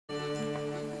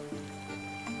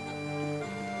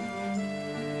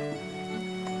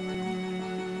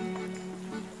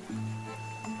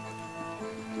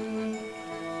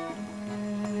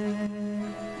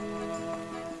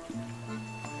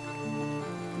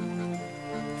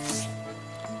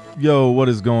Yo, what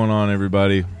is going on,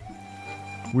 everybody?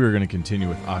 We are going to continue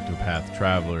with Octopath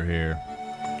Traveler here.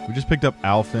 We just picked up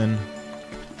Alfyn,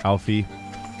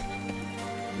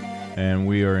 and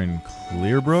we are in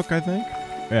Clearbrook, I think?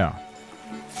 Yeah.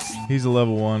 He's a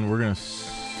level 1. We're going to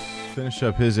finish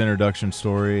up his introduction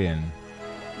story and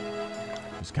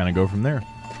just kind of go from there.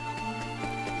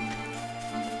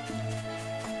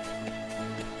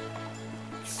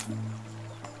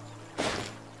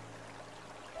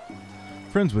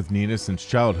 Friends with Nina since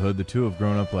childhood, the two have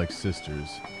grown up like sisters.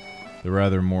 The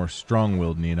rather more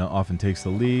strong-willed Nina often takes the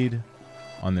lead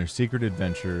on their secret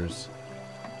adventures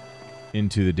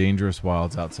into the dangerous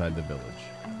wilds outside the village.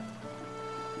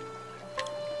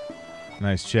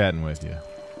 Nice chatting with you.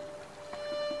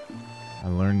 I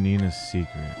learned Nina's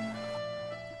secret.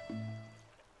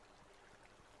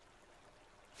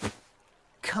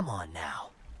 Come on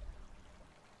now.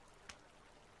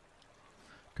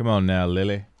 Come on now,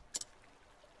 Lily.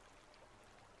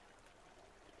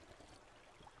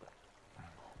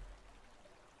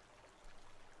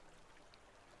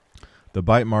 The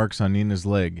bite marks on Nina's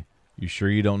leg. You sure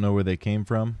you don't know where they came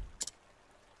from?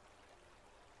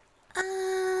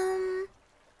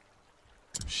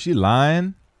 She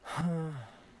lying? I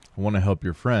want to help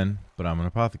your friend, but I'm an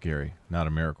apothecary, not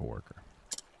a miracle worker.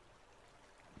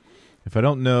 If I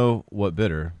don't know what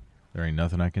bit her, there ain't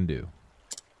nothing I can do.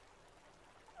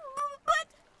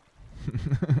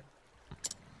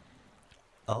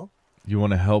 Oh? You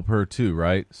want to help her too,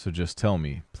 right? So just tell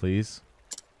me, please.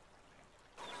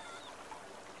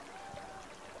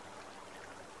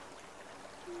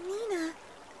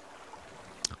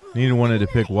 Nina wanted to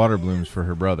pick water blooms for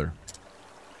her brother.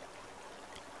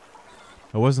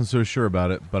 I wasn't so sure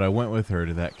about it, but I went with her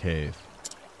to that cave.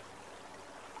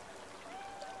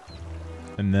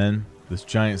 And then this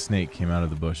giant snake came out of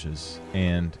the bushes,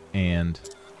 and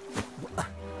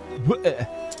what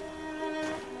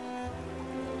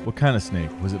kind of snake?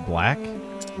 Was it black?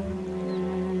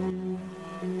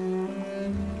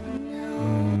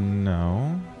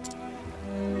 No.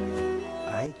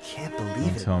 I can't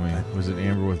believe it. Tell me, was it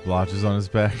amber with blotches on his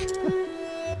back?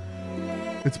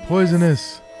 It's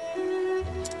poisonous.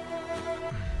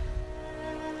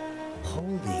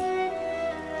 Holy.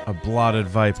 A blotted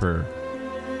viper.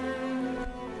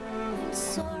 I'm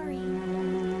sorry.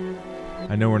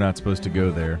 I know we're not supposed to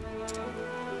go there.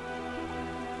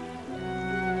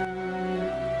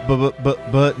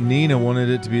 But Nina wanted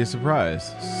it to be a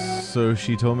surprise. So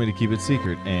she told me to keep it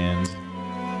secret, and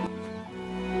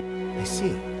I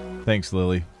see. thanks,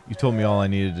 Lily. You told me all I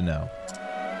needed to know.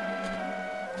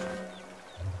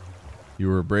 You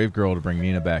were a brave girl to bring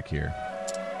Nina back here.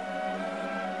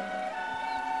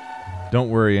 Don't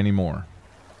worry anymore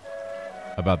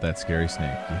about that scary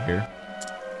snake, you hear?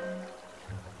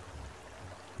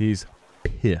 He's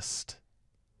pissed.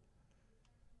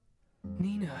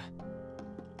 Nina.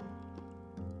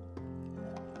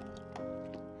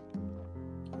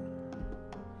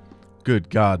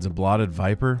 Good gods, a blotted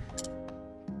viper?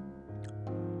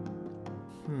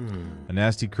 A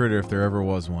nasty critter if there ever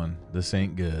was one. This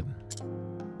ain't good.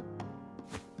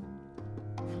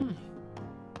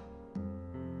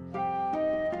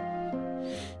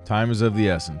 Time is of the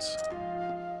essence.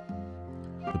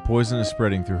 The poison is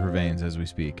spreading through her veins as we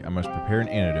speak. I must prepare an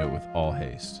antidote with all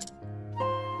haste.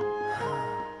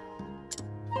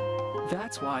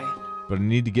 That's why. But I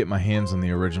need to get my hands on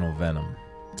the original venom.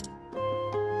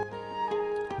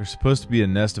 There's supposed to be a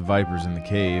nest of vipers in the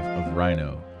cave of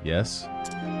Rhino, yes?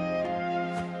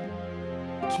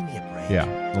 Give me a break.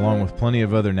 Yeah, along with plenty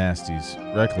of other nasties.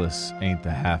 Reckless ain't the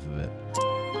half of it.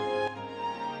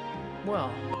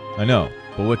 Well, I know,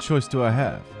 but what choice do I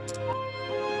have?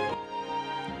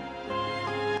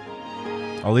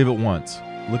 I'll leave it once.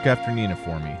 Look after Nina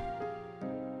for me.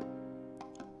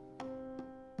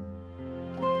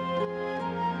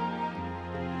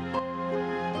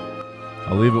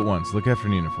 I'll leave it once. Look after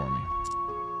Nina for me.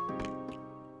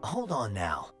 Hold on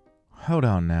now. Hold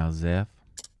on now, Zeph.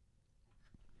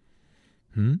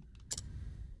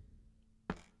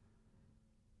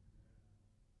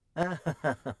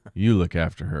 You look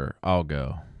after her. I'll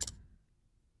go.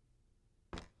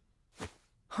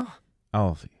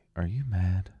 Alfy, are you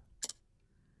mad?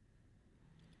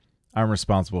 I'm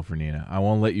responsible for Nina. I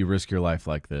won't let you risk your life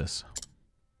like this.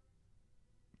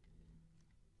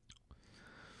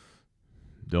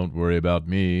 Don't worry about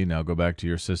me. Now go back to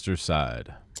your sister's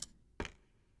side.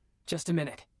 just a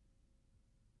minute.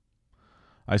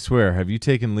 I swear, have you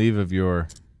taken leave of your...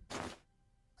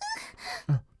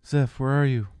 Zeph, where are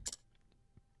you?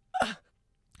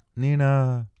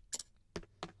 Nina.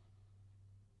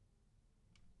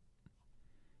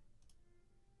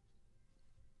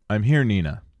 I'm here,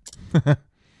 Nina.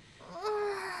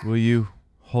 Will you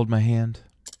hold my hand?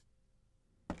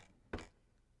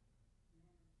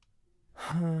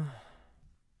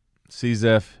 See,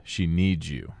 Zeph, she needs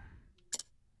you.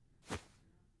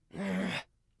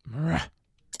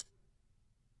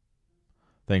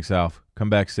 Thanks, Alf. Come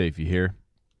back safe, you hear?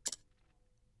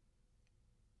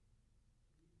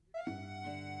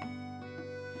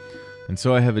 And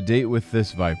so I have a date with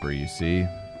this Viper, you see.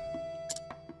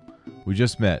 We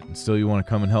just met, and still you want to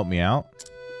come and help me out?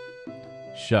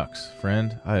 Shucks,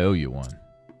 friend, I owe you one.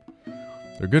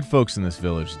 They're good folks in this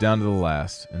village, down to the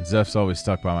last, and Zeph's always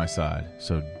stuck by my side,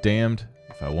 so damned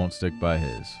if I won't stick by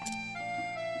his.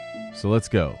 So let's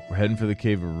go. We're heading for the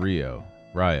cave of Rio,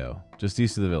 just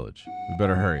east of the village. We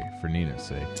better hurry, for Nina's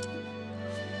sake.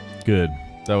 Good.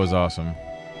 That was awesome.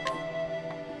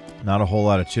 Not a whole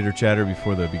lot of chitter-chatter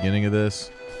before the beginning of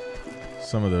this.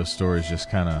 Some of those stories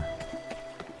just kind of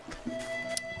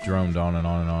droned on and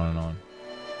on and on and on.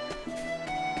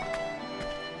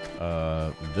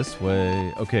 This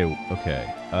way. Okay.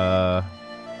 Let's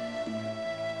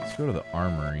go to the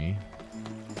armory.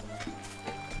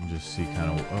 And just see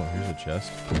kind of... Oh, here's a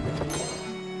chest.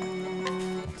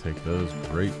 I'll take those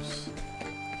grapes.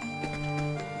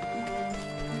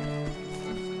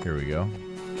 Here we go.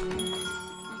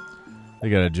 They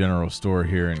got a general store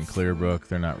here in Clearbrook.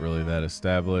 They're not really that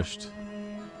established.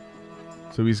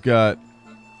 So he's got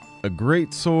a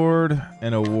great sword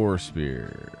and a war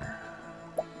spear.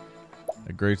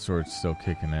 The great sword's still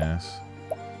kicking ass.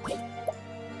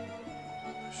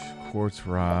 Quartz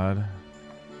rod.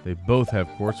 They both have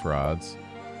quartz rods.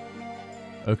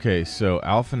 Okay, so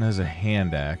Alfyn has a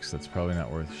hand axe that's probably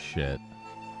not worth shit.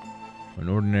 An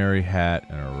ordinary hat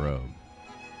and a robe.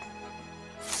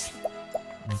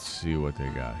 Let's see what they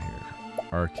got here.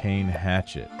 Arcane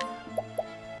hatchet.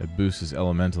 It boosts his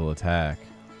elemental attack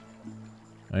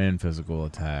and physical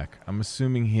attack. I'm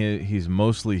assuming he's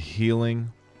mostly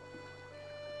healing.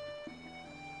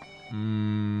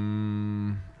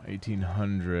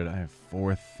 1800. I have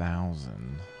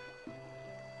 4000.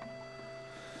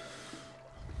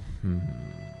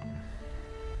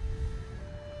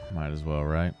 Might as well,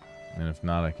 right? And if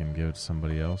not, I can give it to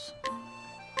somebody else.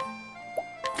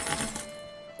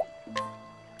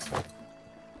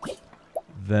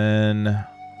 Then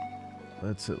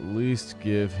let's at least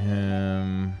give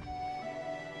him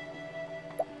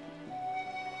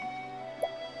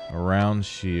a round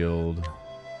shield.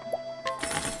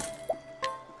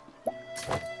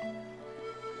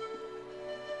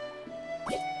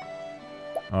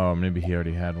 Oh, maybe he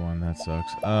already had one. That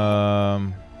sucks.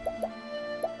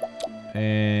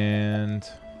 And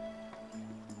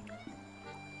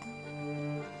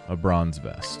a bronze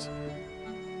vest.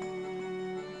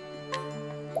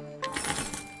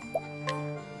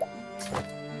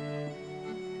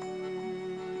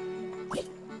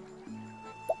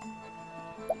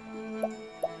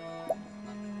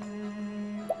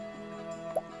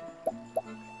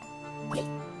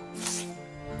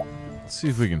 See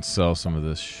if we can sell some of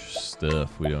this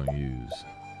stuff we don't use.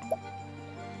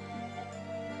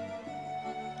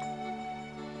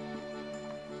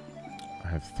 I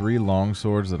have 3 long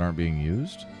swords that aren't being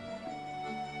used.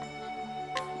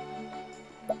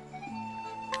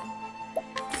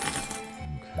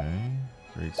 Okay.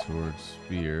 Great sword,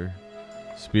 spear.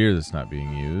 Spear that's not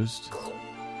being used.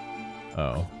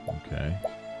 Oh, okay.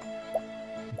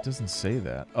 It doesn't say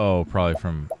that. Oh, probably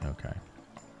from... Okay.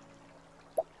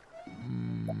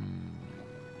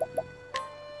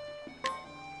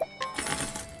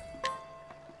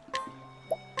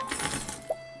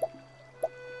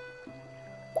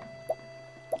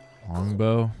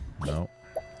 Longbow? Nope.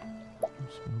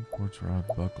 Quartz rod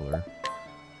buckler.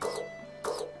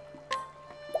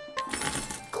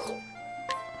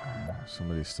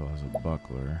 Somebody still has a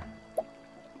buckler.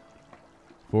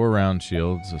 4 round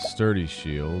shields, a sturdy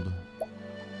shield.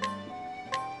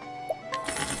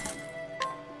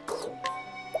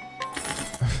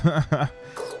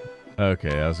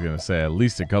 Okay, I was gonna say at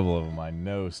least a couple of them I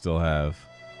know still have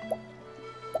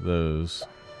those.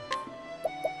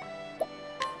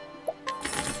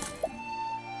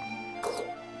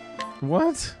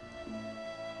 What?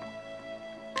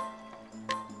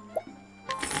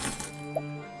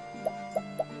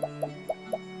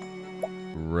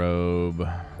 Robe,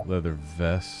 leather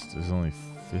vest is only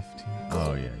 50.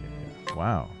 Oh yeah.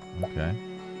 Wow. Okay.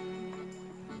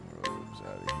 Robes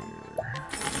out of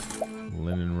here.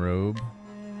 Linen robe.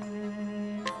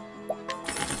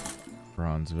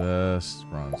 Bronze vest,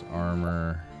 bronze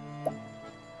armor.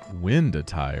 Wind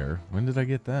attire. When did I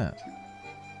get that?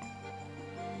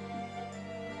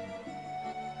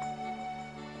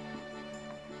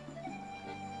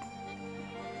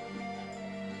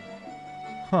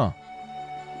 Huh.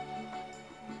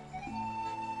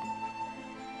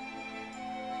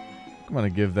 I'm gonna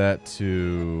give that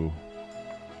to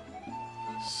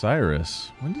Cyrus.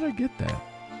 When did I get that?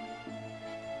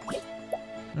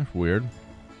 That's weird.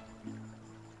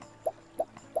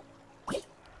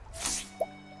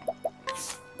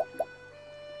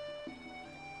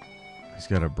 He's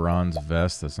got a bronze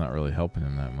vest that's not really helping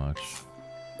him that much.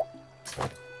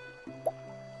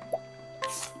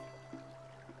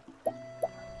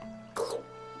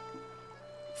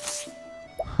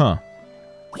 Huh.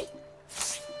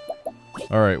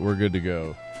 Alright, we're good to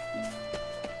go.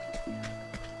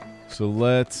 So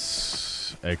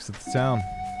let's exit the town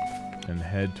and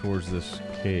head towards this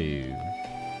cave.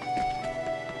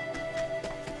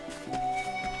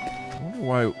 I wonder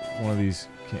why one of these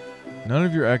can't... None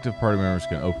of your active party members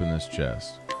can open this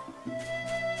chest.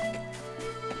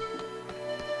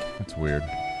 That's weird.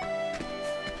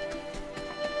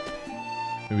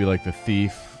 Maybe like the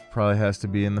thief probably has to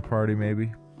be in the party,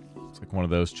 maybe. It's like one of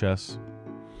those chests,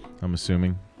 I'm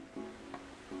assuming.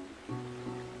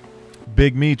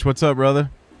 Big Meech, what's up, brother?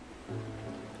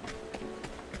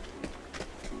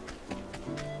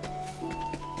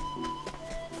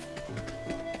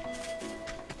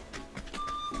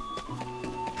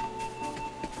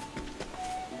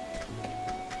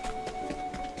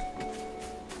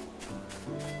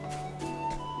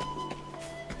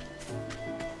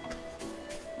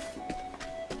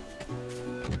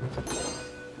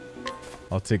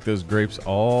 I'll take those grapes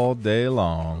all day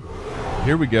long.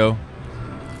 Here we go.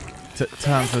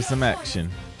 Time for some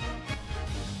action.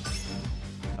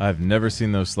 I've never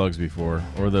seen those slugs before,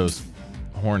 or those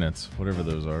hornets, whatever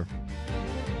those are.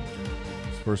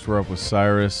 First we're up with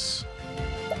Cyrus.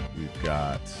 We've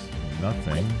got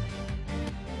nothing.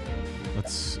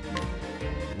 Let's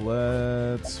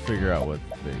figure out what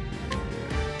they do here.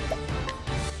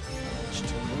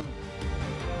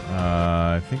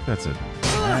 I think that's a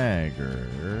dagger.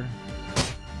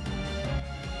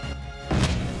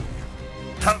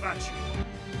 How about you?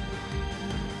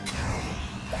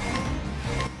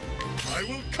 I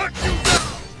will cut you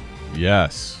down!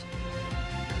 Yes.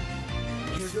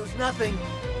 Here goes nothing.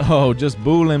 Oh, just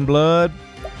booling blood.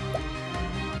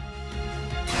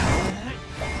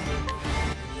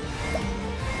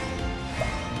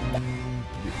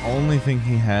 The only thing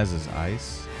he has is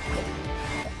ice.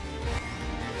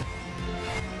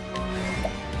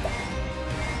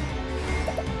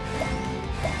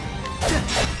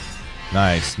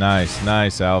 Nice, nice,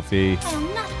 nice, Alfie. I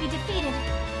will not be defeated.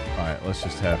 Alright, let's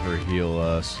just have her heal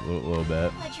us a little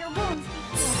bit. Let your wounds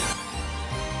be healed.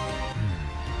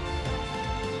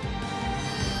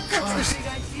 What's the big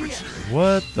idea?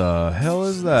 What the hell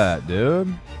is that,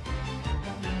 dude?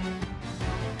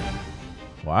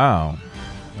 Wow.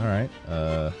 Alright,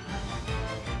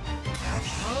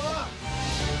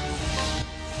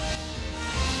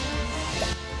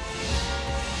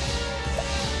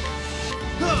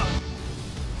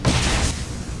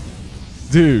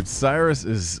 Dude, Cyrus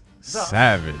is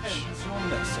savage.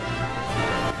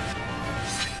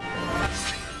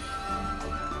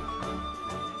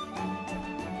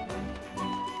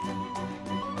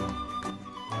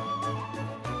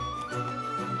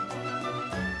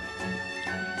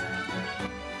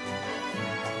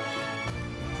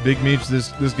 Big Meech,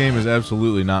 this game is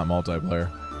absolutely not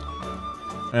multiplayer.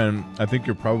 And I think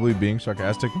you're probably being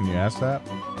sarcastic when you ask that.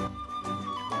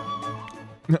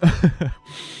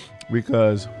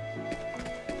 Because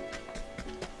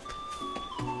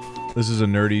this is a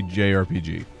nerdy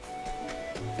JRPG.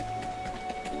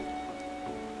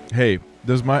 Hey,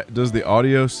 does the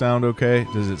audio sound okay?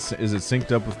 Is it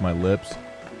synced up with my lips?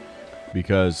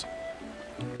 Because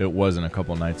it wasn't a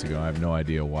couple nights ago. I have no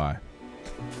idea why.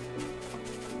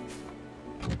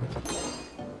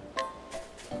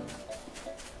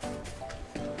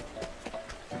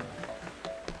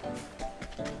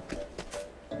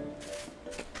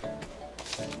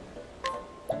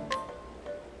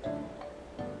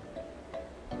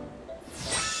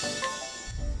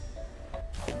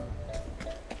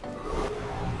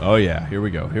 Oh yeah, here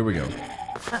we go, here we go.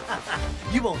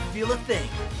 You won't feel a thing.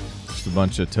 Just a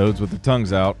bunch of toads with their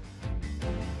tongues out.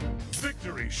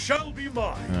 Victory shall be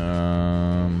mine.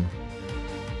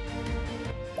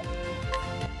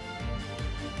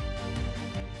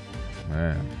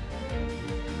 Man.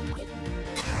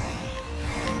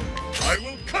 I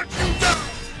will cut you down.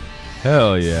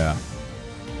 Hell yeah.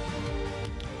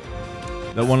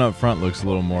 That one up front looks a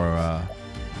little more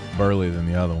burly than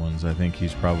the other ones. I think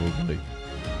he's probably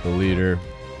the leader.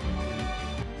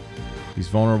 He's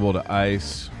vulnerable to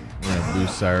ice. We're gonna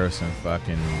boost Cyrus and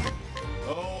fucking...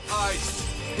 Oh, ice.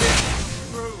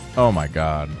 Oh my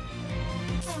god.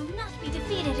 I will not be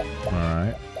defeated.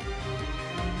 Alright.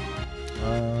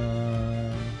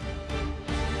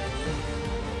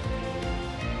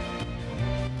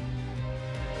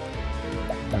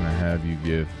 I'm gonna have you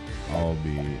give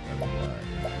Albie a nut.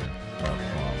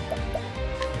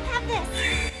 Have this.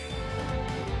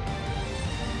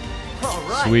 All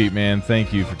right. Sweet, man.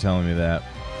 Thank you for telling me that.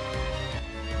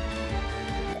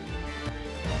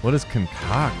 What does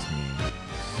concoct mean?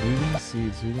 Soothing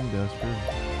seed, soothing dust.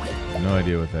 No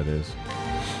idea what that is.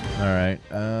 Alright,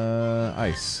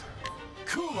 ice.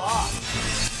 Cool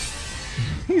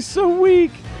off. He's so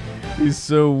weak. He's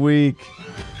so weak.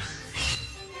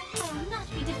 I will not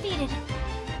be defeated.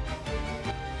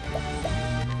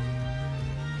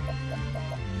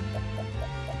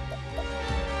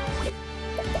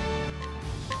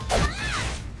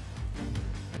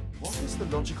 What is the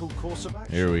logical course of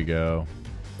action? Here we go.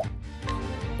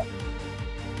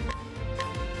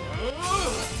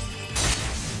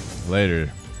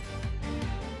 Later.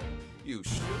 You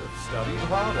should have studied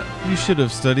harder. You should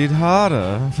have studied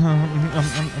harder.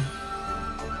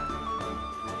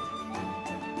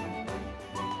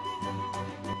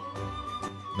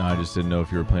 No, I just didn't know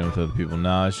if you were playing with other people.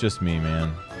 Nah, it's just me,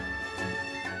 man.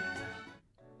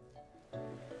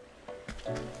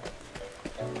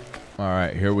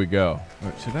 Alright, here we go.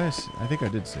 Wait, should I? I think I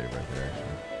did save right there, actually.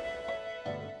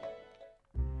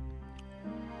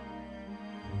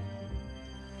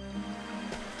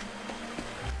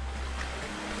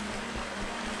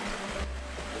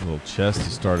 A little chest to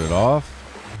start it off.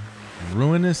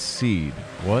 Ruinous seed.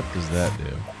 What does that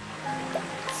do?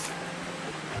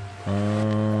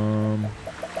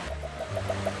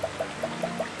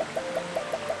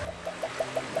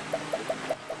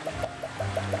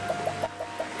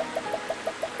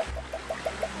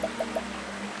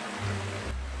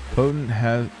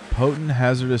 Potent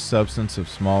hazardous substance of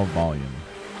small volume.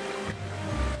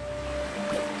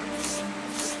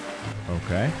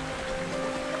 Okay.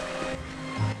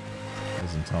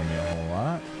 Doesn't tell me a whole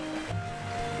lot.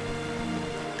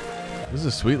 This is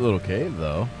a sweet little cave,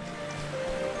 though.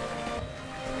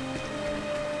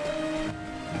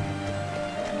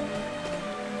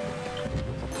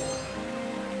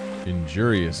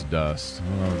 Injurious dust. I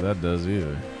don't know what that does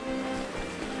either.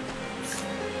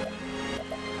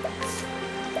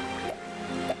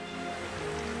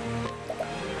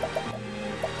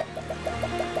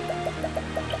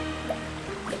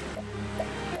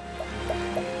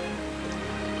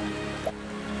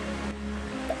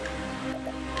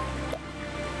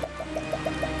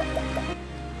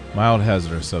 Mild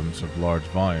hazardous substance of large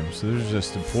volume. So there's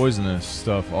just poisonous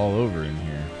stuff all over in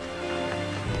here.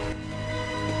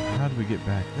 How do we get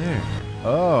back there?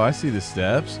 Oh, I see the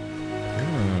steps.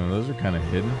 Those are kind of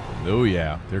hidden. Oh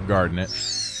yeah, they're guarding it.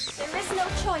 There is no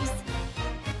choice.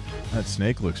 That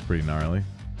snake looks pretty gnarly.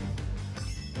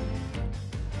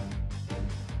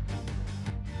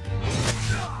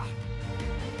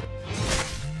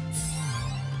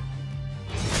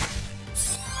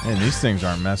 Man, these things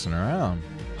aren't messing around.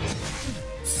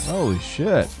 Holy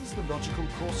shit. What is the logical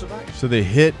course of action? So they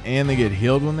hit and they get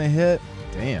healed when they hit?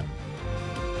 Damn.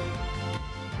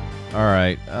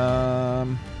 Alright,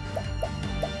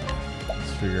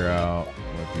 let's figure out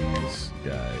what these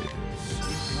guys...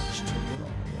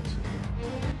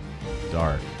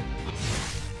 Dark.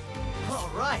 All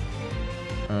right.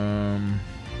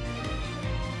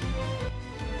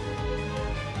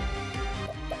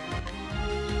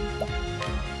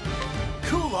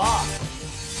 Cool off.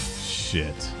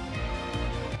 Shit.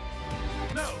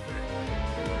 No.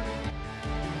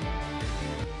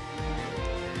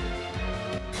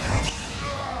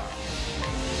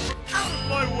 Out of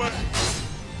my way.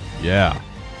 Yeah.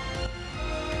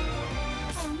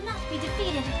 I will not be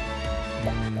defeated.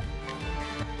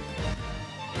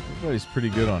 Everybody's pretty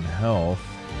good on health.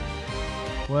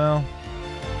 Well,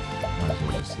 might as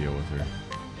well just heal with her.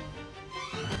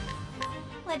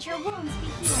 Let your wounds be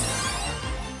healed.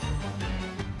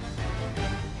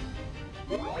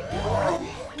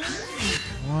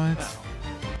 What?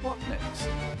 What next?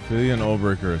 Ophelia and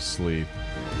Ulbrich are asleep.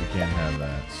 We can't have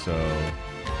that, so...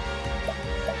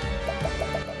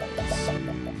 Let's see.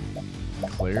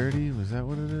 Clarity? Was that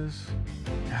what it is?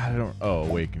 God, I don't... Oh,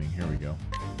 Awakening. Here we go.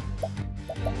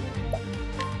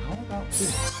 How about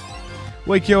this?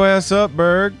 Wake your ass up,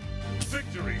 Berg!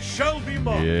 Victory shall be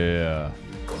mine. Yeah.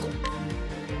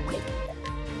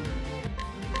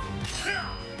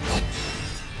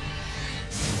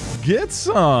 Get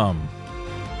some!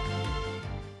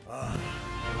 The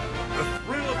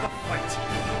thrill of the fight.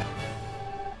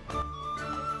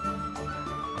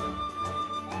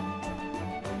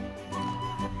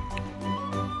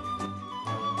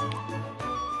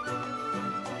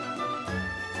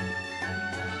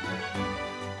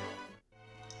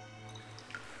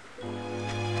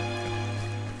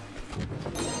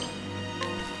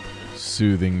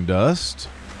 soothing dust.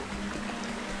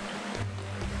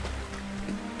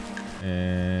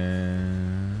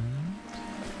 And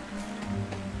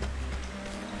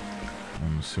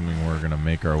I'm assuming we're going to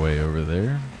make our way over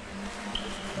there.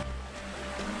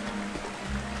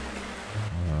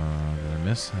 Did I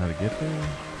miss how to get there?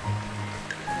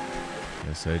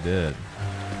 Yes, I did.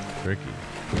 Tricky.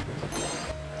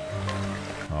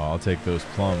 Oh, I'll take those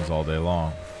plums all day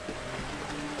long.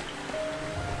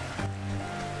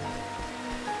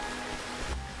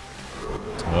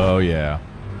 Oh, yeah.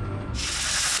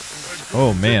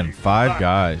 Oh, man. 5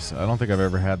 guys. I don't think I've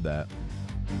ever had that.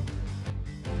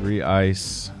 3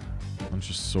 ice. Bunch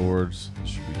of swords.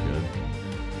 This should be good.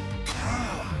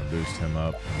 Boost him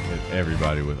up. Hit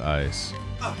everybody with ice.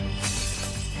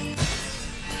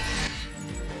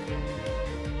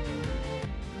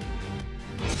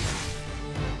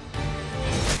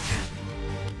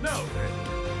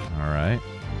 Alright.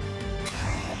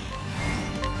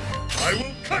 I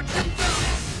will cut you down!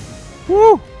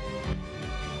 Woo!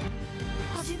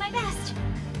 I'll do my best.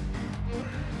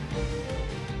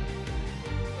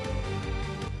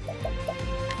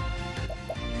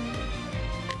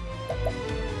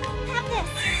 Have this.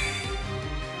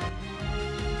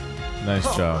 Nice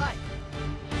All job. right.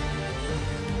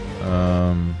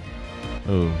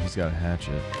 Oh, he's got a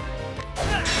hatchet.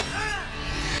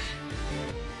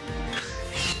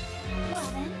 Well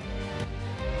then,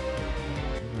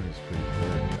 Everybody's pretty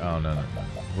good. Oh, no, no, no.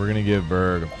 We're going to give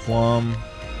Berg a plum.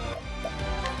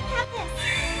 have this.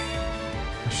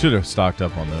 I should have stocked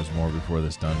up on those more before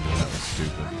this dungeon. That was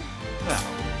stupid. Now,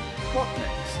 what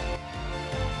next?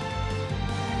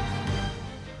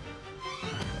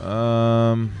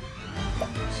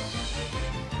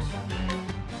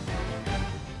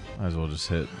 Might as well just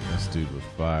hit this dude with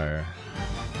fire.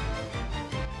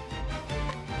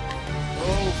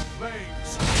 Oh,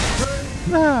 flames!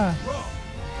 Turn Ah. wrong!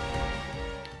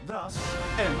 Thus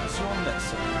ends your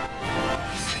lesson.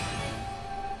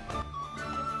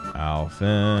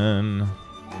 Alfyn.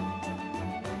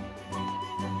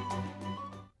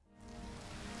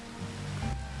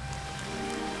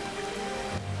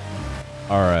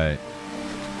 Alright.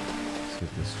 Let's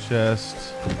get this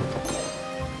chest.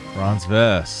 Bronze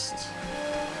vest.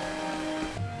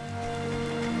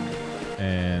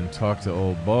 And talk to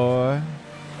old boy.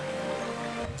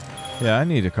 Yeah, I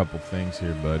need a couple things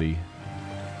here, buddy.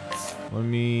 Let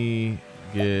me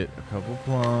get a couple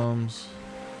plums.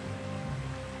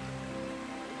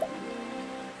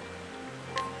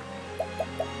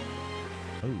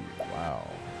 Oh, wow.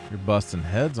 You're busting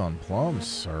heads on plums,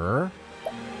 sir.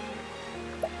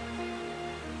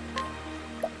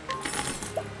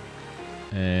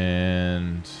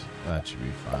 And that should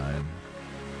be fine.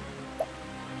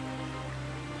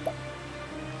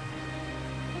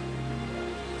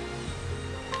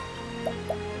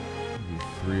 Maybe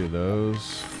 3 of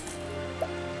those.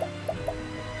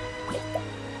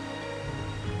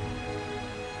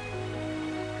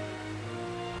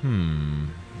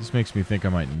 This makes me think I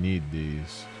might need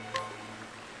these.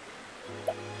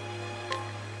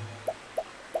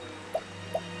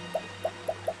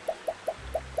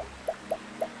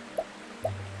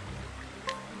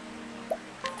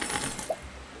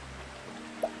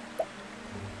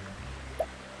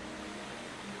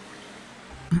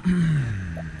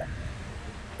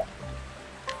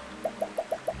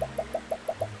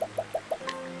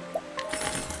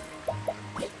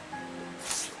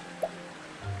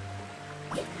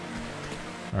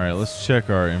 Alright, let's check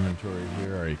our inventory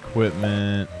here, our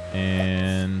equipment,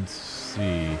 and let's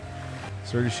see.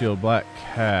 Sturdy shield, black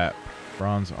cap,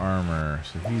 bronze armor,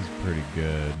 so he's pretty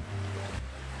good.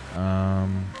 I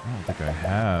don't think I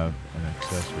have an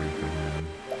accessory for him.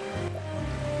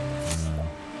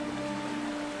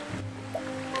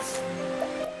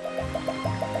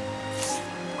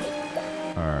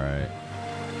 Alright.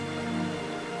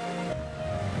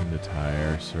 And the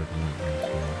tire, circling.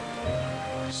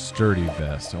 Sturdy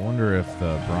vest. I wonder if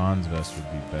the bronze vest would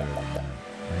be better than that.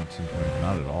 19 points.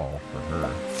 Not at all for her.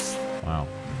 Wow.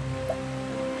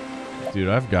 Dude,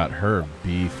 I've got her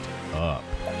beefed up.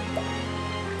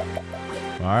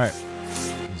 Alright.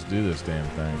 Let's do this damn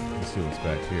thing. Let's see what's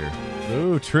back here.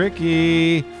 Ooh,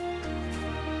 tricky!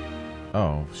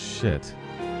 Oh, shit.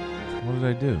 What did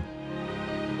I do?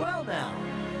 Well now.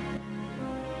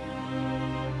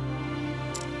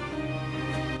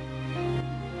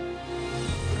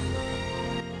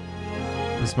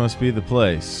 This must be the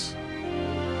place.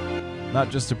 Not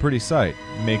just a pretty sight,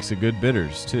 makes a good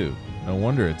bitters too. No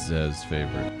wonder it's Zez's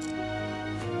favorite.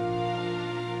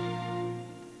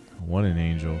 What an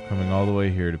angel, coming all the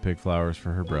way here to pick flowers for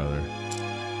her brother.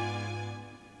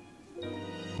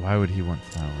 Why would he want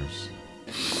flowers?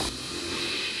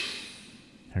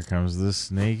 Here comes the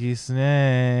snaky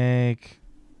snake.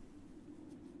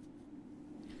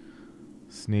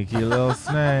 Sneaky little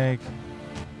snake.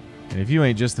 And if you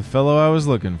ain't just the fellow I was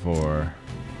looking for.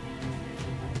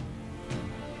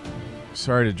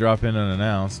 Sorry to drop in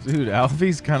unannounced. Dude,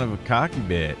 Alfie's kind of a cocky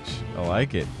bitch. I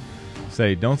like it.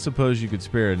 Say, don't suppose you could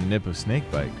spare a nip of snake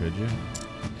bite, could you?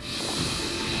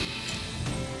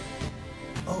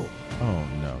 Oh. Oh,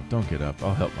 no. Don't get up.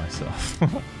 I'll help myself.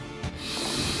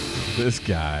 This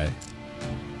guy.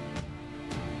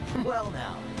 Well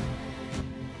now.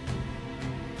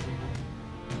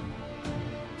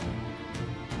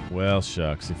 Well,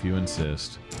 shucks, if you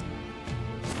insist.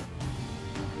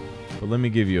 But let me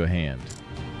give you a hand.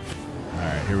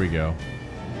 Alright, here we go.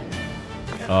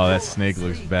 Oh, that snake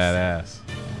looks badass.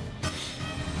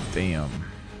 Damn.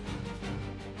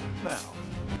 Now.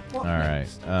 What Alright,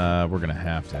 next? we're gonna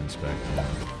have to inspect him.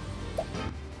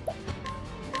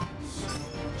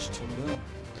 Much to know.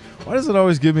 Why does it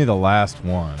always give me the last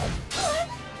one?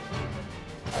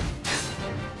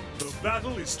 The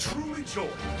battle is truly joined.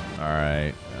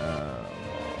 Alright.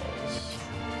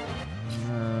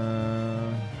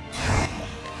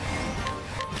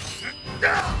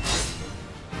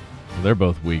 They're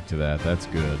both weak to that. That's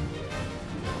good.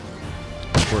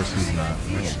 Of course he's not.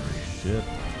 Oh, shit.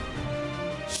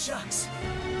 Shucks.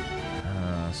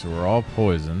 So we're all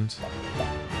poisoned.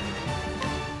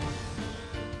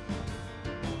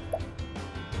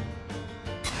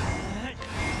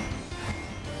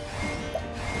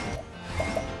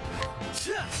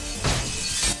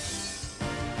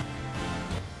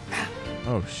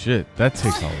 Oh shit, that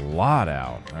takes a lot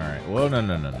out. All right. Whoa, no.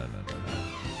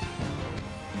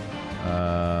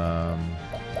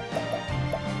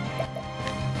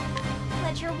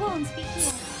 Let your wounds be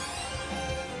healed.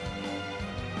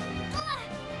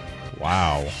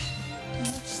 Wow.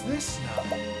 What's this now?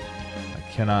 I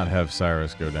cannot have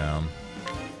Cyrus go down.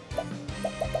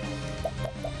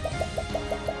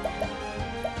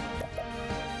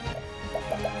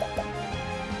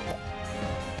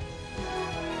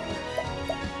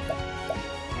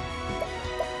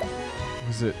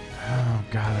 Was it? Oh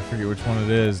god, I forget which one it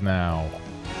is now.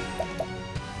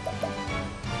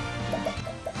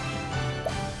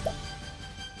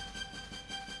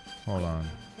 Hold on.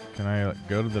 Can I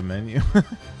go to the menu?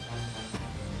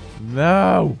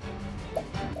 No!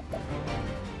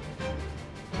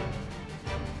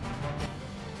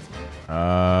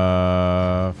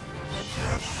 Oh,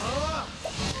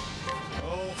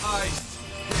 ice.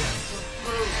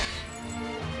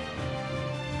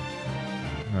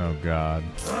 Oh god.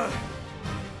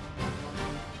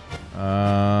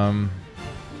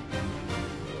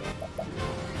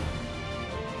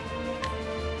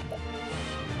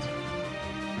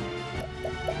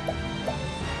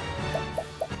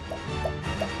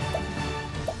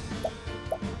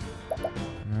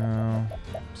 No,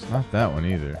 it's not that one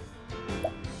either.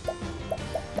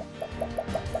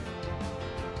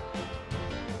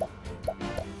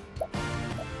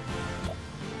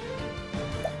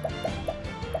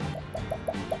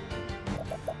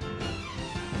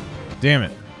 Damn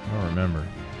it. I don't remember.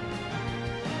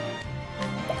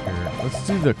 Here, let's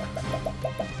do the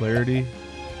clarity.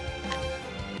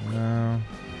 No.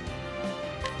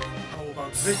 How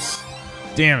about this?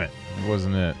 Damn it. It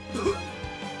wasn't it.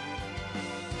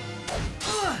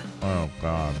 Oh,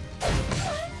 God.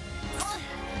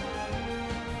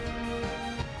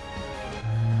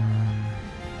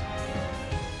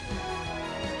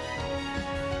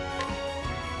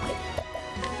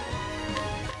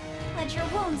 Let your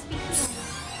wounds be healed.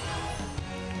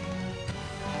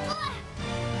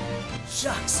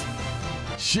 Shucks.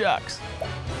 Shucks.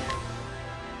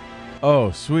 Oh,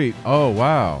 sweet. Oh,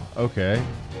 wow. Okay.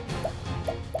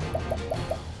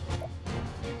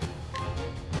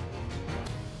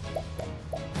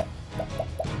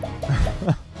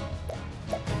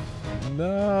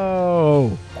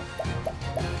 No.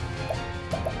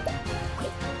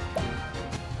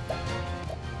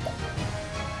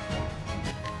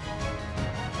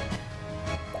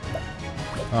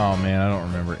 Oh man, I don't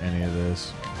remember any of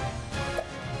this.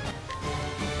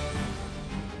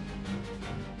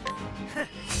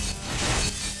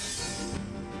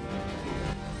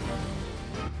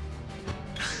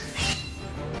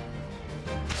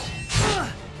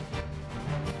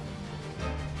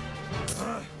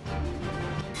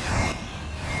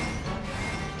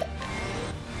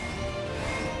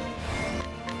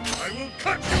 I will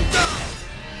cut you down.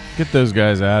 Get those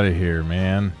guys out of here,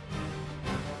 man.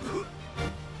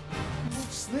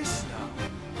 What's this now?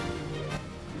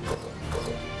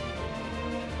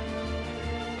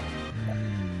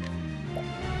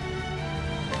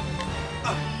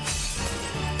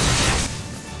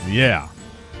 Yeah.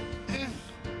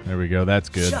 There we go. That's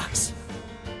good. Shucks.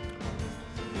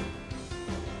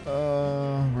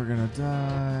 We're gonna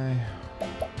die.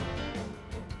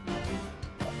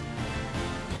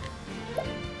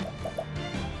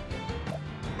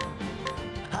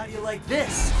 How do you like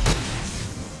this?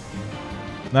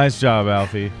 Nice job,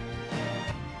 Alfie.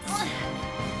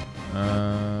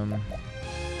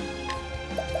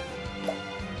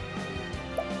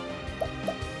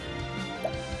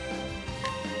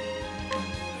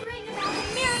 Bring about the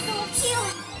miracle of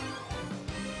healing.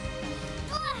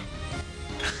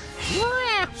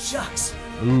 Shucks.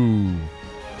 Ooh.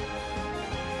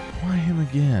 Why him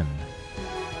again?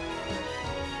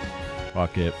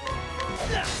 Fuck it.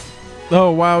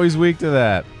 Oh, wow, he's weak to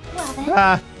that. Well then.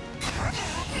 Ah.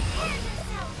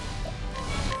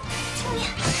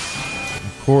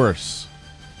 Of course.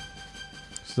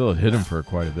 Still hit him for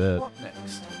quite a bit. What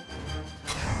next?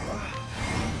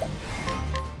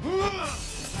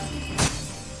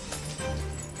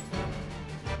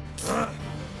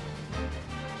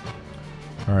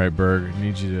 All right, Berg,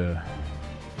 need you to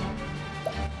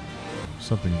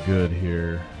something good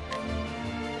here.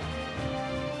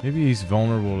 Maybe he's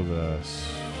vulnerable to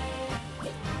this.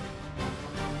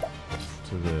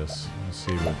 To this. Let's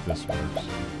see what this works.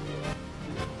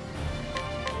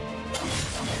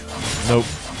 Nope.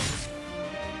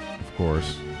 Of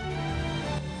course.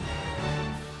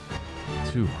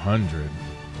 200.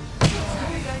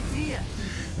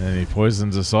 And he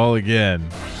poisons us all again.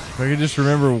 If I could just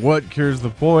remember what cures the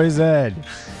poison.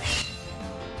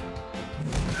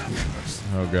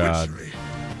 Oh god.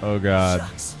 Oh god.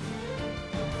 Shucks.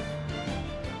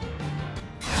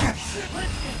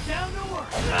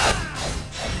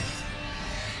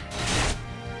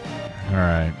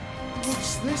 Alright.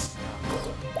 What's this?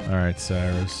 Alright,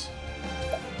 Cyrus.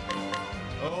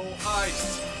 Oh,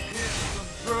 ice! Here's them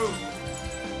through!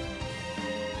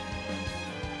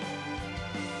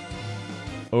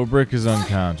 Obrick is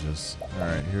unconscious.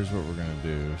 Alright, here's what we're gonna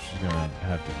do. She's gonna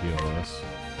have to heal us.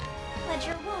 Let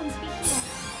your wounds be healed.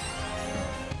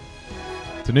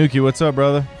 Tanuki, what's up,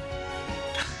 brother?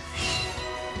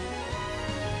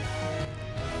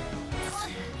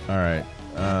 Alright.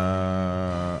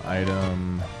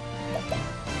 Item.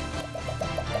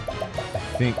 I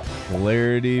think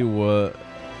clarity was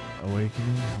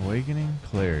awakening? Awakening?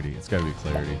 Clarity. It's gotta be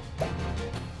clarity.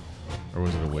 Or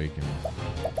was it awakening?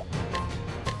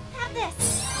 Have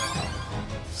this.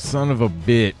 Son of a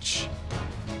bitch.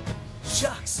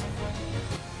 Shucks.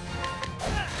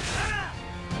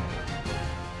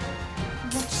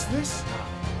 What's this?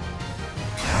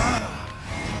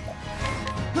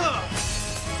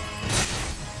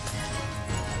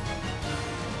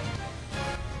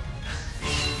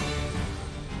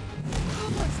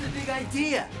 What's the big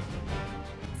idea?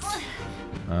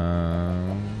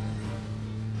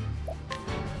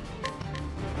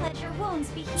 Let your wounds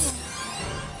be healed.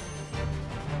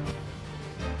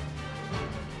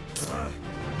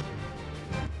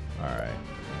 Alright.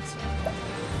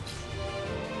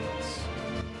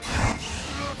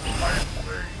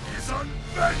 He's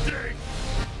unbending!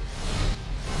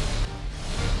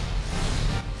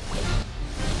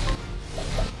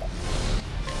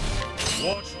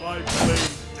 Watch my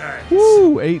blade dance!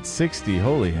 Woo! 860.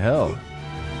 Holy hell.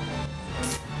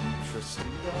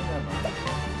 Interesting dilemma.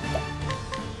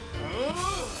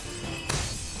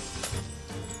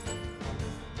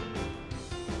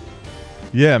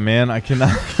 Yeah, man, I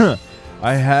cannot.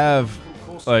 I have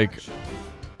like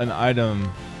an item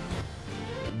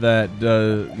that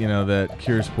does, you know, that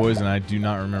cures poison. I do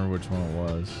not remember which one it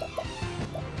was.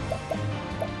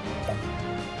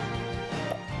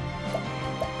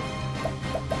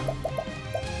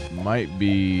 Might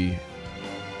be.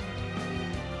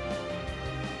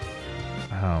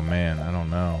 Oh man, I don't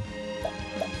know.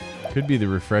 Could be the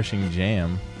refreshing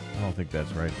jam. I don't think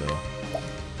that's right though.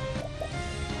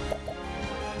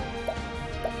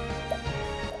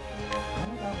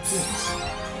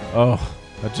 Oh,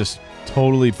 that just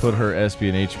totally put her SP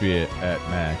and HP at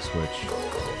max, which,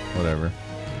 whatever.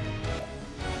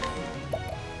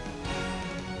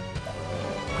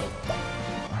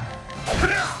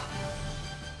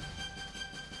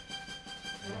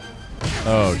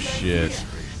 Oh, shit.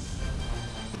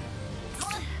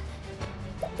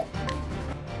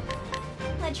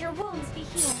 Let your wounds be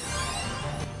healed.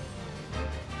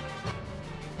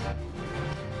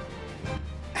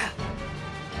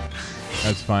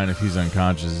 That's fine if he's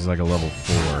unconscious. He's like a level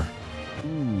 4.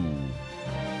 Ooh.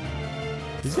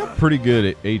 He's got pretty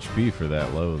good HP for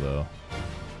that low, though.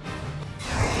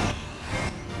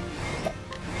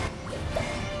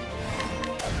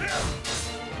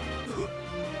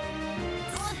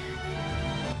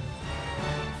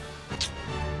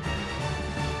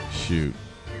 shoot.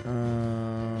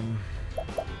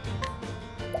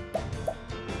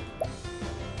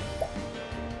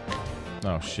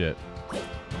 Oh shit.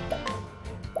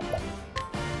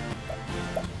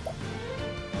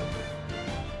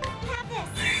 Have this.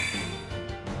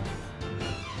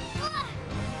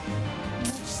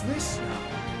 What's this now?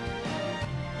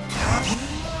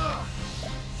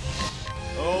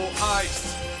 Oh,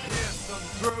 ice! Pierce them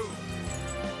through!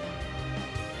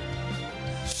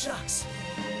 Shucks.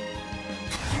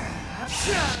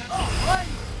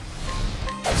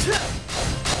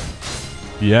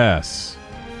 Yes.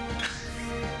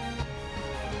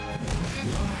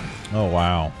 Oh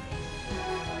wow.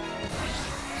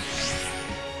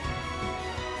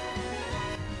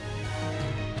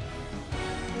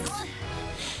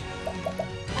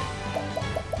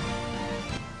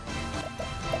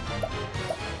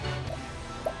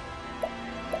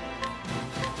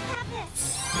 Have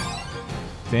this.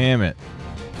 Damn it.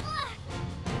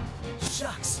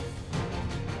 Shucks.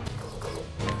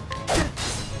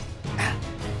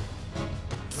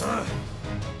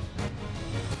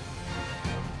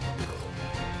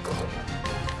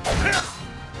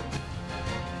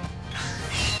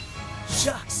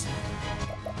 Shucks.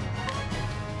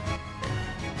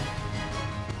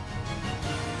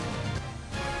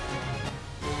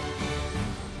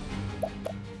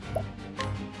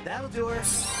 That'll do her.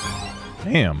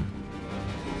 Damn.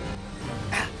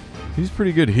 He's a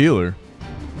pretty good healer.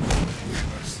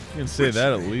 You can say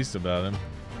that at least about him.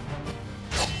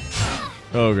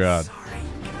 Oh god. Sorry,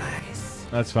 guys.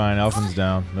 That's fine. Alphyn's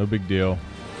down. No big deal.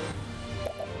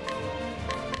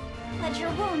 Let your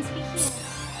wounds be healed.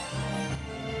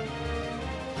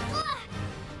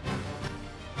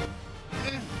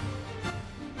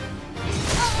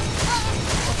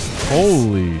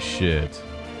 Holy shit.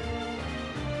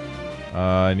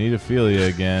 I need Ophelia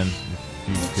again.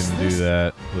 If you can do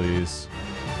that, please.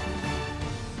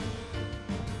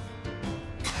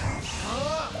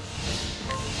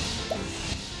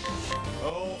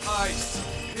 Oh, ice!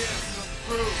 Pierce them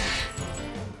through!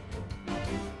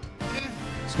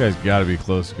 This guy's got to be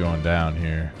close to going down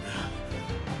here.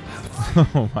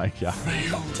 Oh my god.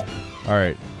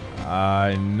 Alright.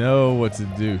 I know what to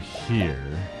do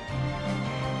here.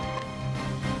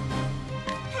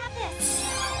 Have this.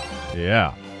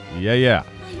 Yeah. Yeah.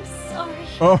 I'm sorry.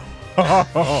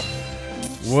 Oh.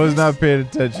 Was not paying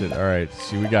attention. Alright.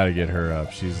 We got to get her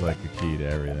up. She's like the key to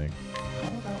everything.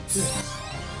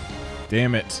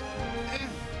 Damn it.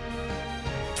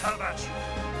 How about you?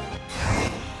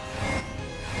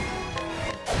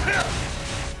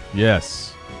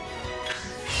 Yes.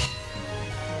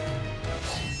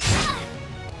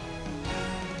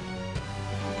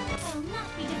 I will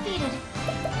not be defeated.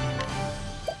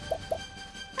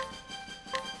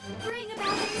 Bring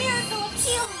about the miracle of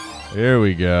healing. There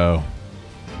we go.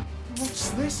 What's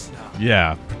this now?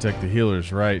 Yeah, protect the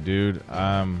healers, right, dude.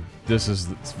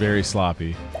 It's very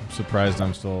sloppy. I'm surprised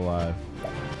I'm still alive.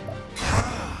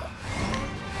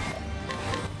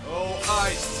 Oh,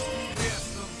 ice!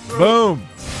 Pierce them through! Boom!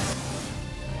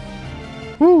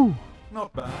 Woo!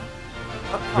 Not bad.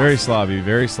 Very sloppy,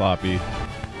 very sloppy.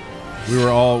 We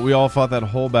all fought that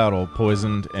whole battle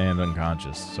poisoned and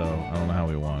unconscious. So I don't know how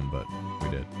we won, but we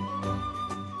did.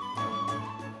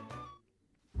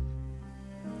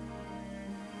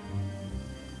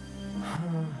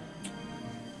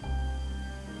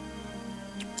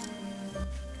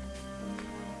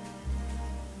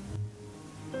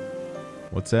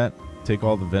 What's that? Take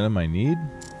all the venom I need?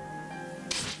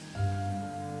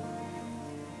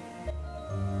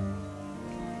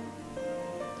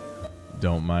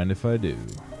 Don't mind if I do.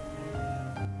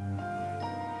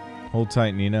 Hold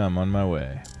tight, Nina. I'm on my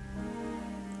way.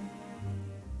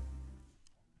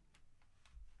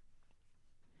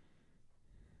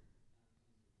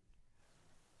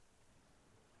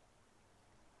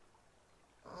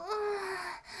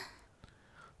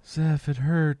 Zeph, it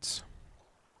hurts.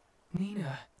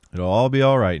 Nina. It'll all be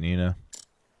all right, Nina.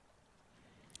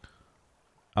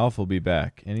 Alf will be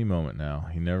back any moment now.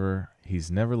 He's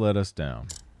never let us down.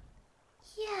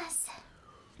 Yes.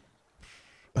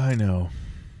 I know.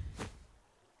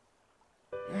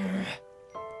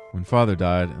 When Father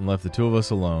died and left the two of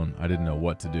us alone, I didn't know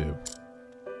what to do.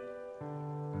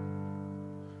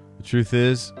 The truth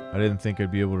is, I didn't think I'd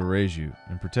be able to raise you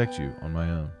and protect you on my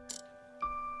own.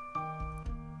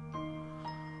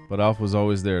 But Alf was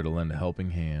always there to lend a helping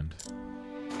hand.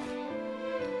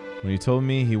 When he told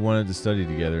me he wanted to study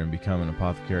together and become an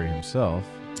apothecary himself,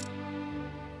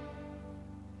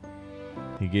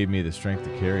 he gave me the strength to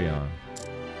carry on.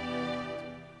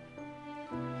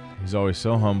 He's always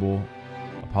so humble,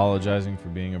 apologizing for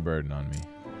being a burden on me.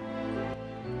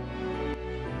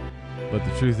 But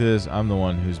the truth is, I'm the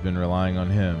one who's been relying on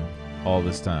him all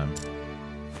this time.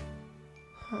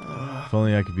 If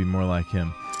only I could be more like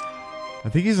him. I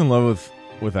think he's in love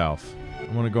with Alf.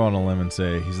 I'm going to go on a limb and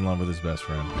say he's in love with his best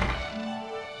friend.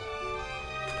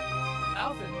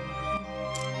 Alfyn.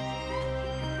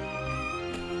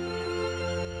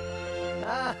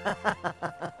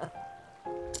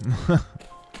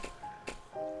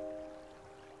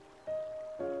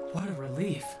 What a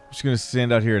relief. I'm just going to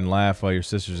stand out here and laugh while your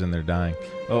sister's in there dying.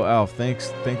 Oh, Alf, thank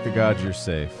the gods you're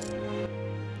safe.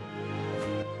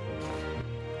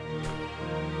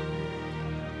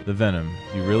 The venom.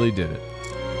 You really did it.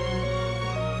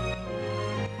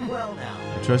 Well now.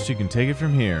 I trust you can take it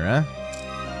from here, huh?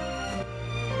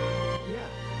 Yeah.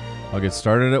 I'll get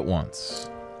started at once.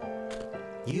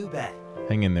 You bet.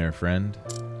 Hang in there, friend.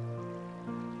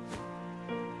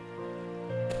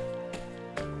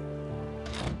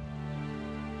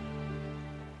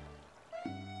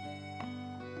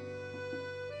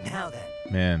 Now then.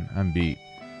 Man, I'm beat.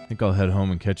 I think I'll head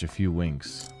home and catch a few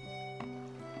winks.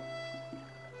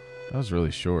 That was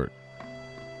really short.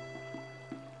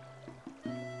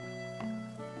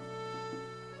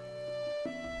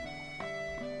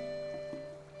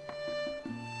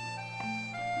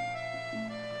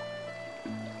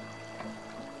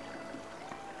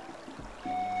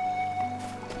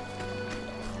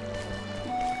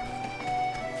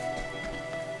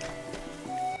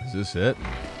 Is this it?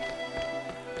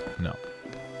 No.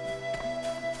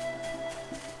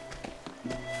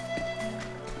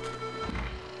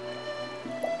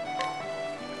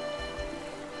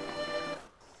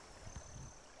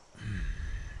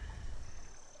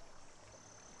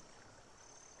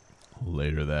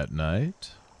 Later that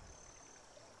night.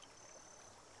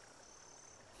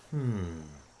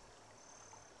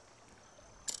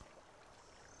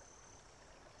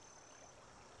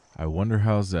 I wonder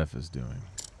how Zeph is doing.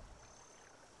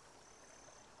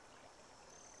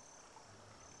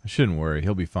 I shouldn't worry,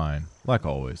 he'll be fine, like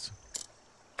always.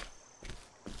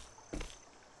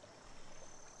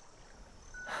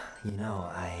 You know,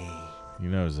 You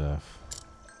know, Zeph,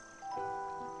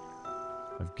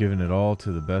 I've given it all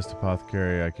to the best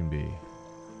apothecary I can be.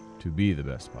 To be the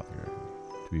best apothecary.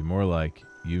 To be more like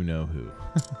you-know-who.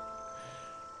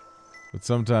 But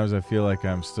sometimes I feel like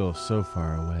I'm still so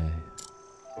far away.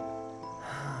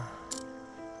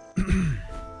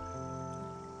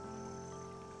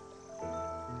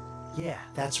 Yeah,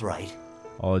 that's right.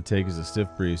 All it takes is a stiff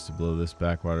breeze to blow this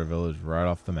backwater village right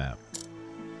off the map.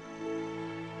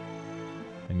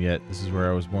 And yet, this is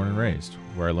where I was born and raised,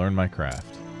 where I learned my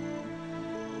craft.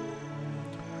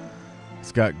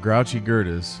 It's got grouchy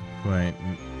Gerdas, who I ain't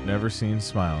never seen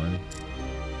smiling.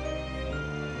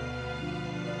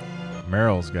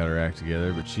 Meryl's got her act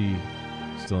together, but she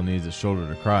still needs a shoulder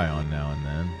to cry on now and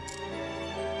then.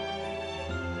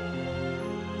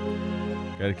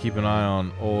 Gotta keep an eye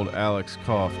on old Alex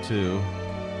Cough, too.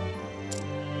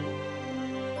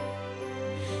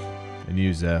 And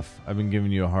you, Zeph, I've been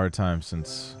giving you a hard time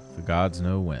since the gods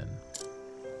know when.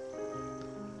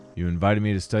 You invited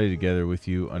me to study together with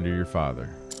you under your father.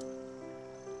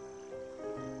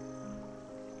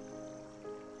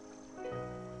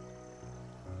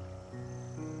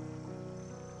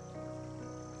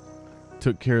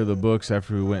 Took care of the books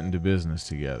after we went into business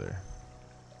together.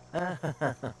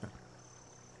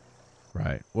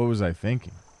 Right. What was I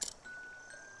thinking?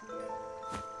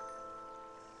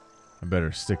 I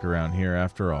better stick around here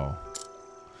after all.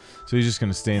 So he's just going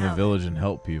to stay in the village and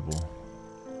help people.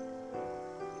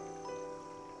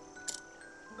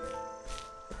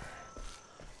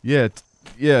 Yeah,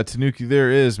 Tanuki,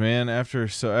 there is, man. After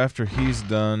he's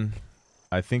done,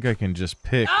 I think I can just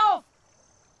pick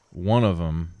one of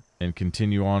them and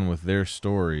continue on with their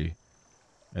story,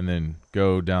 and then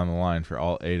go down the line for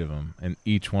all 8 of them. And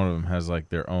each one of them has like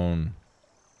their own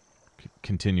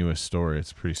continuous story.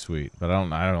 It's pretty sweet. But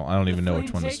I don't even know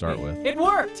which one to start with. It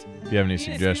worked. If you have any Nina's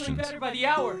feeling suggestions. better by the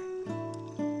hour.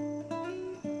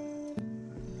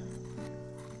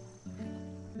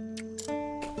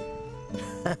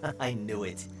 I knew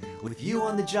it. With you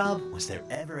on the job, was there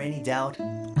ever any doubt?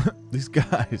 These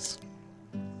guys.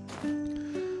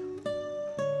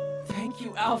 Thank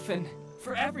you, Alfyn,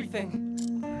 for everything.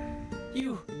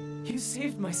 You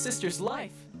saved my sister's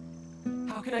life.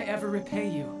 How can I ever repay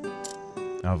you?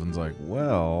 Alvin's like,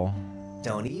 well...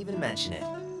 Don't even mention it.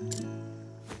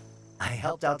 I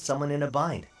helped out someone in a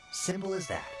bind. Simple as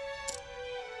that.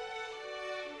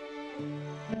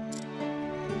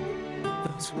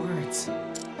 Those words.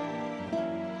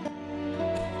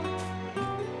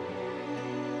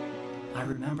 I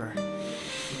remember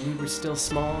when we were still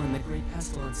small and the great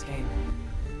pestilence came.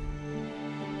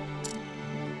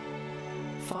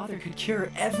 father could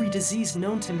cure every disease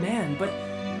known to man, but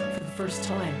for the first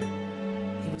time,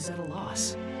 he was at a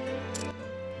loss.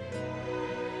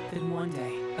 Then one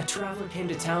day, a traveler came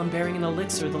to town bearing an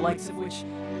elixir the likes of which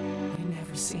we'd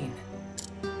never seen.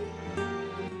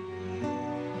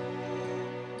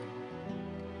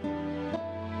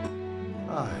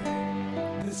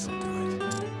 Aye, this'll do it.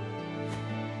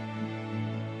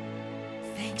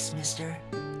 Thanks, mister.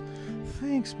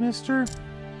 Thanks, mister.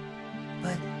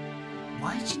 But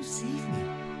why'd you save me?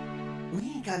 We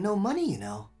ain't got no money, you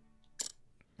know.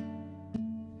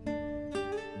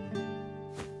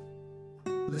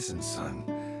 Listen, son,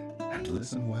 and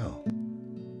listen well.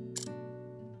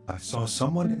 I saw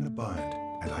someone in a bind,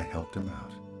 and I helped him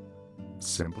out.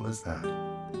 Simple as that.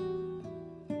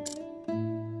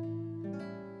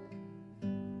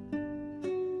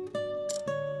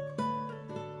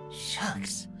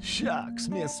 Shucks. Shucks,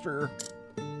 mister.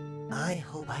 I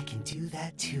hope I can do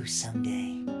that too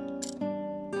someday.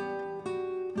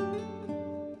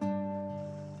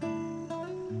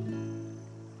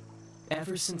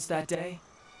 Ever since that day,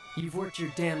 you've worked your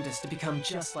damnedest to become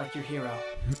just like your hero.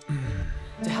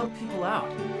 To help people out,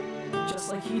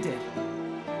 just like he did.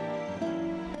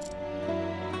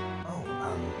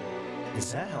 Oh,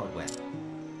 is that how it went?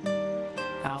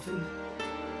 Alfyn,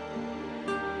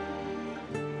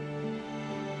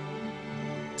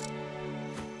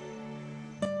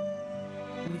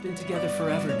 we've been together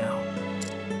forever now.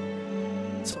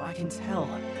 So I can tell.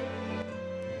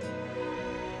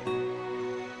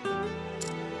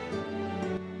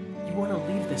 You want to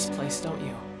leave this place, don't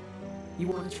you? You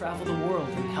want to travel the world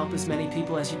and help as many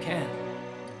people as you can.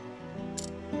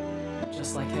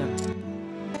 Just like him.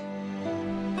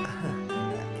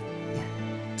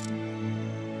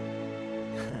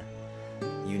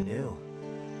 You knew.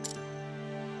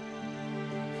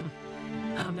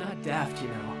 I'm not daft, you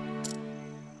know.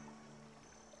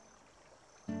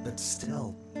 But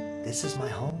still, this is my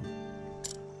home.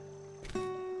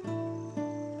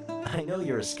 I know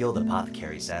you're a skilled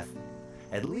apothecary, Seth.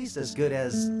 At least as good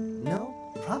as... no,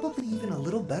 probably even a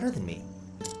little better than me.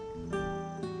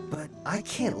 But I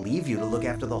can't leave you to look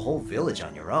after the whole village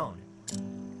on your own.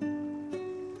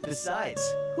 Besides,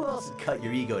 who else would cut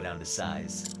your ego down to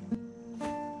size?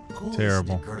 Who'll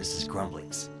Terrible. listen to Curtis's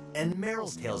grumblings and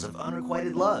Meryl's tales of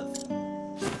unrequited love?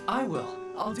 I will.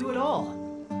 I'll do it all.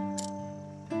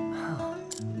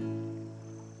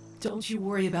 Don't you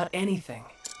worry about anything.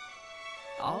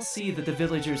 I'll see that the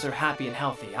villagers are happy and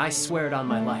healthy. I swear it on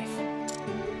my life.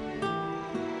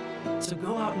 So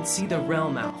go out and see the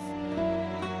realm mouth.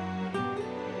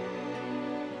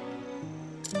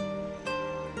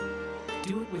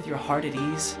 Do it with your heart at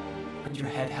ease and your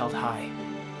head held high.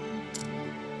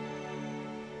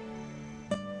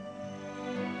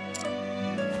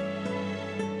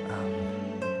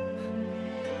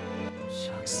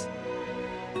 Shucks.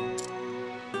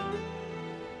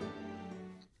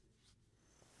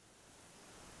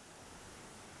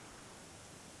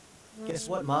 Guess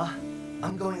what, Ma?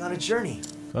 I'm going on a journey.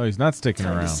 Oh, he's not sticking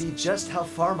Time to around. see just how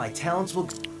far my talents will...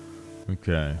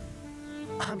 Okay.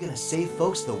 I'm gonna save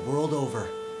folks the world over,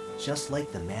 just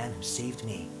like the man who saved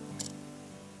me.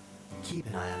 Keep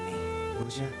an eye on me,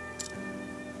 would ya?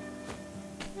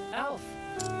 Alf!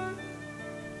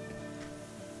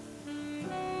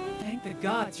 Thank the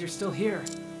gods you're still here.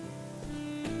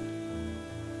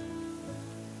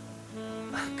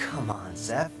 Come on,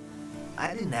 Seth.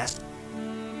 I didn't ask...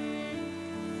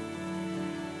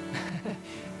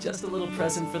 Just a little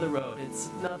present for the road. It's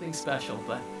nothing special,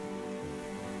 but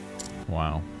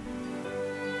Wow.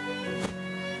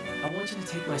 I want you to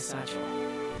take my satchel.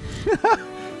 That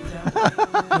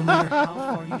way, no matter how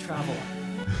far you travel,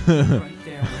 I'm right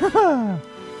there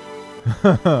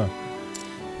with you.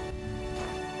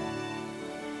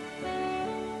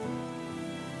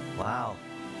 Wow.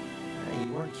 You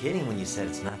weren't kidding when you said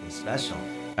it's nothing special.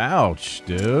 Ouch,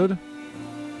 dude.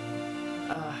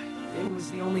 It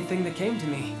was the only thing that came to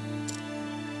me.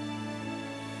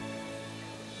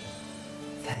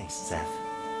 Thanks, Seth.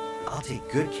 I'll take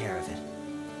good care of it.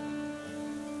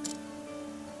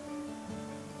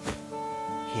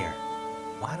 Here,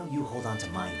 why don't you hold on to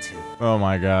mine too? Oh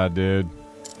my god, dude.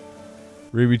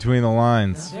 Read between the Now,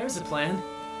 lines. there's a plan.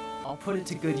 I'll put it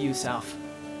to good use, Alf.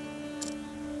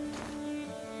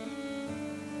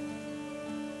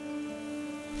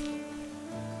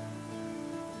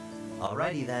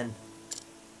 Alrighty then.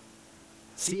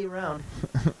 See you around.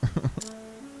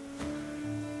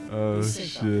 Oh Be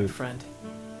safe out there, shit. friend.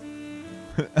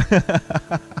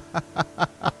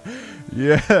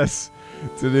 Yes.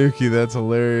 Tanuki, that's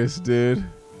hilarious, dude.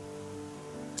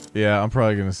 Yeah, I'm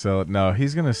probably gonna sell it. No,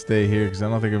 he's gonna stay here because I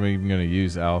don't think I'm even gonna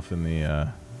use Alf in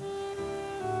the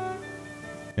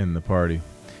in the party.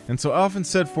 And so Alfyn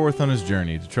set forth on his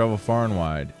journey to travel far and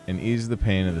wide and ease the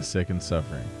pain of the sick and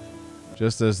suffering,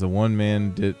 just as one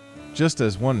man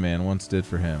once did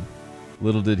for him.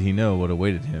 Little did he know what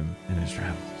awaited him in his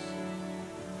travels.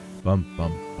 Bum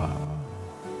bum ba.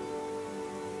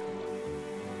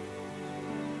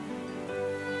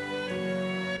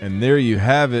 And there you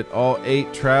have it, all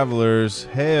 8 travelers.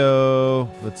 Heyo,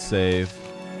 let's save.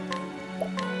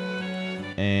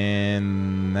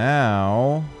 And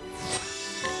now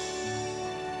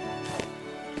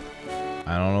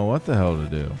I don't know what the hell to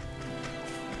do.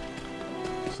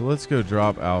 So let's go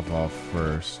drop Alf off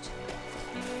first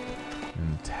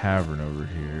in the tavern over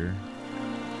here.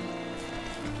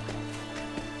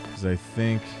 Because I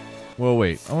think... Well,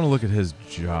 wait. I want to look at his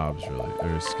jobs really, or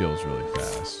his skills really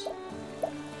fast.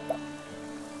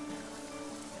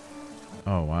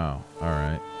 Oh, wow.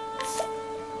 Alright.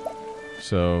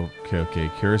 So,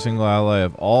 okay. Cure a single ally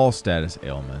of all status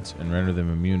ailments and render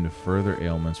them immune to further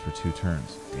ailments for 2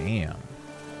 turns. Damn.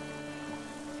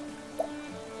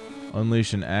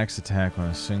 Unleash an axe attack on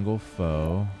a single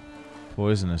foe.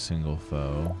 Poison a single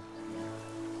foe.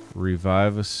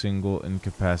 Revive a single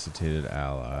incapacitated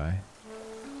ally.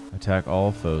 Attack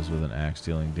all foes with an axe,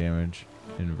 dealing damage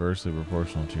inversely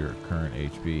proportional to your current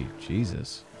HP.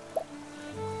 Jesus.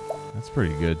 That's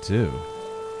pretty good, too.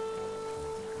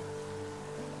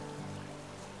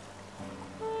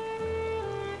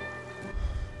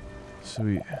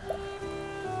 Sweet.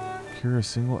 Cure a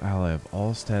single ally of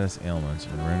all status ailments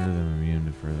and render them immune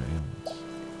to further ailments.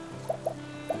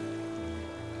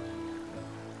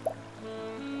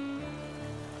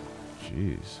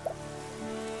 Jeez.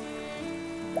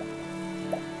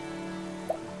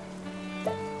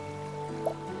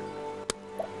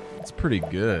 That's pretty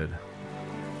good.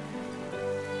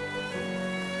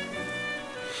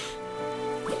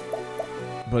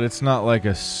 But it's not like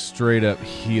a straight up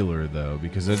healer though,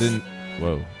 because I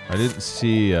didn't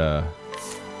see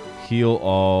heal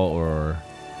all or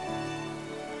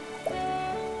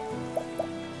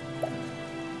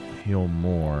heal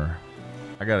more.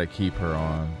 I gotta keep her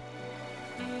on.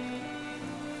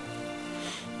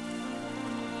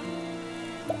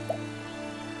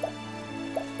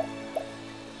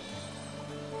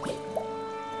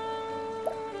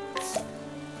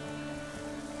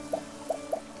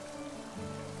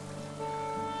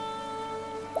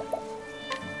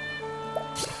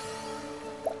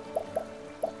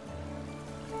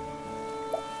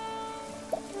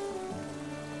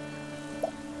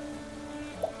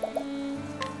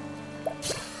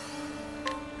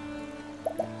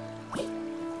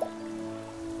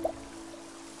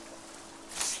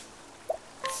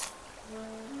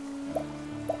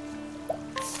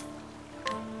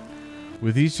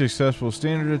 With each successful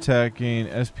standard attack, gain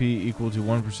SP equal to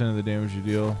 1% of the damage you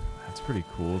deal. That's pretty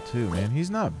cool too, man. He's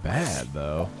not bad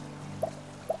though.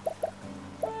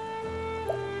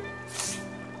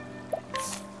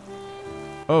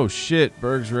 Oh shit,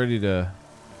 Berg's ready to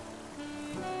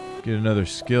get another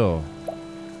skill.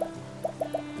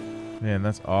 Man,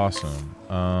 that's awesome.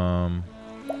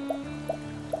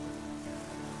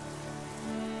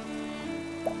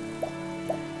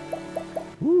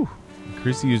 Woo.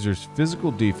 Increase the user's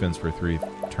physical defense for 3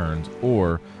 turns,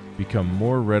 or become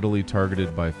more readily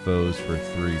targeted by foes for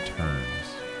 3 turns.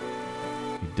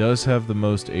 He does have the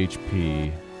most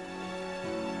HP.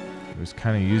 I was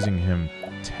kind of using him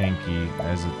tanky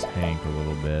as a tank a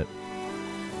little bit.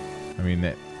 I mean,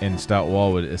 that and Stout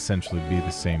Wall would essentially be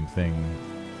the same thing.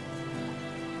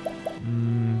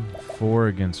 4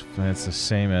 against... That's the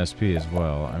same SP as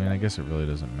well. I mean, I guess it really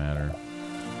doesn't matter.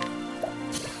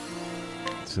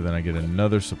 So then I get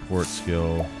another support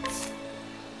skill.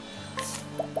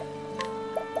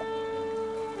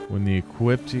 When the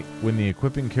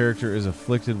equipping character is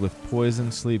afflicted with poison,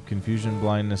 sleep, confusion,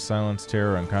 blindness, silence,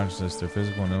 terror, unconsciousness, their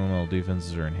physical and elemental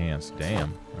defenses are enhanced.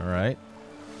 Damn. Alright.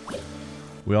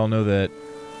 We all know that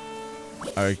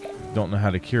I don't know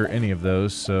how to cure any of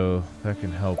those, so that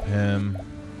can help him.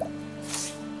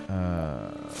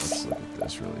 Let's look at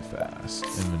this really fast.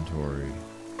 Inventory.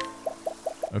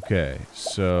 Okay,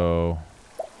 so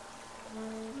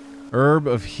Herb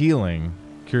of Healing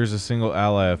cures a single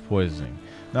ally of poisoning.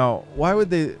 Now, why would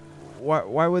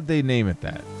they name it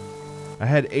that? I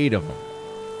had 8 of them.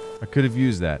 I could have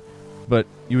used that. But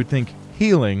you would think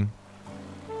healing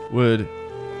would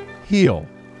heal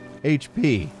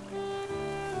HP.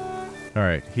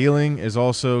 Alright, healing is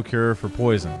also cure for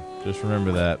poison. Just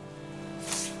remember that.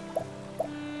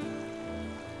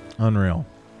 Unreal.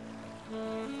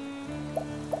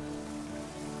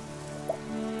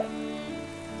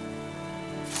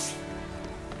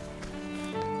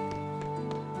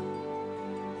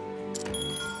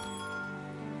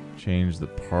 Change the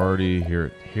party.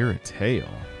 Hear a tale.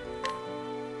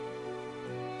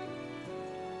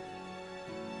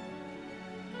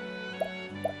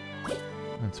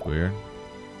 That's weird.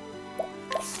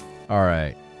 All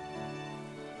right.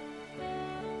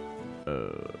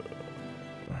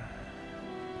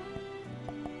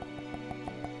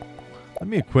 Let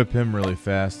me equip him really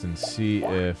fast and see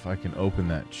if I can open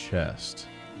that chest.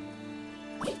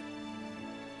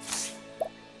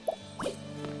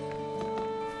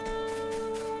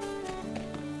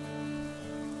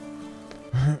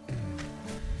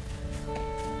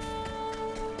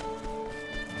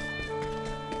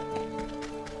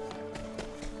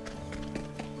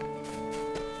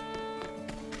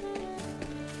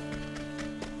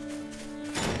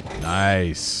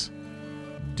 Nice.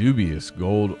 Dubious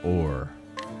gold ore.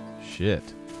 Shit.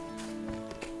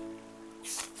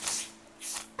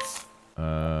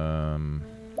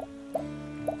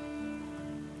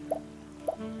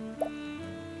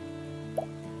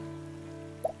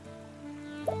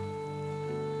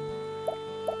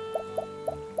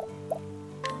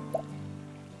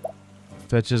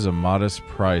 Fetches a modest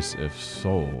price if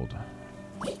sold.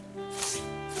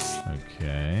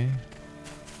 Okay.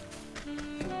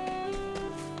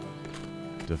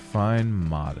 Define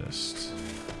modest.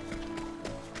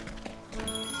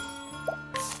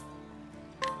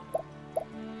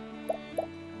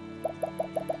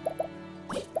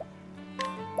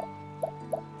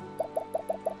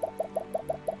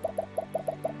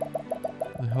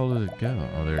 Where the hell did it go?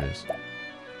 Oh, there it is.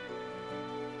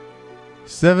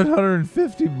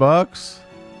 750 bucks?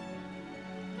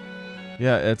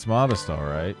 Yeah, it's modest, all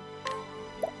right.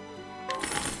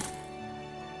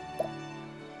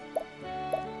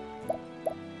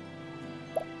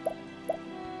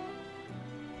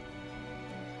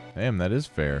 Damn, that is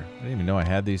fair. I didn't even know I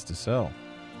had these to sell.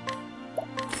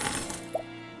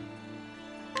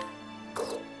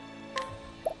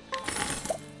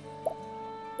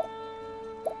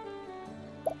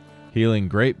 Healing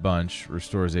Great Bunch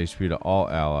restores HP to all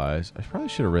allies. I probably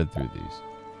should have read through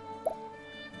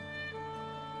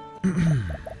these.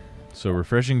 So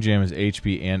Refreshing Gem is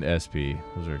HP and SP.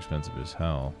 Those are expensive as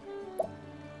hell.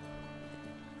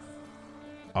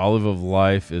 Olive of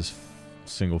Life is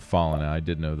single fallen. I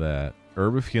did know that.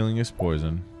 Herb of Healing is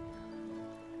poison.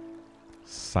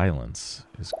 Silence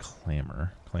is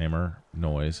clamor. Clamor,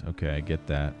 noise. Okay, I get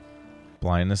that.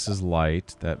 Blindness is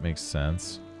light. That makes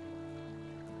sense.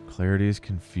 Clarity is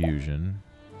confusion.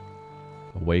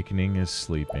 Awakening is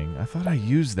sleeping. I thought I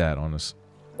used that on a...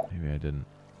 Maybe I didn't.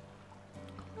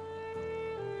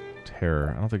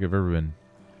 Terror. I don't think I've ever been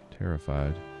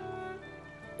terrified.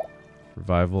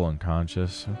 Revival,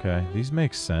 unconscious. Okay, these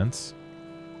make sense.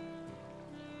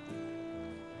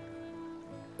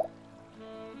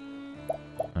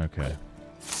 Okay.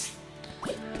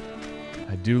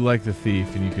 I do like the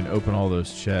thief, and you can open all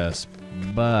those chests,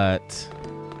 but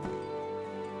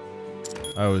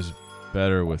I was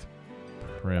better with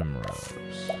Primrose.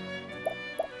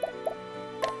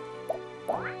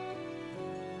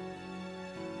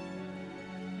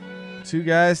 Two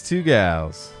guys, two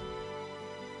gals.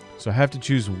 So I have to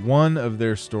choose one of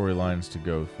their storylines to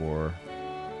go for.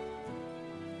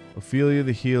 Ophelia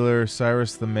the healer,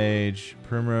 Cyrus the mage,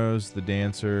 Primrose the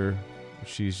dancer,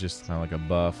 she's just kind of like a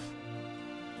buff,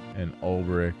 and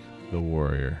Ulbrich the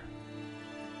warrior.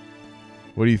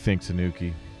 What do you think,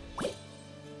 Tanuki?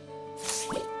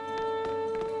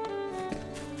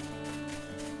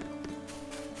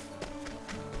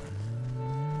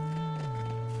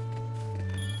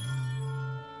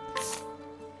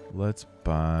 Let's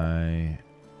buy...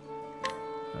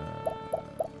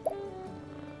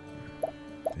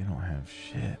 they don't have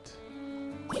shit.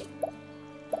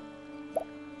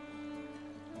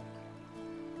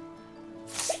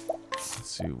 Let's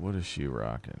see, what is she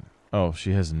rocking? Oh,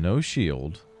 she has no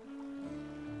shield.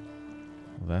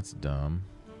 Well, that's dumb.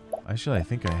 Actually, I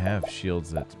think I have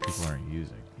shields that people aren't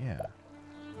using. Yeah.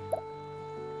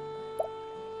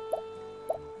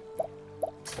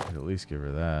 I could at least give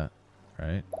her that,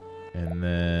 right? And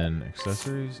then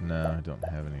accessories? No, I don't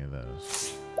have any of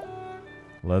those.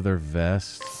 Leather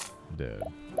vest? Dude.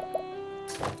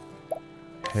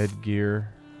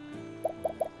 Headgear?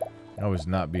 I was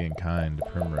not being kind to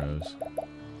Primrose.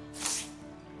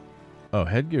 Oh,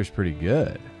 headgear's pretty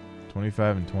good.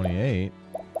 25 and 28.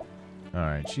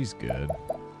 Alright, she's good.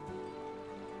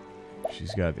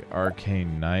 She's got the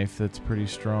arcane knife that's pretty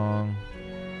strong.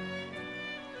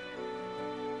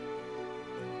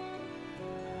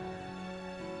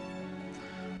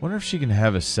 Wonder if she can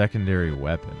have a secondary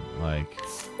weapon. Like,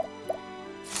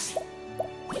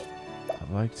 I'd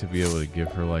like to be able to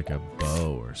give her like a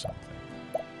bow or something.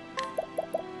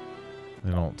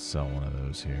 They don't sell one of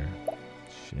those here.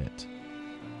 Shit.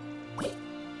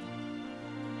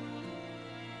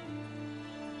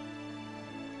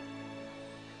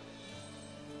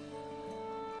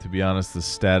 To be honest, the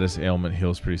status ailment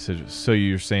heals pretty serious. So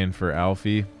you're saying for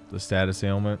Alfie, the status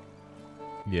ailment?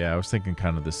 Yeah, I was thinking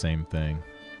kind of the same thing.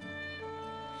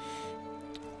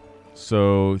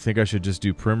 So, think I should just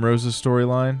do Primrose's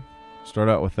storyline? Start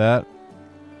out with that?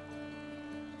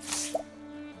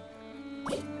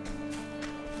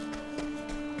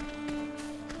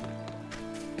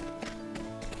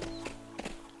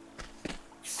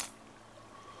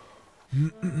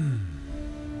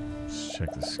 Let's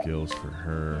check the skills for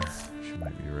her. She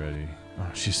might be ready.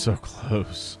 Oh, she's so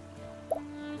close.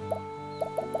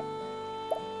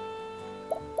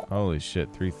 Holy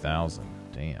shit, 3,000.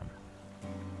 Damn.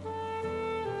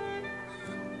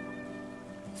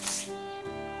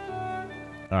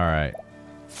 Alright.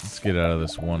 Let's get out of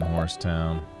this one-horse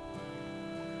town.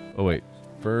 Oh, wait.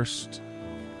 First...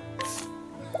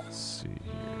 Let's see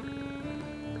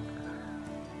here.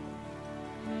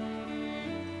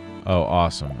 Oh,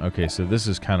 awesome. Okay, so this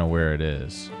is kind of where it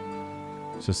is.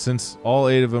 So since all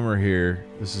 8 of them are here,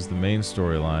 this is the main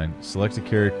storyline. Select a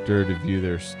character to view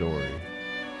their story.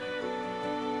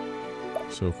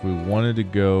 So if we wanted to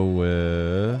go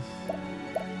with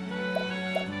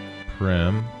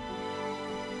Prim.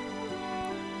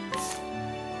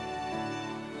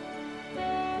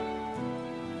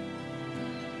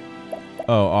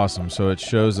 Oh, awesome. So it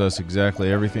shows us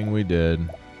exactly everything we did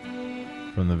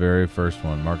from the very first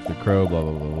one. Mark the Crow, blah,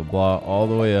 blah, blah, blah, blah, all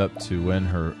the way up to when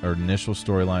her initial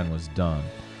storyline was done.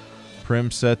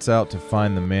 Prim sets out to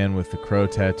find the man with the crow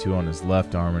tattoo on his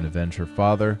left arm and avenge her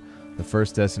father. The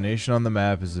first destination on the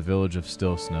map is the village of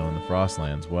Still Snow in the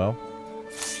Frostlands. Well,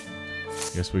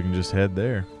 guess we can just head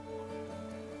there.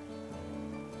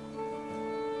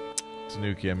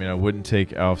 Tanuki, I mean, I wouldn't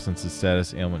take Alf since his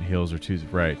status ailment heals or two.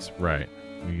 Right.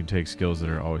 You can take skills that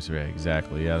are always right.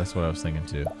 Exactly. Yeah, that's what I was thinking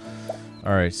too.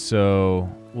 All right, so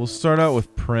we'll start out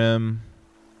with Prim.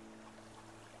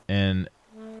 And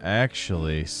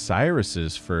actually,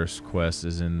 Cyrus's first quest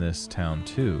is in this town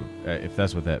too, if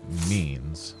that's what that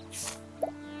means.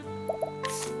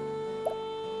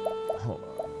 Hold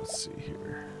on, let's see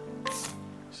here.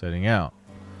 Setting out.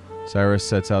 Cyrus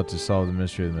sets out to solve the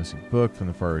mystery of the missing book from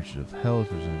the far reaches of hell.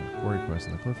 There's a quarry quest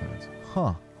in the Clifflands.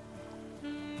 Huh.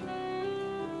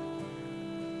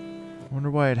 I wonder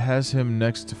why it has him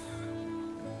next to...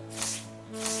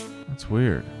 That's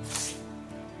weird.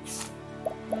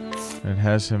 It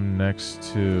has him next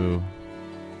to...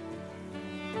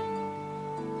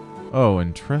 Oh,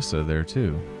 and Tressa there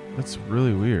too. That's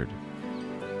really weird.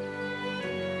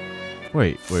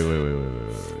 Wait. I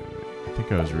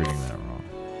think I was reading that wrong.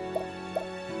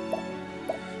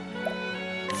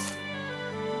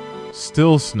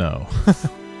 Still Snow.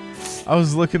 I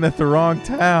was looking at the wrong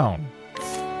town.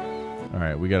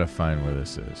 Alright, we gotta find where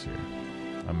this is here.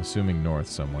 I'm assuming north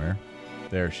somewhere.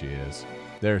 There she is.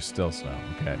 There's Still Snow.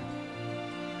 Okay.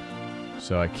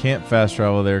 So I can't fast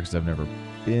travel there because I've never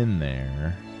been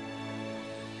there.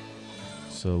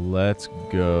 So let's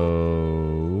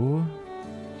go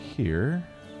here.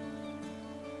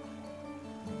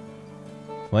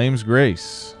 Flame's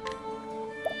Grace.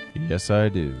 Yes, I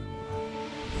do.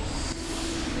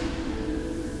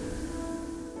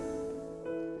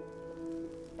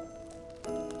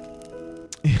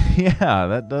 Yeah,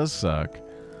 that does suck.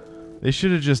 They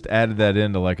should have just added that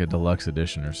into like a deluxe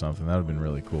edition or something. That would have been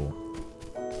really cool.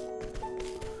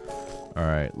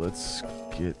 Alright, let's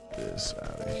get this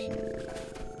out of here.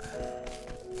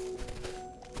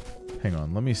 Hang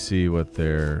on, let me see what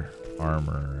their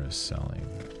armor is selling.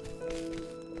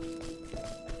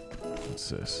 What's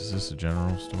this? Is this a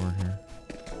general store here?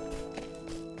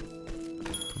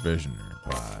 Provisioner,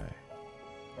 buy.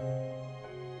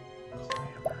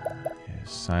 Clamor. Yeah,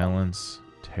 silence,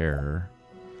 terror.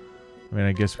 I mean,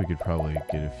 I guess we could probably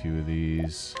get a few of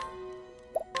these.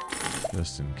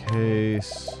 Just in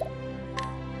case.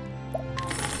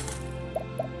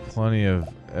 Plenty of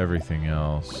everything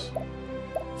else.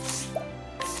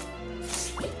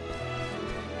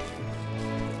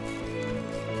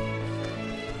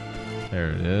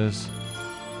 There it is.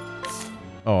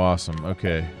 Oh, awesome.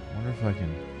 Okay. I wonder if I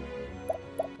can...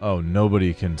 Oh,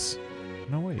 nobody can...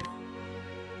 No, wait.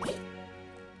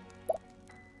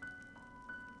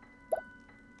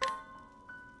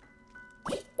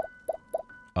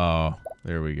 Oh,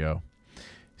 there we go.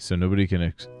 So nobody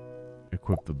can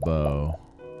equip the bow.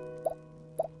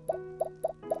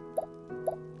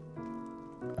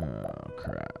 Oh,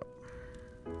 crap.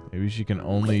 Maybe she can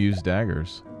only use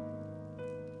daggers.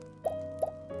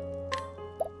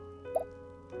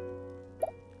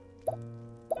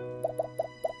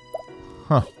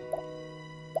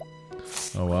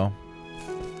 Oh well.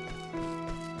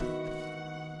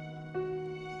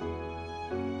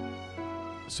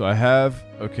 So I have,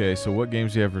 okay, so what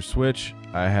games do you have for Switch?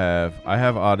 I have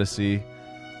Odyssey.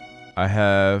 I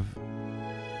have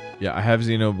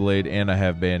Xenoblade and I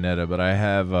have Bayonetta, but I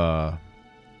have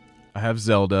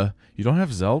Zelda. You don't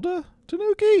have Zelda,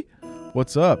 Tanuki?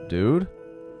 What's up, dude?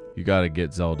 You gotta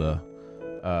get Zelda.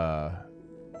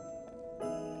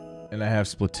 And I have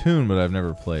Splatoon, but I've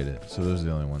never played it. So those are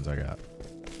the only ones I got.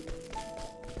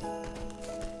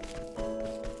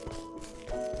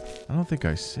 I don't think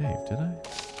I saved, did I?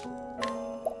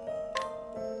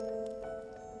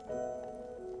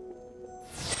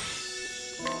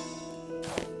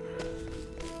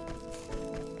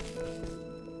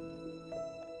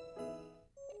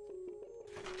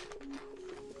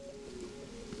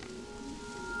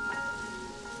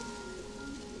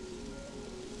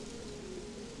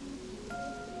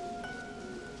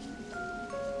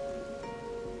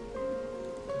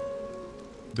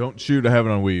 Don't shoot, I have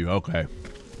it on Wii U. Okay.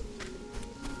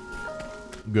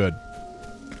 Good.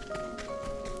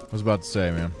 I was about to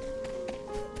say, man.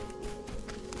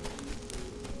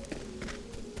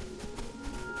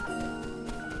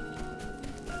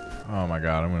 Oh my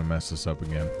god, I'm gonna mess this up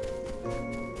again.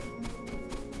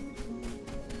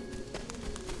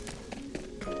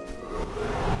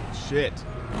 Shit.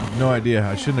 No idea.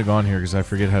 I shouldn't have gone here because I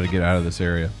forget how to get out of this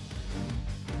area.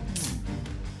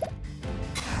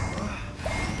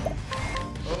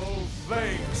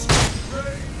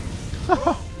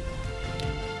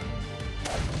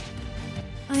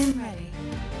 I'm ready.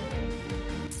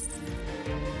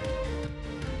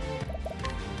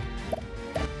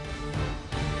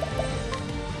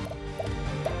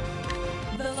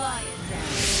 The lion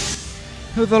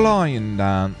dance. The lion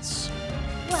dance.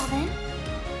 Well then,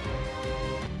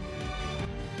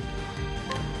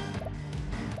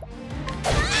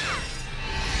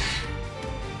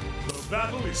 The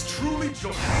battle is truly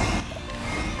joyful.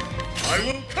 I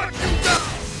will cut you down.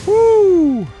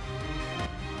 Woo!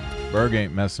 Berg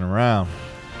ain't messing around.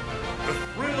 The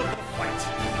thrill of the fight.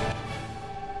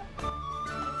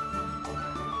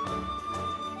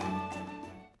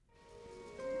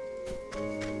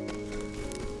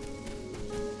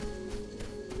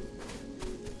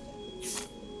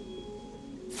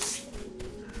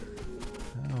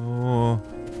 Oh.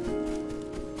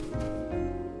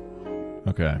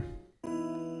 Okay.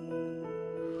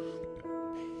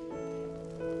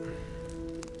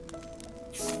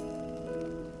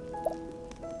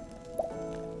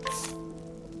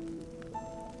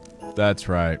 That's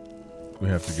right. We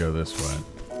have to go this way.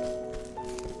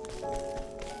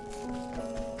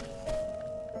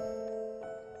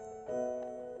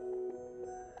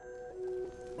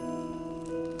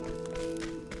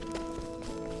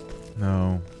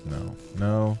 No, no,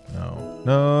 no, no,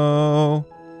 no.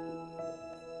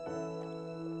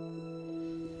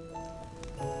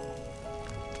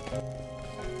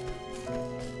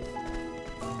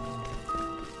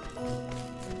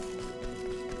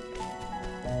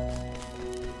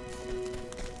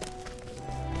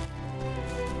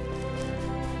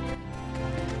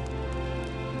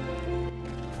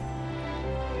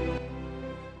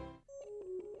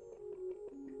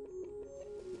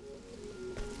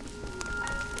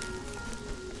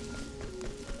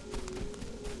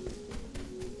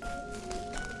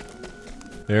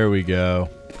 There we go.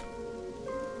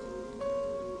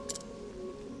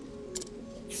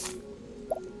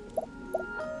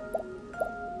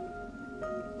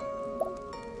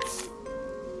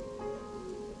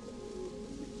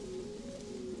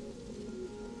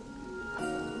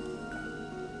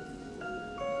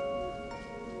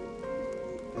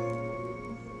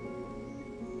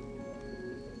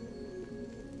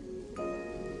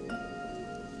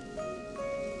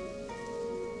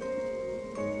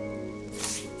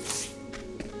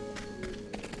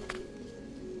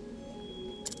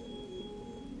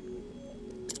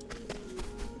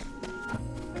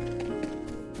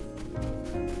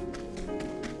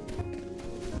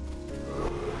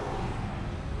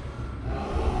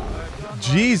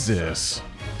 Jesus.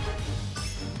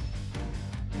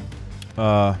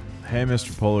 Hey,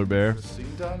 Mr. Polar Bear.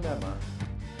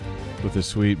 With a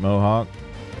sweet mohawk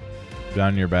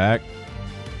down your back.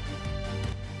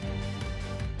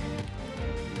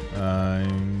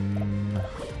 I'm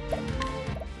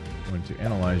going to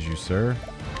analyze you, sir.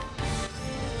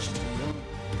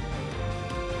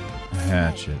 A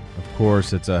hatchet. Of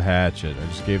course it's a hatchet. I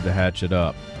just gave the hatchet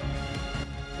up.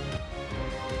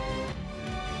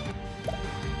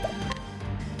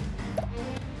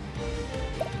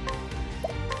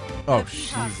 Oh,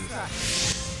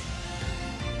 Jesus.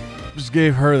 Just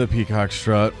gave her the peacock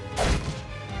strut.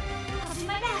 I'll do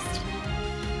my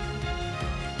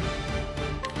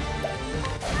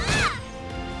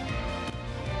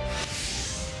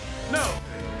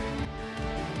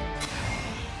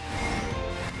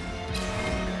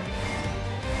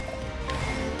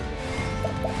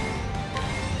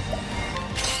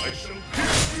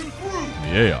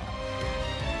Yeah.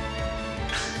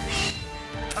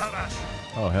 Tabash.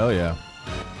 Oh, hell yeah.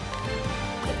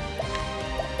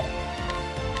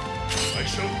 I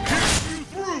shall pierce you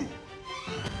through.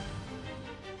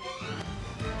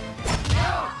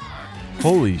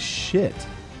 Holy shit.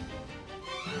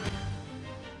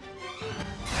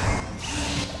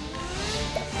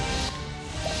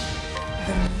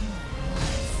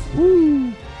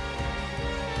 Woo.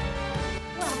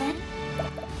 Well then,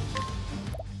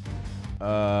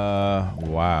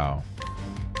 Wow.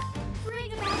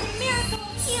 bring about the miracle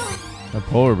of healing. That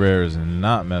polar bear is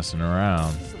not messing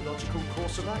around. It's the logical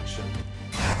course of action.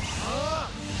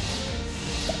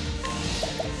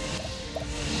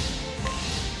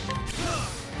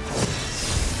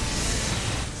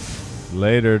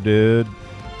 Later, dude.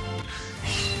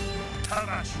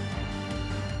 Tabash.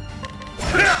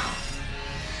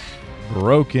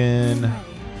 Broken. Ready.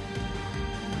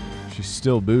 She's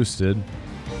still boosted.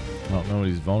 I don't know what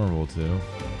he's vulnerable to.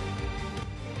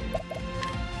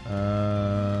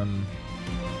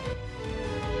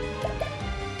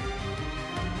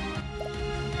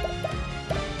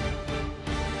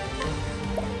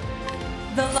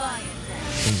 The lion.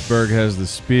 Since Berg has the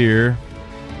spear,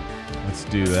 let's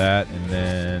do that, and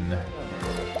then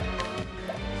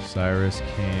Cyrus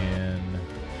can.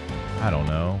 I don't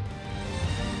know.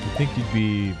 I think you'd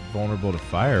be vulnerable to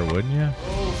fire, wouldn't you?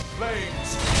 Oh,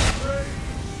 flames.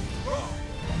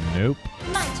 Nope.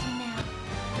 My turn now.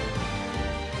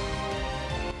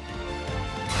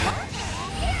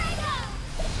 Here I go!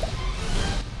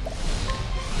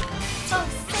 Oh,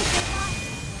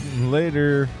 sacred light.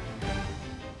 Later.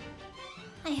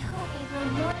 I hope I grow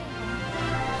more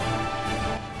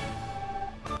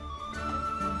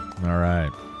able. All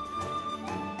right.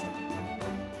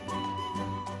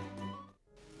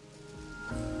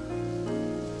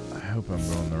 I hope I'm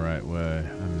going the right way.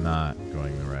 I'm not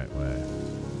going the right way.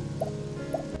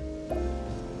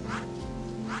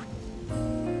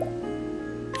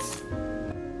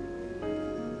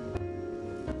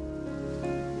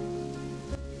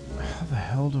 How the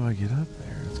hell do I get up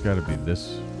there? It's got to be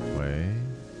this way,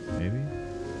 maybe?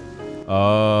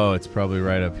 Oh, it's probably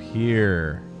right up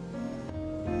here.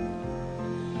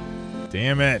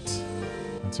 Damn it.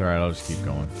 That's alright, I'll just keep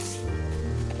going.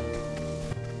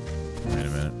 Wait a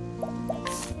minute.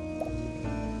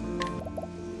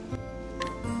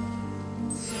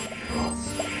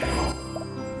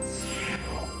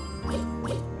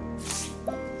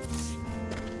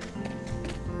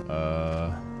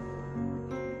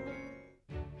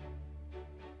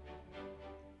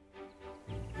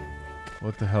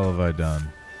 What the hell have I done?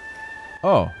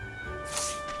 Oh.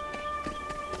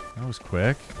 That was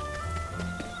quick.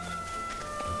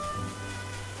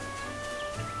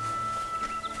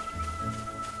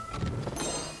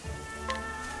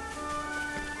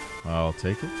 I'll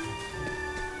take it.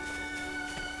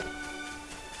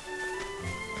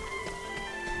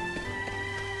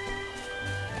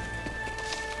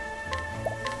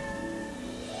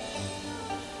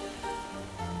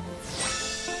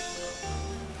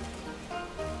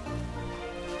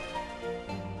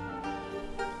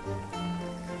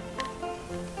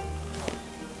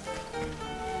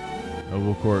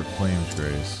 Noble Court Flames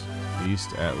Grace.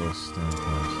 East Atlas Stone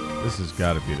Coast. This has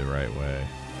got to be the right way.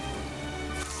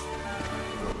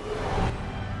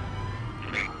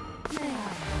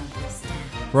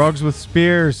 Frogs with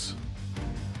spears.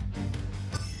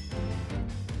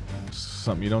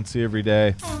 Something you don't see every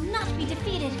day. I will not be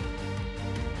defeated.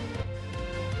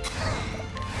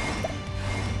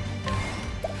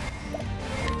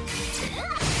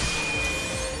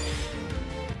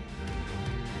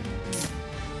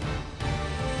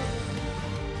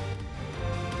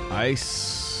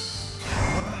 Ice.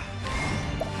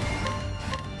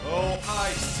 Oh,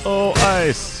 ice. Oh,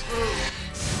 ice.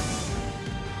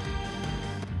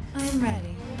 I'm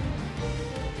ready.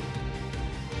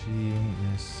 She ain't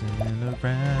messing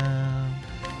around.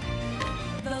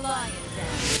 The lion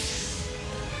dance.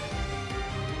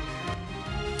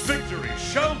 Victory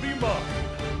shall be mine.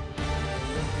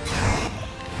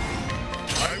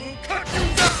 I will cut you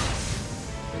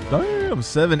down. Damn,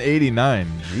 789.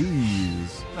 Jeez.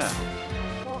 Now,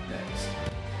 what next?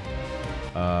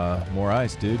 More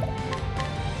ice, dude.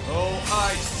 Oh,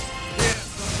 ice.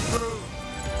 Pierce them through.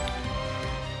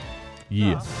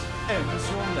 Yeah.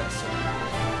 Ends your lesson.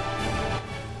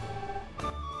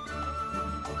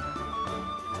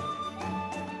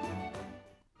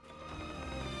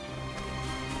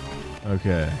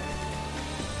 Okay.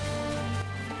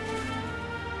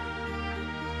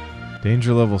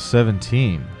 Danger level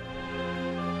 17.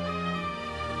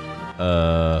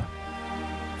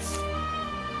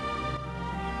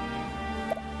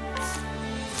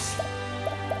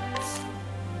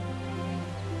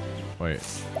 Wait.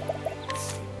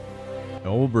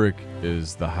 Ulbrich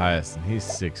is the highest, and he's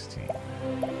 16.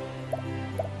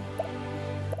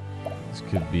 This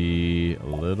could be a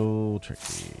little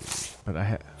tricky. But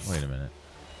wait a minute.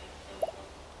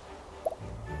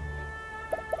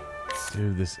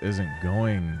 Dude, this isn't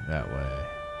going that way.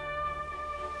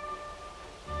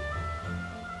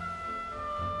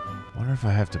 Wonder if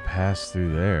I have to pass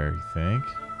through there, you think?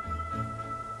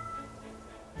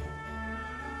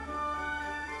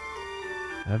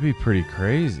 That'd be pretty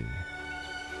crazy.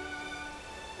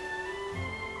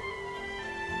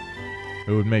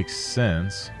 It would make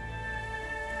sense.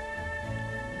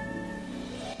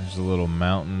 There's a little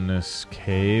mountainous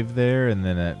cave there, and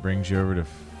then that brings you over to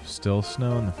still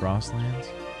snow in the Frostlands.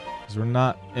 Because we're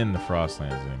not in the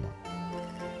Frostlands anymore.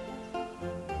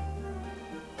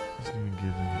 Doesn't even give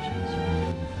them a chance to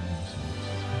really defend themselves.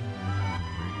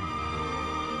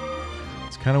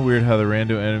 It's kind of weird how the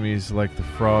rando enemies, like the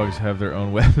frogs, have their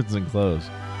own weapons and clothes,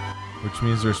 which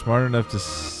means they're smart enough to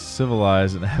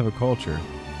civilize and have a culture.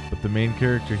 But the main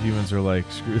character humans are like,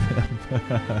 screw them.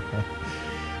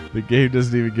 The game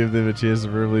doesn't even give them a chance to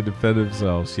verbally defend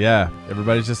themselves. Yeah,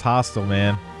 everybody's just hostile,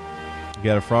 man. You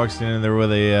got a frog standing there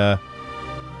with a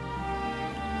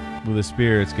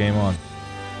spear. It's game on.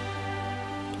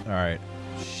 All right.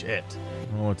 Shit. I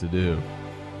don't know what to do.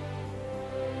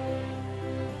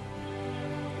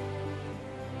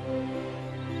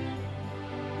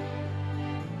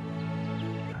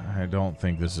 I don't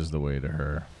think this is the way to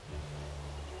her.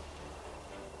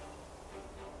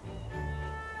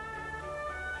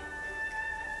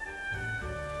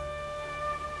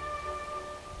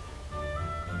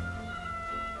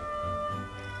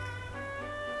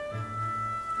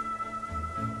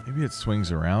 Maybe it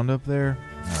swings around up there?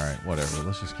 Alright, whatever.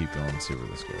 Let's just keep going and see where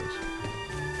this goes.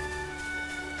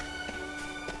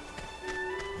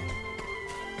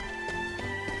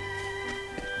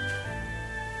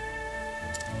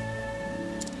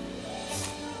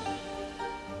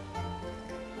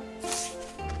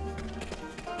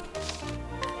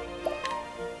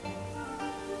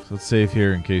 So let's save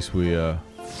here in case we get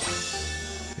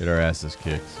our asses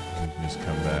kicked. We can just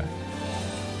come back.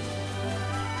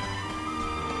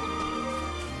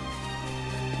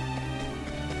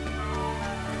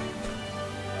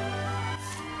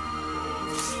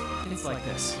 It's like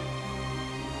this.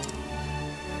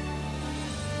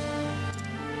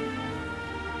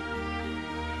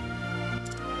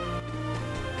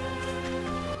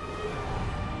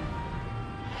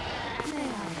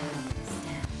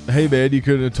 Hey man, you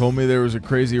couldn't have told me there was a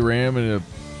crazy ram and a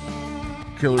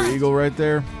killer eagle right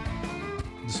there?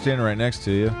 Just standing right next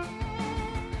to you.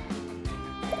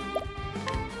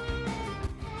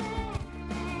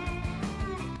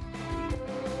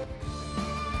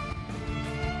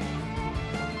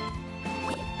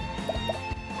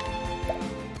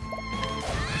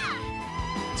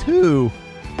 Two.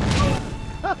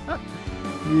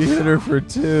 You hit her for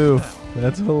two.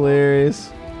 That's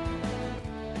hilarious.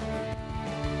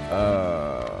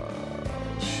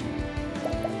 Shoot.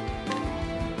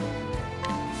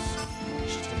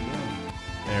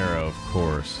 Arrow, of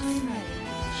course. I'm ready.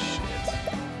 Shit.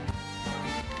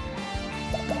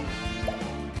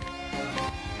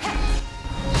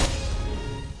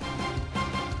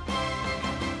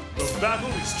 The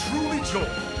battle is truly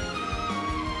joined.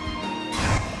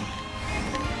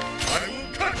 I will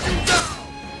cut you down!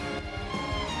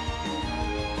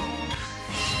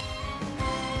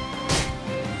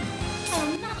 I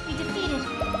will not be defeated.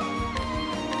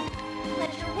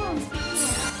 Let your wounds be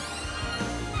healed.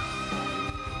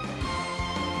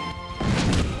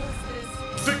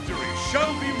 Victory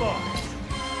shall be mine!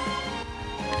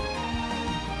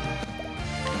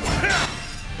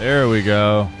 There we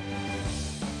go.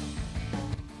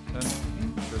 An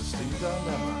interesting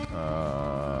dilemma.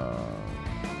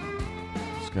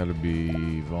 It's got to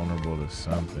be vulnerable to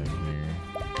something here.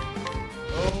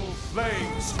 Oh,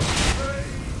 flames!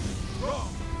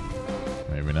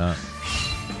 Maybe not.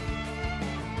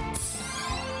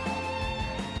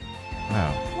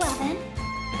 Wow. Well then,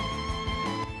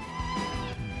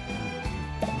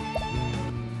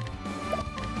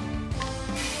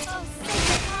 oh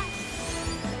sacred heart,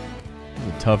 He's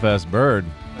a tough ass bird.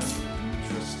 An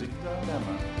interesting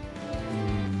dilemma.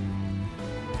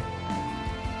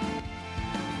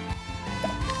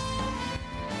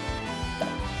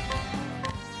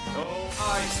 Oh,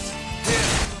 ice!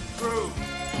 Pierce them through!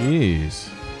 Jeez.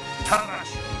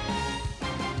 Tanash!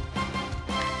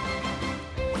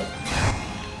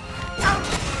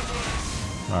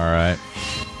 All right.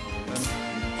 An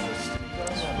interesting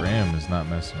dilemma. Ram is not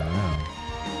messing around.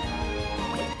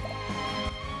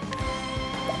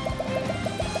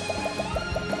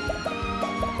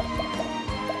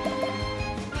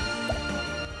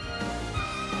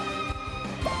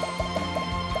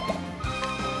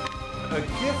 a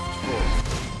gift for you.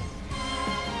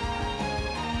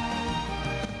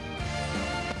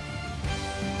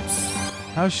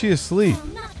 How's she asleep?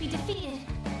 Will not be defeated.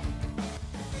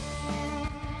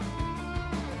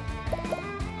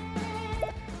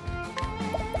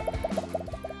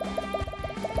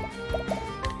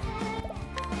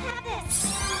 Have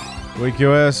this. Wake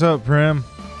your ass up, Prim.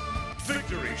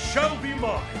 Victory shall be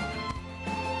mine.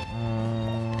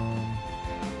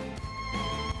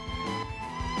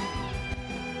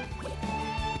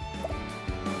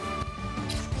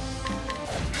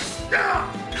 Damn.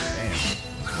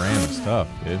 Random stuff,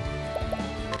 dude.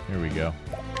 Here we go.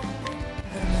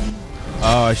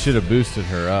 Oh, I should have boosted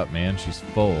her up, man. She's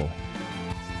full.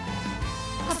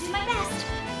 I'll do my best.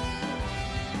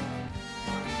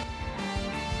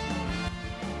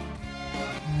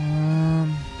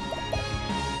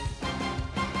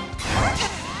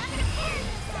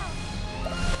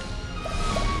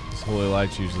 This holy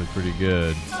light's usually pretty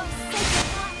good. Oh, sacred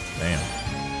heart. Damn.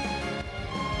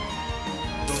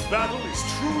 The battle is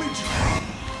truly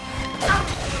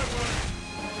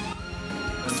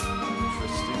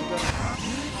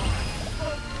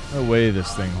No way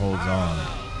this thing holds on.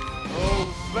 all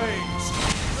things.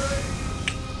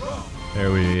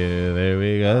 There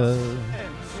we go.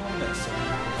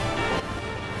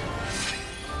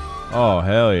 Oh,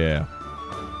 hell yeah.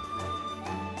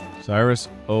 Cyrus,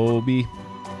 Obi,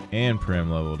 and Prim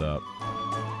leveled up.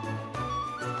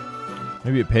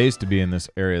 Maybe it pays to be in this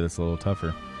area that's a little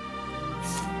tougher.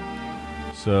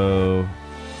 So,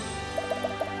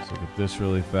 let's look at this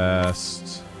really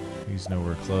fast. He's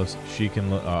nowhere close. She can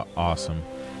look awesome.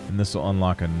 And this will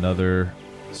unlock another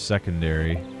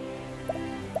secondary.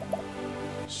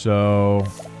 So,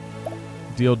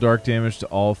 deal dark damage to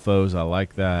all foes. I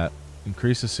like that.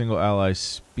 Increase a single ally's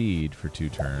speed for 2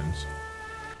 turns.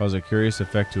 Cause a curious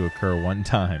effect to occur 1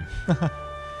 time.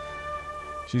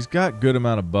 She's got good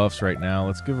amount of buffs right now.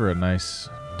 Let's give her a nice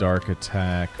dark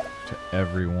attack to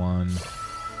everyone.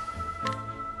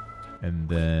 And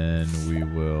then we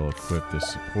will equip the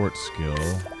support skill.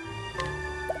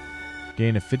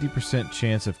 Gain a 50%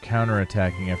 chance of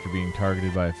counterattacking after being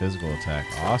targeted by a physical attack.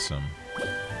 Awesome.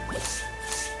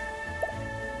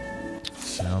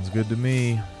 Sounds good to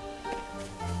me.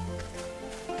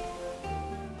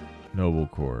 Noble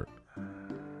Court.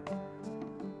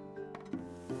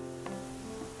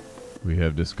 We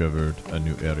have discovered a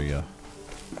new area.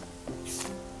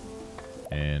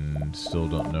 And still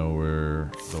don't know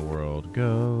where the world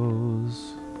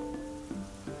goes.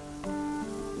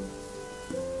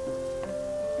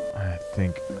 I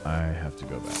think I have to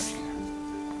go back.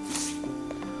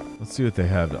 Let's see what they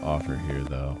have to offer here,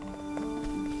 though.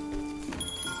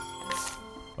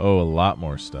 Oh, a lot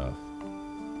more stuff.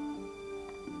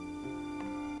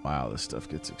 Wow, this stuff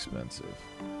gets expensive.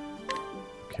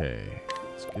 Okay,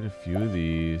 let's get a few of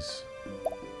these.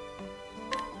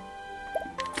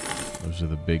 Those are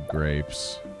the big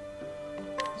grapes.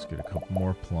 Let's get a couple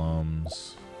more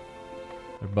plums.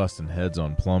 They're busting heads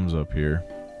on plums up here.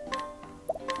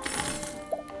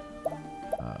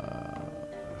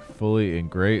 Fully and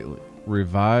greatly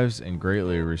revives and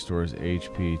greatly restores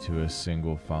HP to a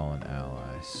single fallen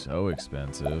ally. So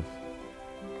expensive.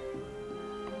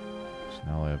 So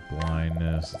now I have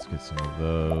blindness. Let's get some of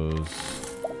those.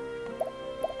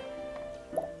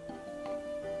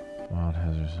 Wild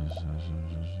hazards.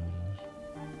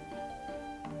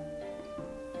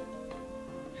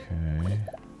 Okay.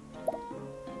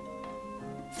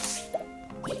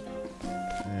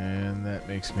 And that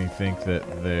makes me think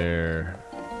that their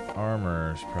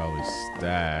armor is probably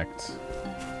stacked.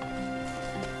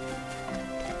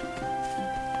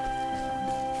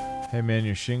 Hey man,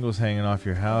 your shingle's hanging off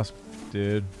your house,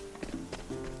 dude.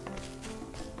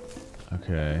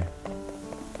 Okay.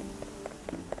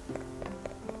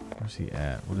 Where's he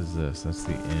at? What is this? That's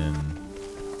the inn.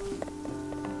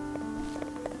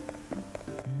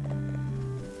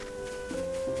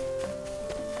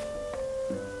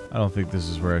 I don't think this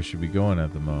is where I should be going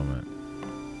at the moment.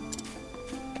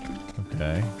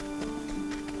 Okay.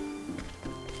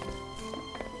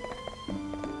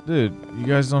 Dude, you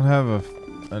guys don't have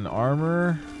an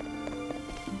armor?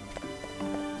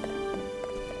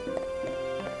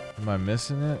 Am I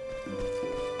missing it?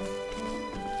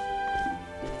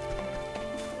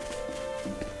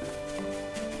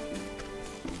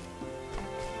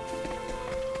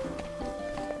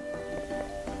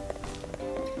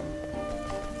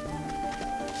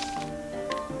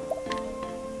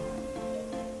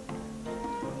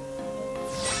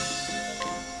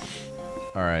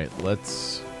 All right,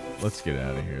 let's get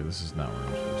out of here. This is not where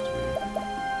I'm supposed to be.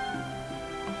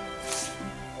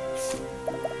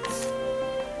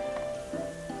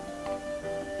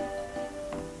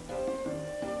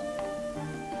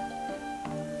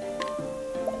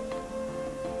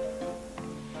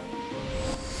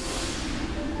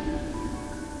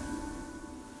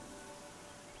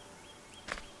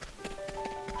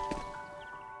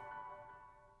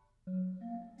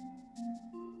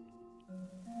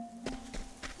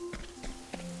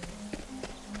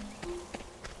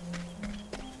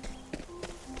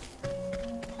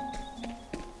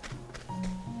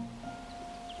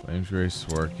 Flames Grace,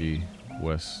 Swarky,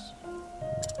 West.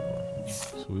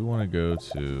 So we want to go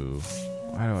to...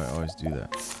 Why do I always do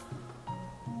that?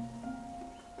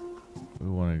 We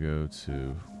want to go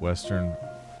to Western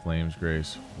Flames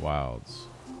Grace Wilds.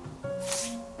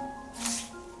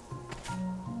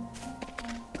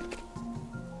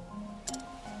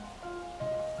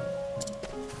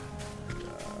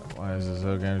 Why is this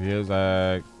so confused?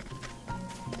 Like,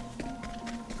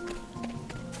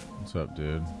 what's up,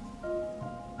 dude?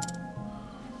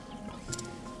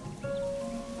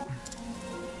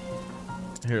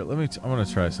 Here, let me. I'm gonna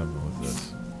try something with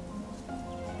this.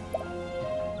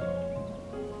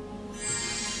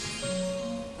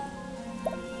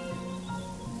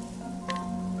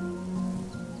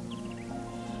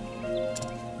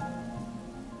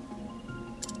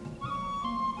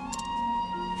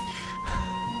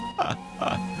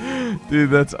 Dude,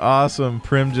 that's awesome.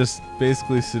 Prim just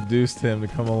basically seduced him to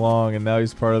come along, and now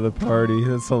he's part of the party.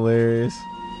 That's hilarious.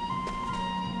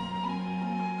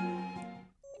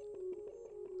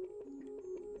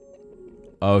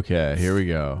 Okay, here we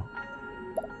go.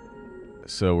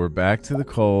 So we're back to the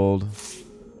cold.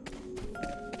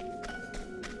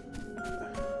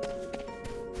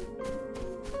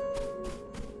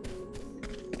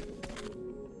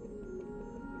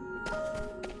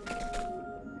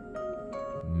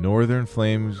 Northern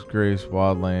Flames Grace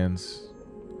Wildlands.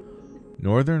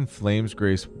 Northern Flames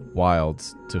Grace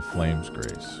Wilds to Flames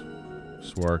Grace.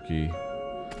 Swarky.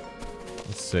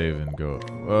 Let's save and go.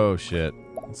 Oh shit.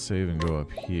 Let's save and go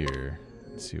up here.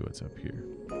 Let's see what's up here.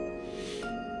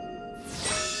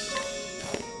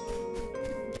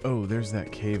 Oh, there's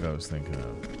that cave I was thinking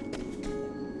of.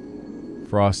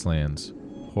 Frostlands.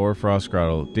 Horror Frost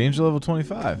Grotto. Danger level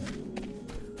 25.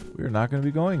 We are not going to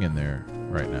be going in there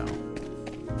right now.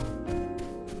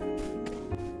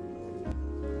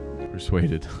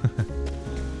 Persuaded.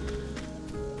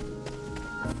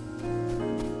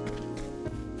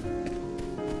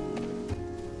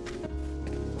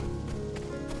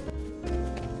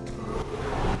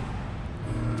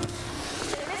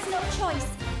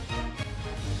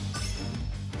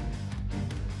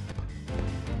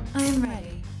 I'm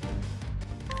ready.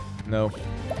 No.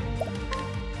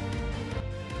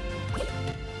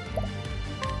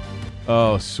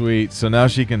 Oh, sweet. So now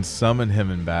she can summon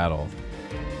him in battle.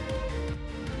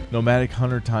 Nomadic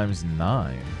Hunter times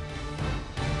 9.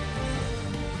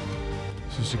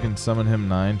 So she can summon him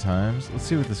 9 times. Let's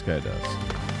see what this guy does.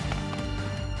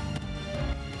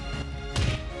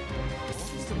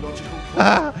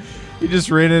 He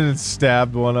just ran in and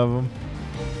stabbed one of them.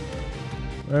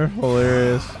 They're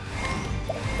hilarious.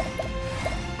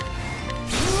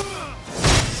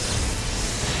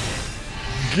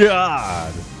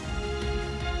 God.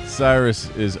 Cyrus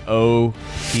is OP.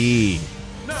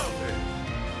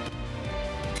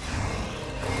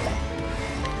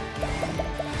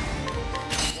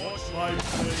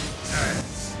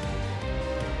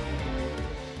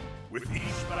 With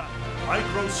each battle, I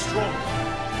grow stronger.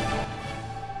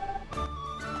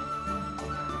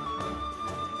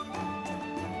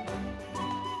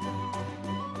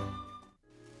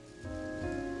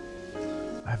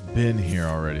 I've been here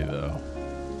already, though.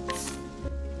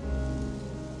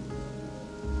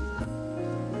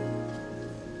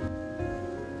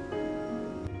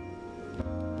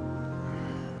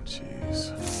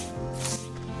 Jeez.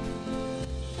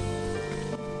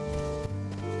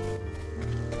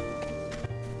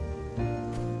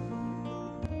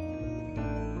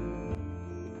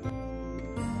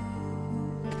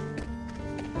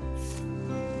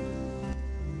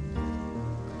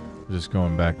 Just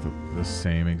going back the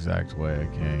same exact way I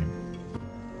came.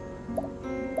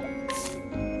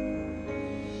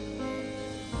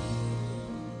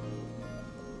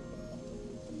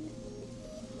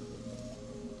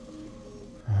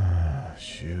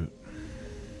 Shoot.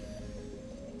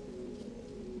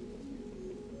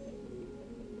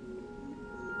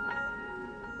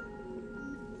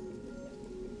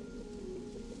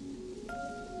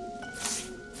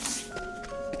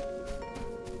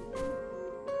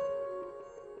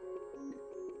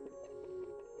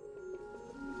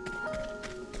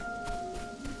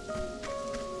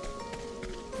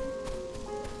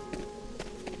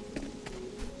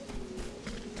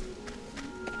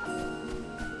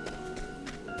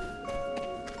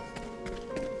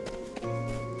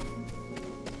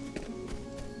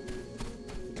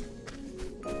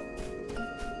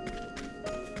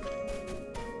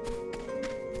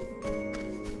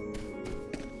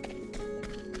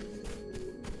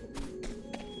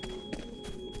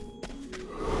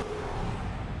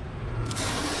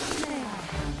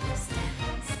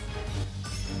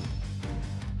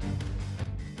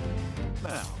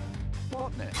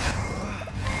 next?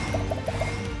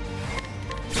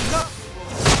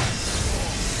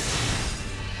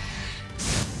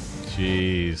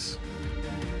 Jeez.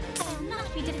 I will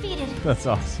not be defeated. That's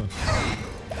awesome.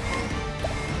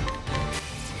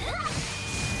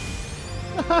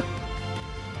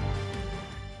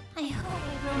 I hope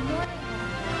I grow more.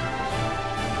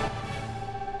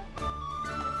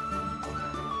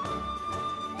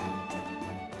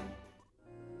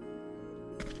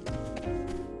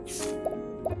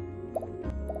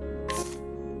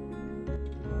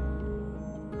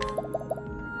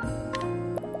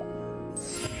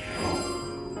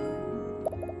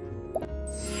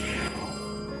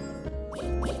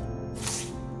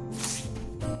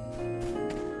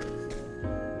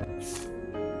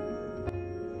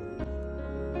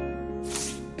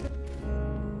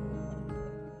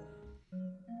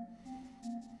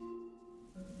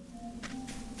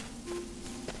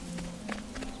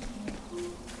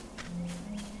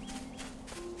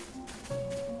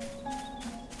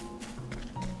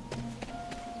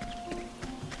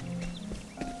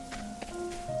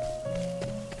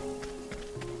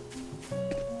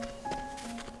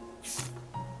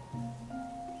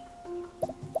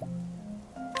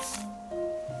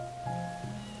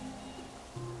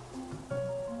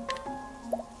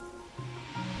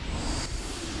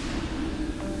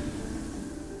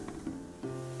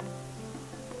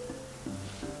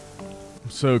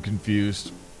 So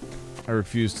confused. I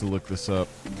refuse to look this up.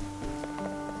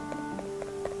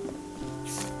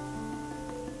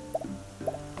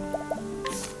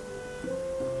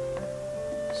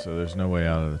 So there's no way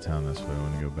out of the town this way. I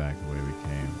want to go back the way we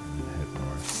came and then head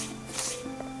north.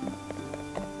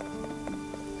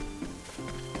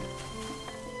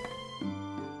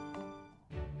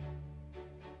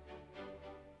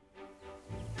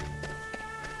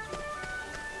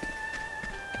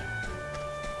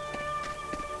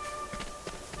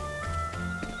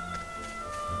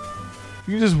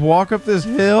 You can just walk up this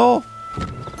hill?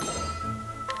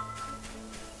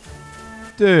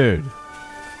 Dude.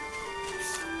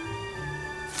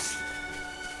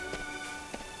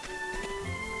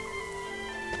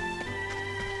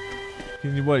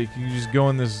 Can you what? Can you just go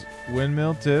in this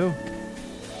windmill too?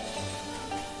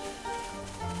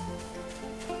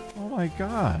 Oh my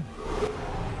god.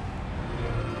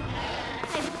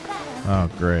 Oh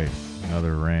great.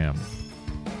 Another ram.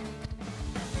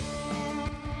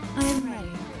 I'm ready.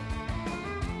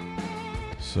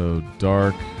 So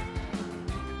dark.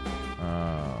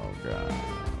 Oh god.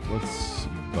 Let's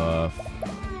buff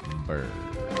bird.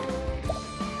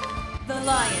 The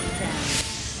lion's den.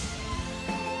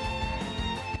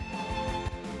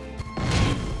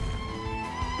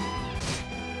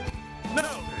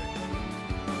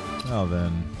 Well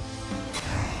then.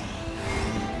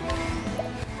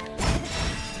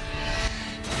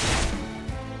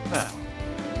 Now,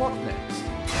 what next?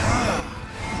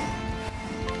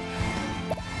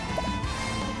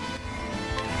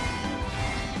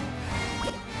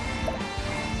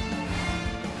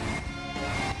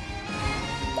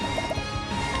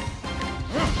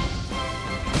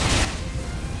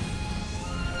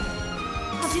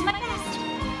 I'll do my best.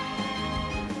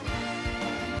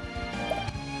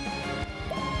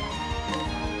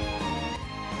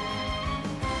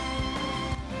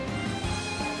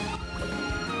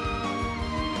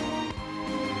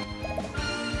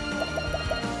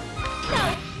 No,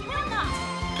 you will not.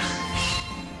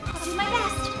 I'll do my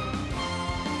best.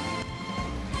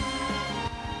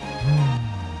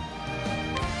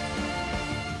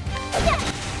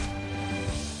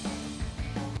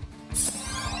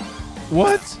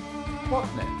 What? What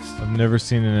next? I've never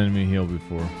seen an enemy heal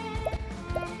before.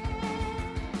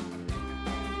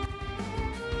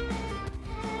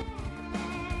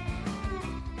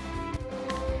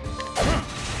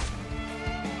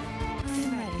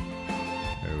 I'm ready.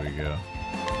 There we go.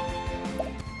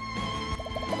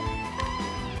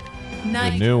 The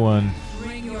Night. new one.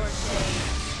 Bring your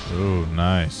shade. Ooh,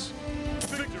 nice.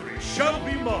 Victory shall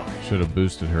be mine. Should have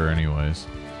boosted her anyways.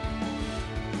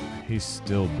 He's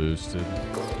still boosted.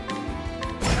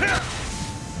 Alright,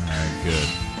 good.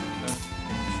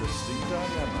 Interesting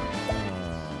dilemma.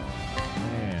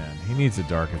 Man, he needs a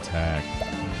dark attack. I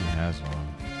think he has one.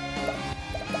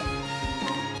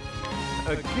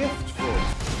 A gift for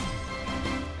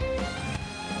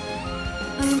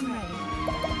I'm ready.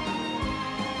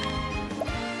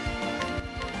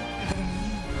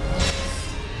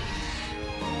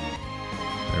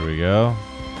 There we go.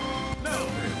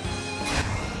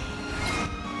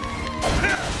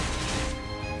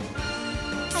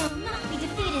 I will not be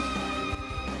defeated.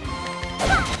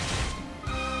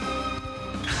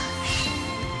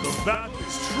 the bath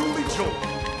is truly joy.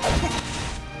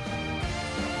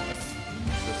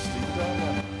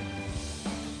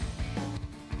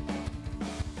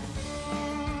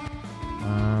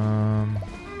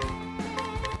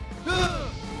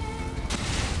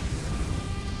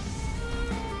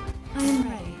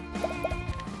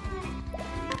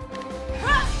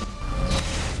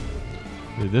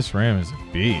 Dude, this ram is a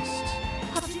beast.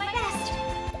 I'll do my best.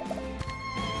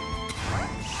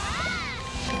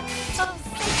 Oh,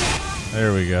 thank you.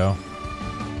 There we go.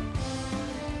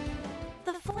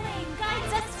 The flame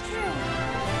guides us through.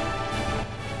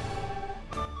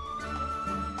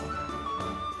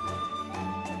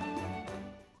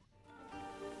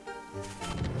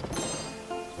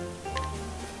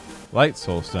 Light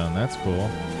soul stone, that's cool.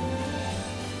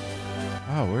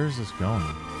 Wow, where is this going?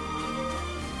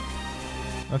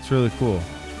 That's really cool.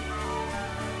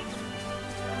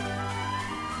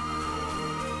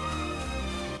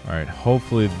 Alright,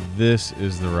 hopefully this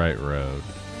is the right road.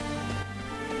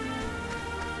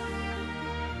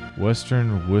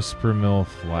 Western Whispermill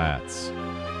Flats.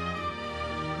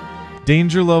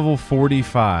 Danger level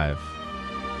 45.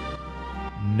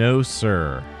 No,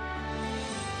 sir.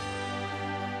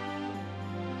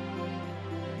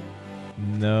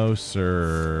 No,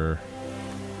 sir.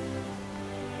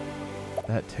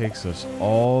 That takes us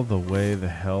all the way the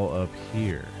hell up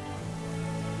here.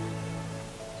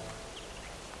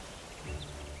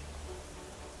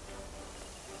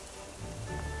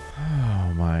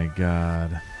 Oh my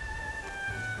god.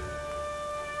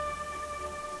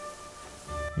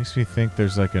 Makes me think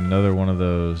there's like another one of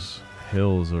those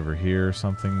hills over here or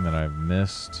something that I've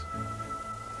missed.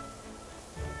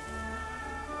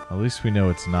 At least we know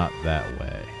it's not that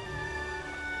way.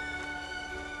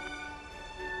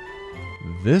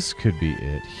 This could be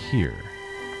it here.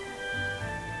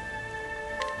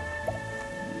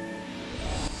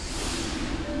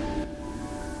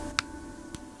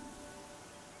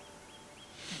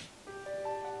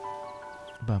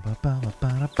 Ba ba ba ba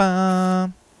ba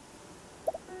ba.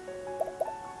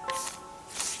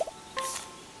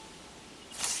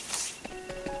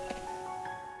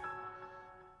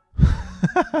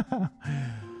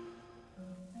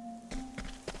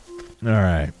 All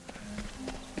right.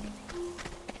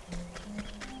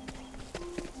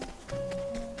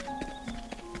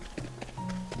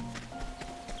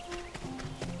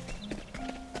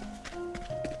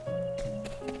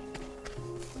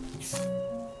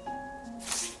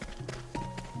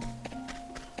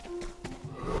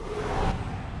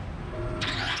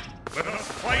 Let us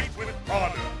fight with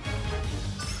honor.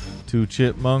 2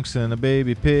 chipmunks and a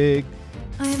baby pig.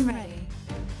 I'm ready.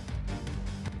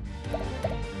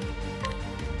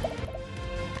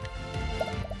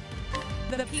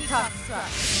 The peacock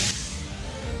sucks.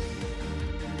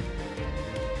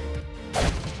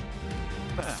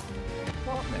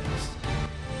 What next?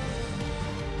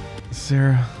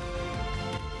 Sarah.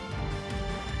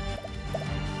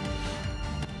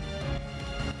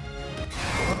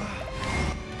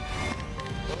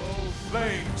 Oh,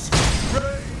 flames,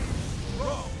 rain,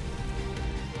 roll.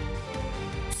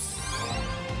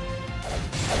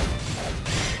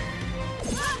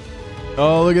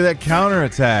 Oh, look at that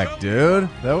counterattack, dude.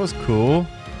 That was cool.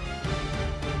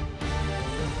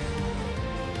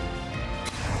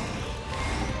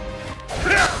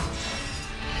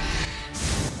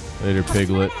 Later,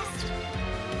 Piglet.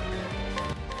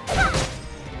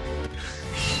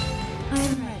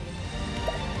 I'm ready.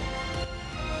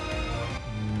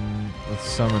 Let's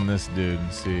summon this dude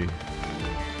and see.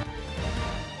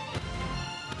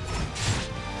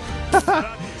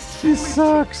 She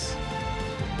sucks.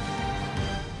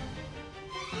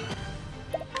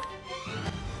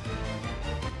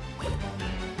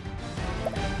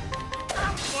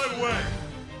 My way.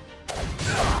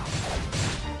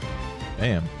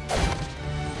 Damn.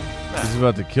 He's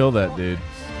about to kill that dude.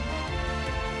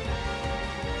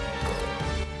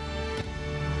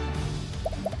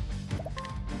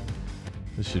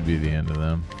 This should be the end of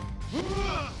them.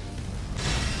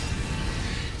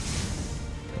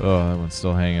 Oh, that one's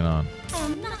still hanging on. I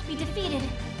will not be defeated.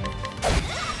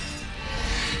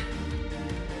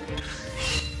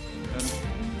 An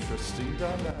interesting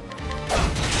dynamic.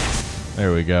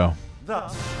 There we go.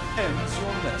 Thus ends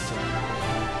your lesson.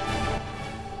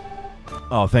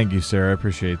 Oh, thank you, Sarah. I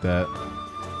appreciate that.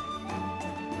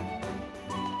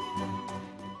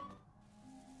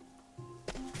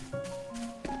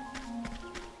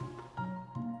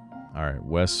 Alright,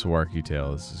 West Swarky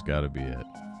Tail. This has got to be it.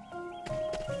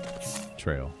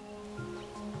 Trail.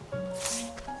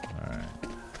 Alright.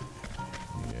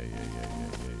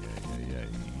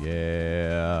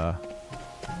 Yeah.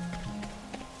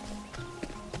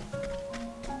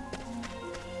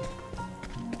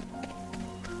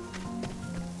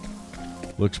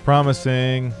 Looks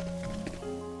promising.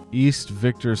 East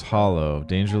Victor's Hollow.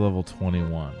 Danger level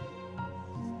 21.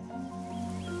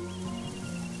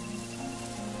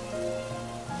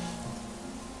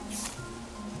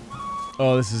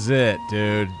 Oh, this is it,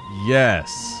 dude.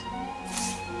 Yes.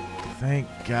 Thank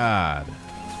God.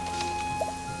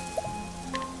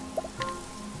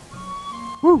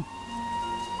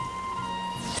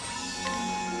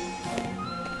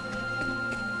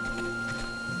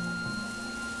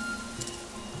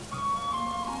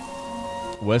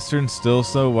 Western still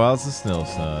so whilst the still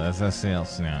so. That's a still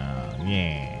snow.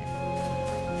 Yeah.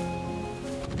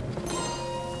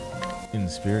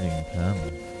 Inspiriting plum.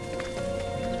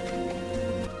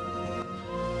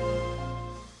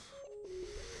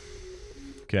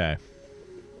 Okay.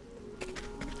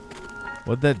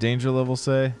 What'd that danger level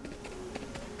say?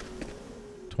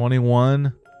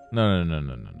 21?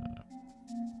 No.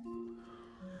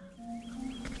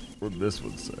 What'd this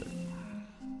one say?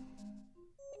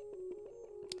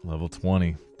 Level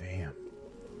 20. Damn.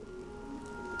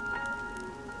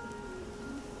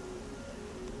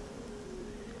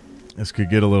 This could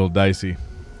get a little dicey.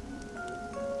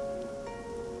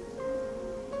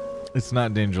 It's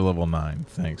not danger level 9.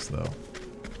 Thanks, though.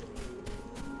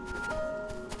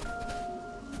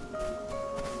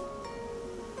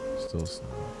 Still snow.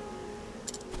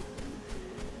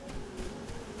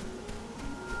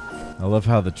 I love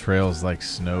how the trail's like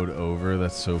snowed over.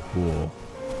 That's so cool.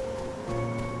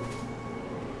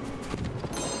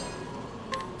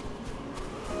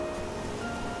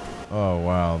 Oh,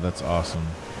 wow. That's awesome.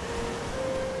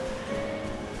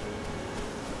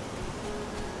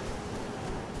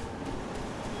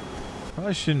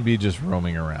 Probably shouldn't be just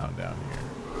roaming around down here.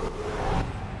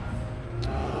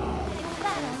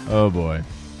 Oh, boy.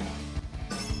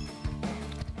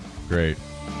 Great.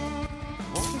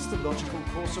 What is the logical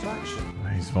course of action?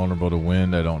 He's vulnerable to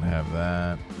wind. I don't have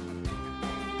that.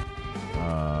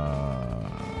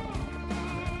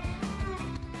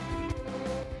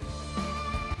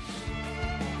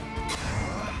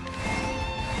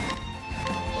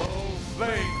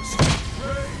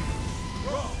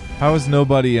 How is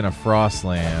nobody in a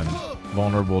Frostland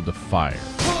vulnerable to fire?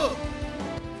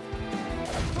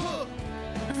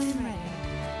 I'm ready.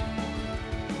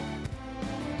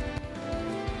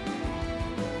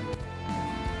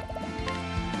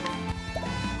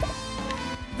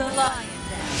 The lion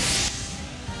dance.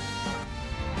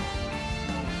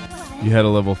 You had a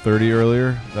level 30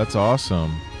 earlier? That's awesome.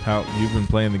 How you've been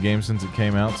playing the game since it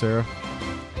came out, Sarah?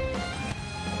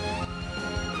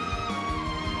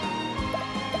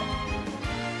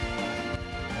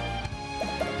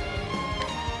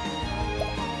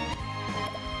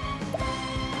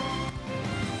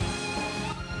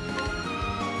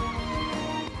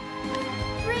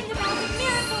 Bring about a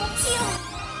miracle of healing.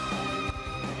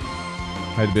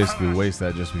 I had to basically waste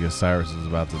that just because Cyrus was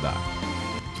about to die.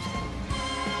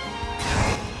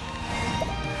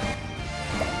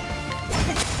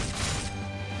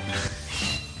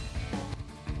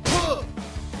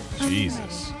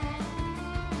 Jesus.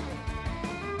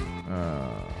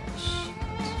 Shit.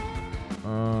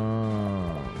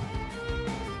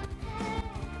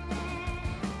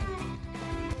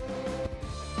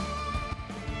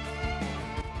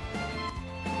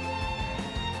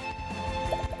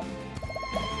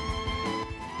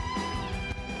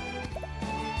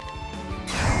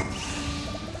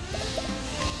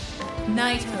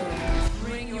 Knighthood,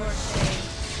 bring your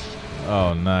shade.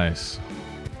 Oh, nice.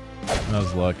 That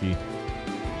was lucky.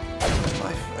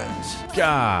 My friends,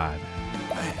 God.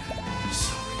 I'm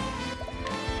sorry.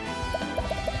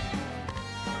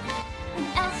 In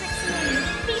Elfric's name,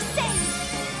 be saved.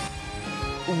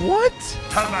 What?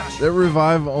 Tamash! That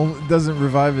revive only doesn't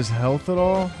revive his health at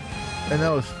all? And that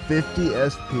was 50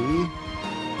 SP?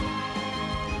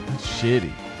 That's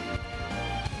shitty.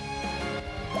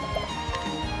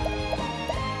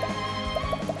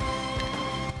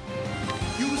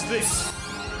 Use this!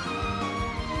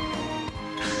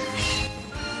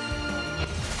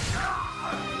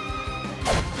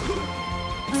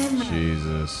 I'm ready.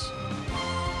 Jesus.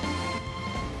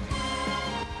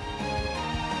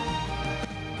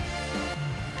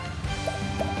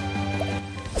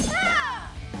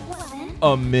 Well then,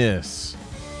 A miss.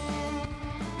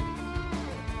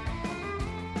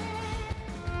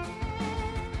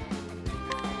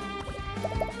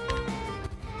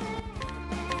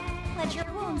 let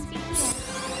your wounds be healed.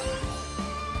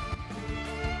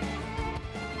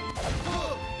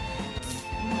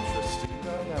 Interesting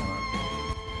dilemma.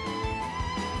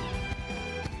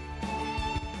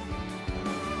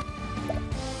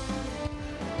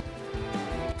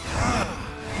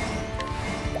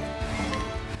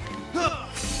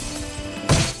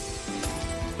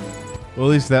 Well,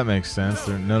 at least that makes sense.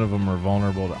 None of them are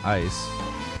vulnerable to ice.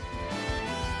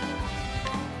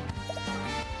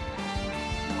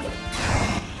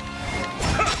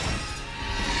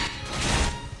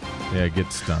 Yeah,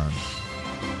 get stunned.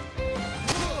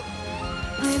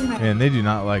 I'm ready. Man, they do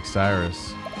not like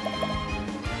Cyrus.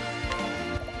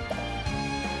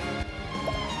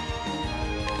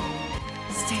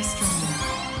 Stay strong.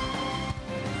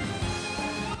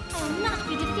 I will not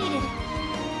be defeated.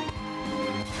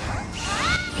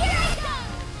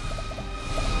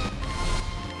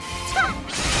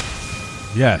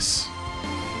 Yes.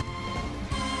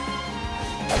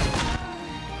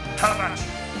 How about you?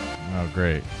 Oh,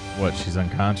 great. What? She's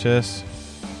unconscious?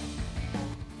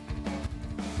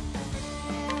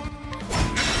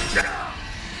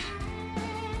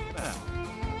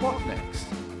 What next?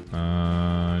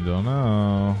 I don't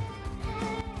know.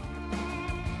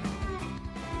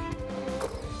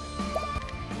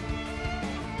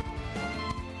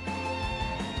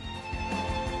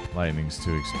 Lightning's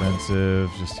too expensive.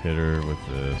 Just hit her with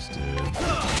this, dude.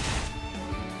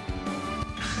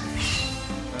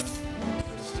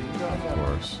 Of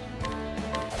course.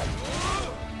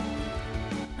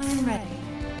 I'm ready.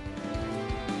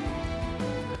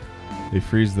 They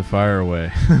freeze the fire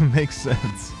away. Makes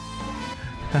sense.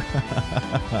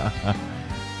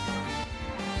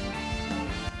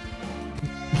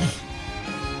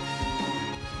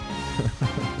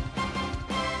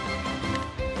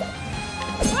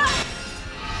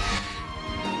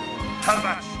 How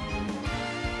about you?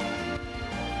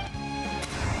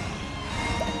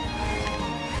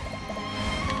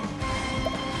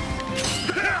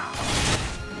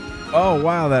 Oh,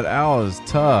 wow, that owl is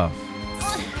tough.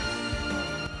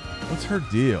 What's her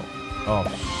deal? Oh,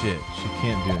 shit. She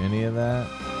can't do any of that?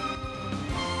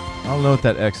 I don't know what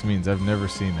that X means. I've never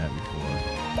seen that before.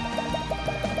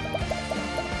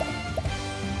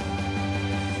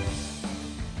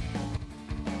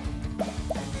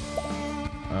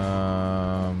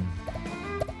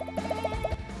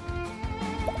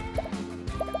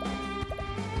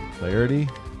 Clarity?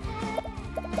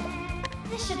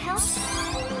 This should help.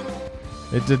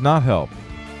 It did not help.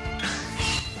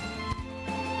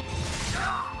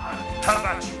 How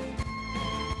about you?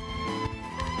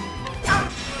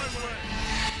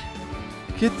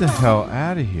 Get the hell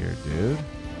out of here, dude.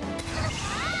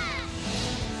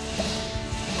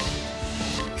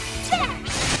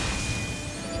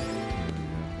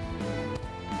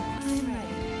 I'm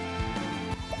ready.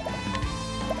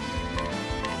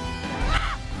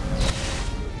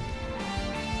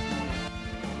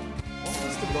 What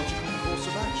is the logical course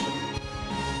of action?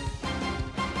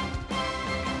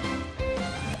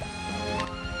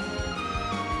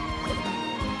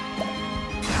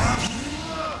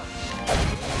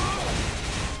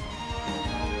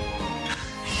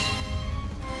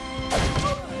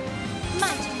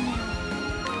 My turn now.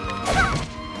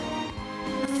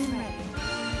 I'm ready.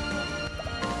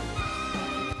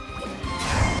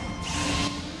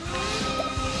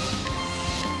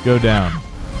 Go down.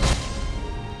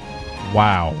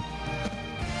 Wow.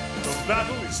 The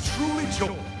battle is truly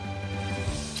joined.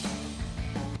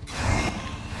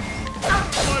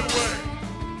 My way.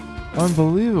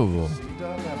 Unbelievable.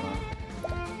 Dilemma.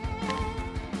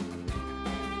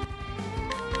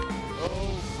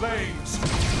 Oh, flames.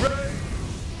 Rain.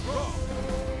 Rock.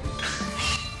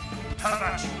 How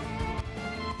about you?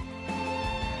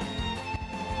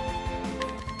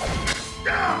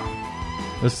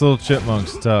 This little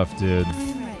chipmunk's tough, dude.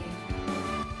 I'm ready.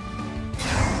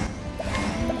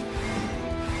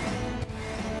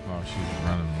 Oh, she's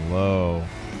running low.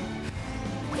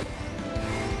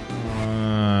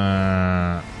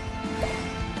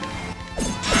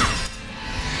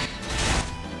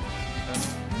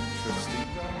 Interesting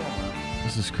dilemma.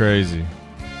 This is crazy.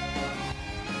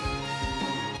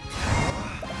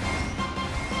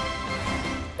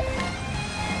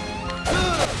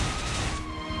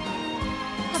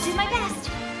 I'll do my best.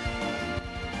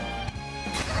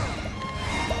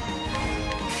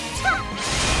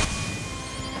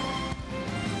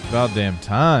 About damn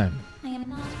time. I am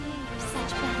not made for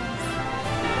such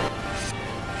battles.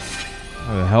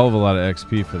 A hell of a lot of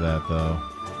XP for that, though.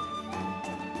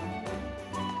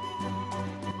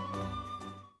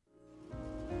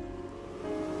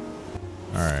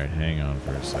 Alright, hang on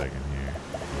for a second here.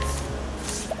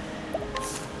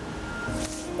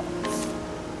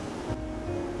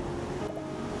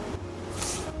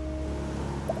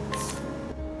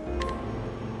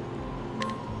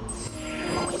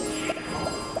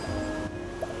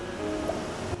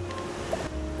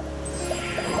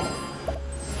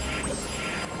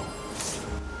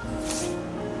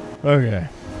 Okay.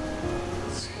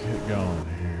 Let's get going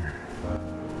here.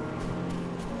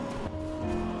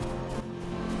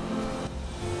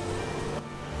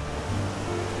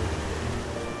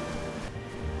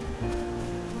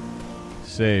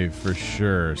 Save, for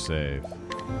sure, save.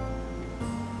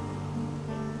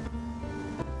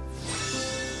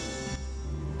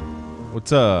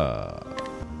 What's up?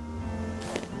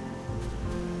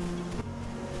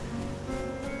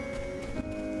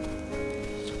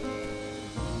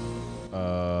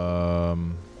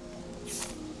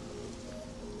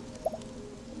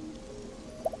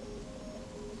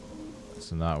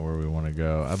 So not where we want to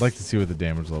go. I'd like to see what the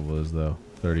damage level is, though.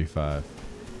 35.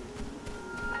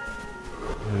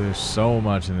 There's so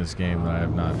much in this game that I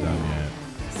have not done yet.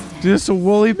 Dude, it's a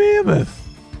woolly mammoth.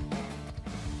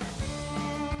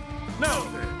 Now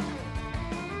then.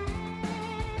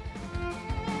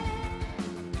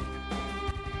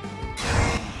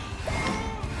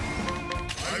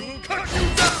 I will cut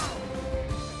you down.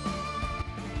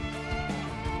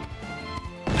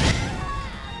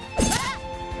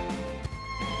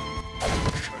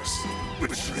 Curse.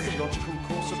 This is the logical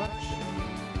course of action.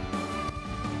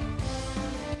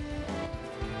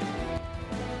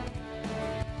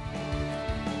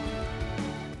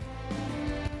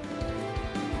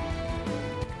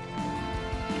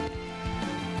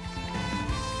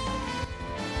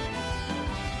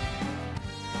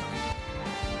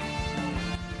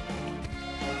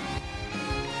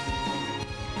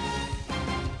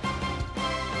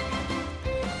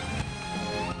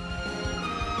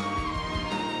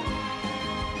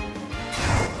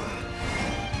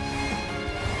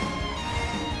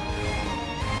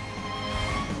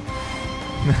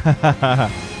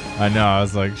 I know, I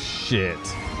was like, shit.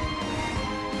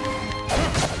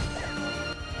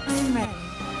 I'm ready.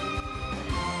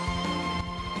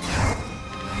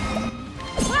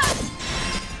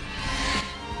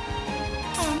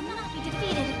 I will not be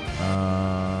defeated.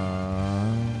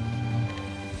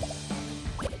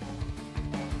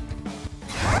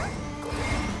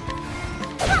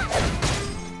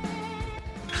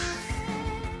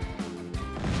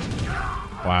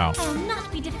 Wow. I will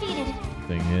not be defeated.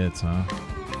 Thing hits, huh?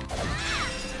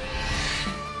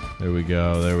 There we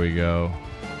go, there we go.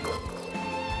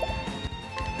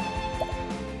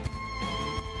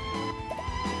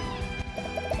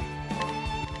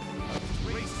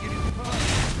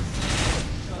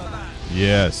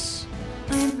 Yes.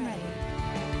 I'm ready.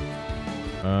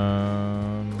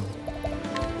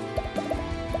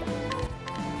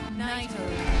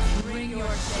 Knighthood, bring your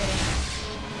shame.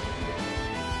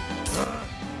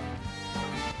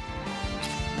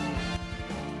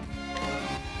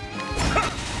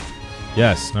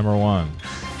 Yes, number 1.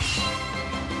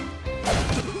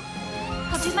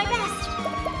 I'll do my best.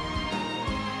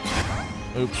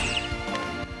 Oops.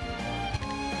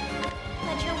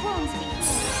 Let your wounds be healed.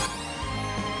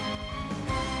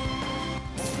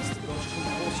 What is the logical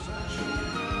course of action?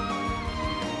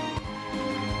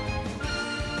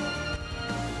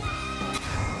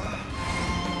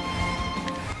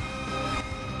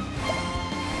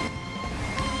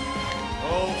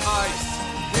 Oh, ice.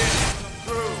 Yes, come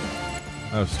through.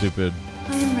 That was stupid.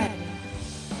 I'm ready.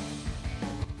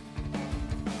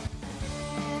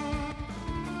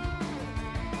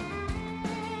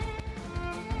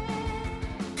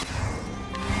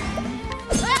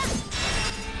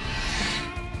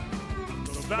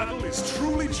 The battle is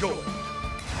truly joined.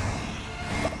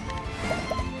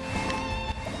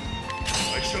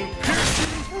 I shall pierce you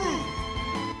through.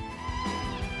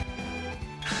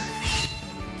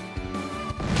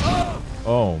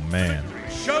 Oh, man. Victory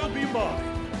shall be mine.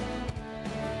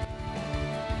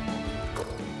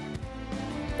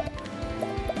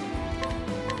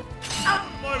 Out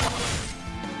of my way.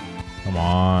 Come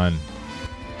on.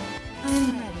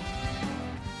 I'm ready.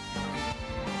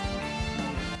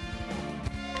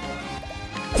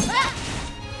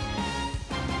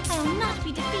 I will not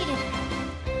be defeated.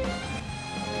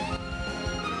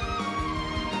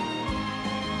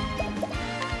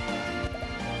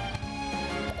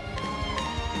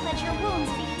 Let your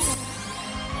wounds be healed.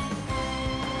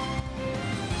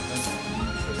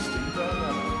 Interesting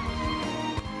dilemma.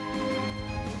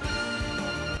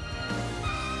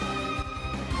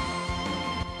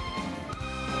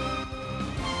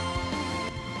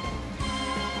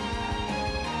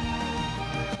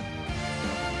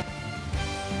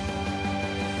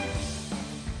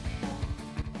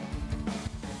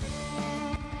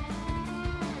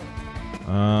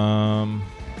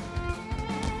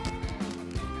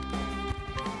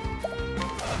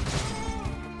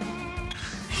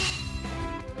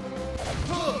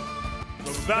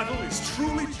 The battle is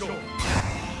truly joined.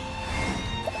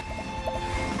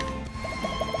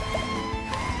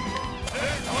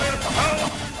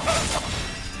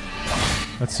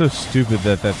 That's so stupid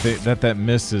that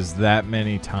misses that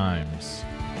many times.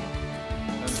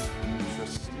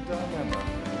 Interesting dilemma.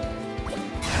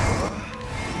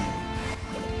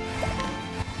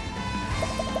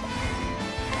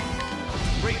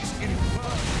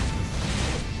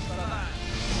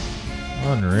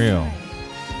 Unreal.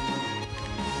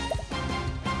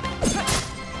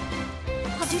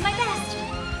 I'll do my best.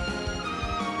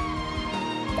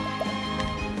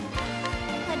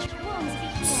 Let your wounds be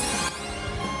healed.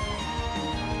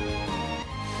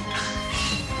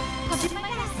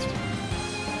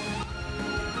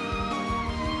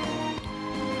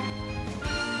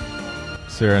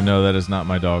 Sarah, no, that is not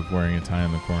my dog wearing a tie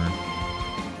in the corner. I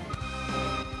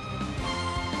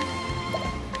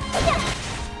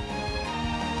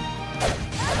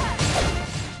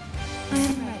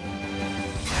am ready.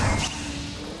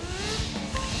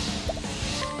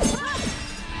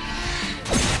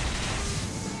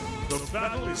 The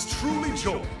battle is truly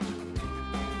joined.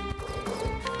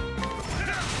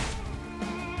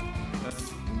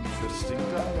 Interesting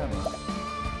dilemma.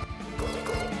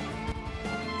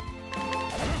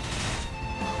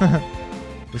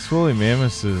 This woolly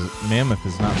mammoth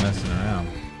is not messing around.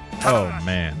 Oh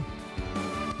man.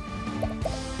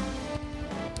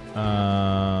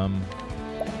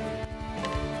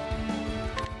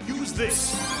 Use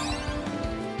this.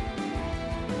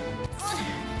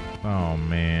 Oh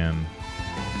man.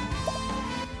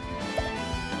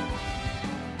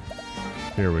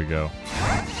 Here we go.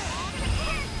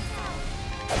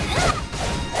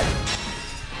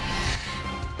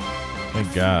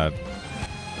 Thank God.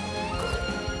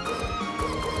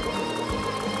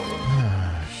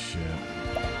 Ah, shit.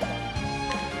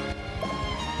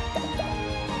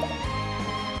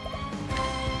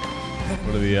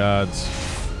 What are the odds?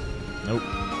 Nope.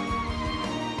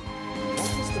 What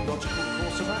is the logical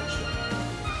course of action?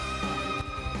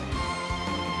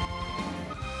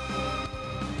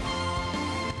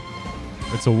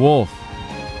 It's a wolf.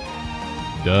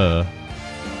 Duh.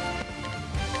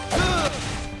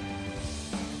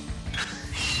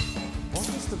 What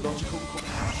is the logical course?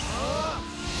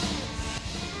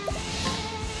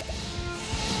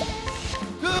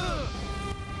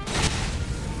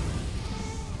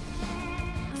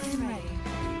 I'm ready.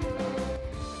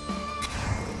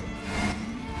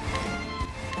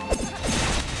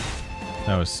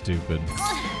 That was stupid.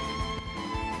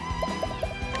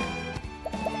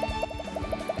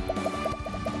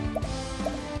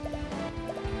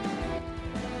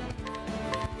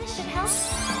 This should help.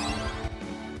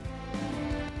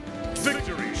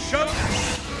 Victory shall.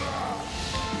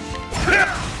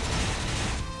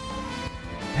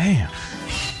 Damn.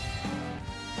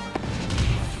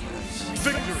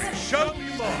 Victory shall be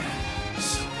mine.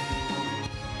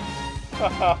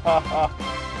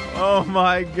 Oh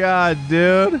my God,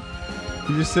 dude.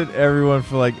 You just said everyone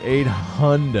for like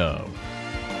 800.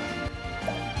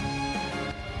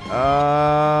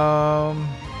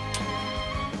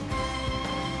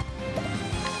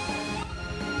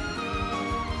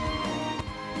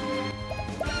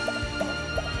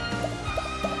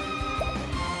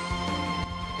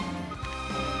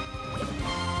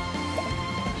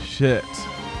 Shit.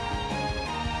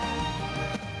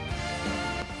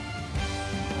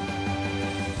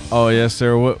 Oh yes,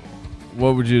 Sarah. What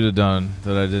would you have done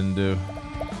that I didn't do?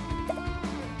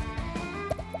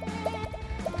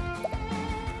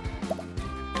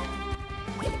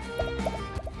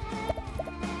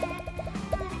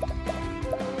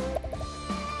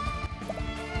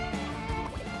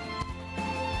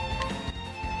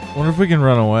 Wonder if we can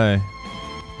run away.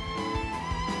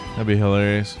 That'd be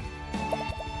hilarious.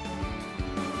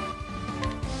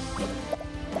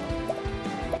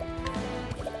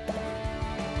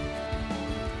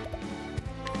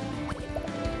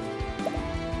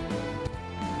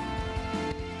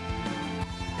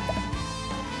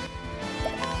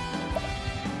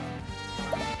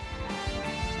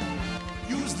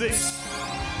 Use this.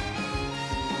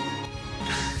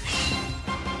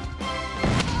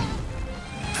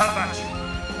 How about you?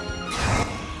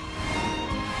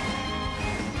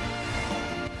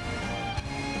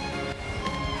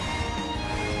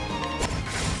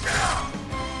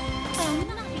 I will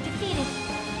not be defeated.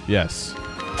 Yes.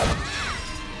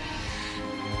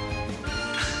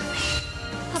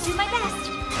 I'll do my best.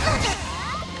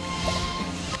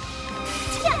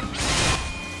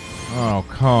 Oh,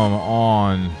 come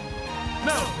on.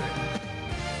 Now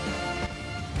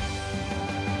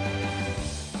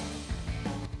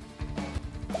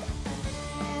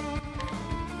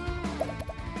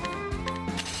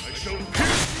I shall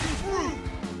pierce you through.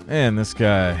 And this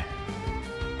guy.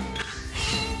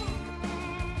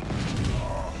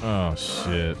 Oh,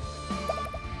 shit.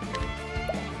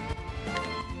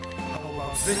 How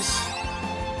about this?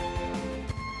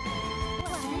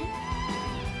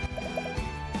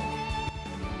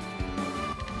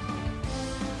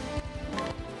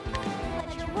 Let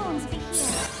your wounds be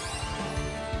healed.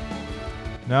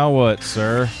 Now what,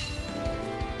 sir?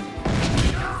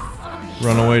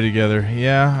 Run away together.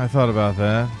 Yeah, I thought about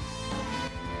that.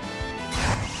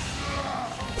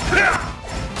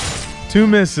 2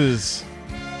 misses.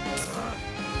 Get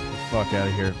the fuck out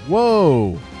of here.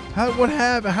 Whoa! What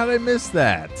happened? How did I miss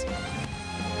that?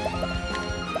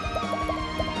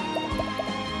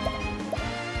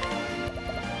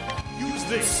 Use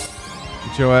this.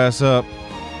 Get your ass up.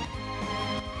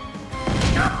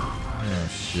 Oh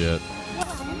shit.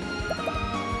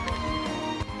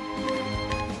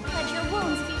 Let your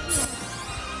wounds be healed.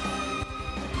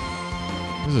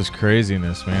 This is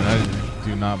craziness, man. I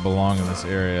do not belong in this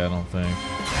area, I don't think.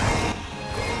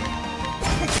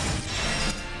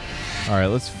 Alright,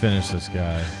 let's finish this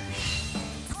guy.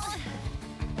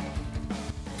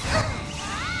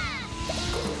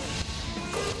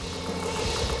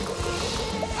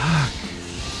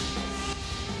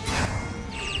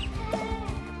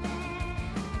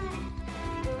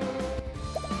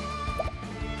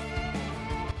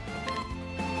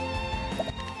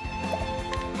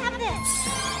 Have this.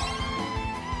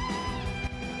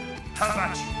 How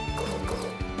about you?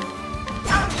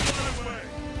 Out of my way.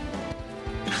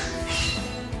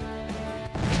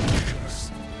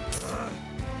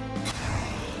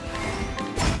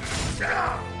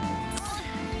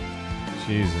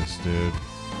 Jesus, dude.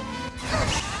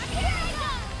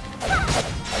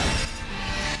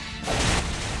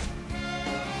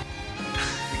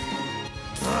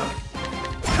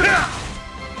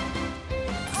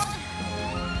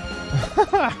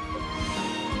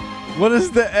 What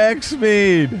does the X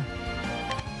mean?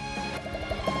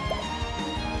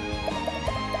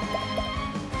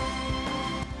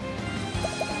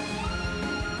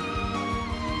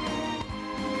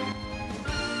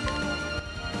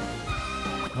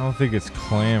 I don't think it's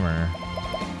clamor.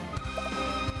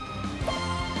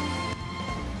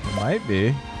 It might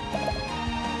be.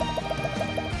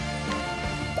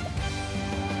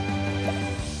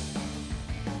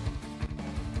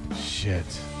 Shit.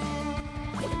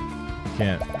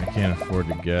 I can't afford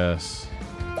to guess.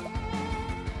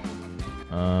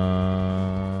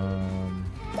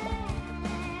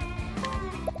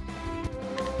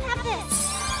 Have this.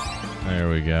 There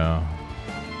we go.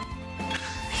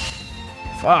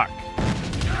 Fuck.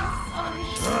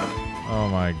 Oh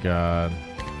my god.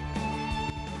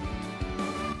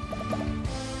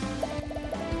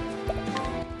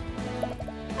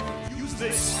 Use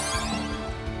this.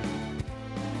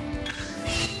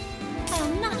 I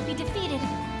will not be defeated.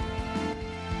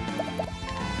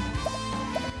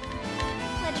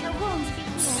 Let your wounds be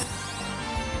healed.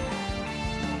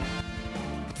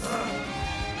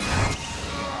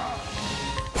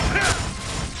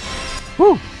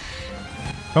 Whew.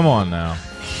 Come on now.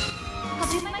 I'll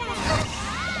do my best.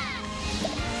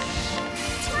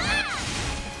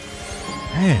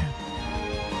 Man.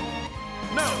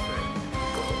 Now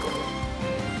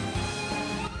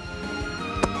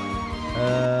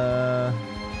then.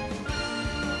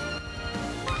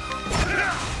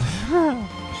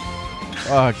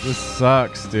 Fuck, this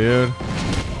sucks, dude.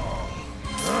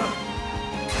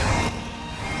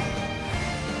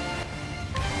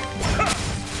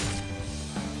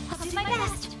 I'll do my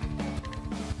best.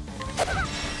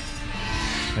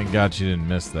 Thank God she didn't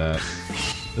miss that.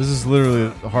 This is literally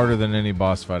harder than any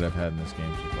boss fight I've had in this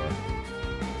game so far.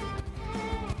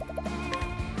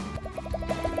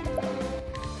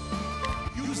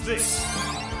 Use this.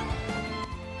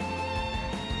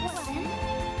 Well then.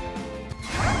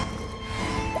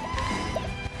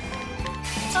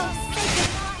 Oh, sacred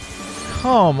heart.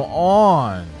 Come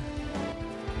on.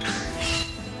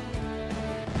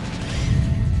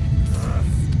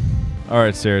 All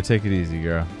right, Sarah, take it easy,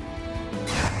 girl.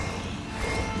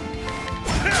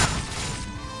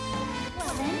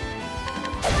 Well then.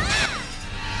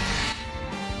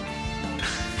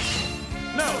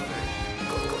 Now then.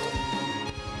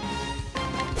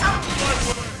 Out of my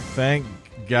way. Thank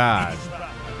God.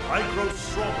 I grow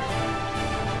stronger.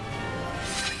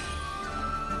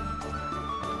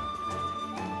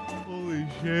 Holy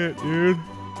shit, dude.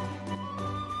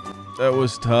 That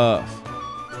was tough.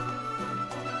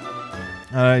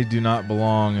 I do not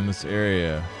belong in this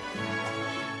area.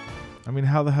 I mean,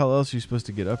 how the hell else are you supposed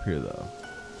to get up here, though?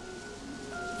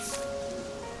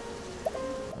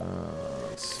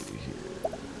 Let's see here.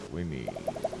 We need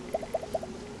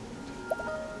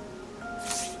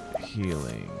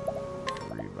healing,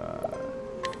 revive.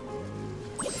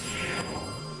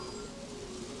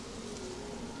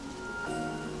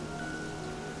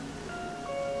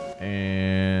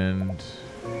 And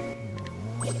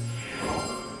heal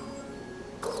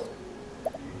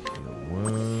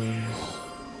wounds.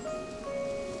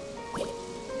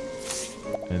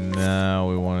 And now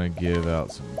we want to give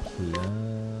out some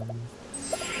plans.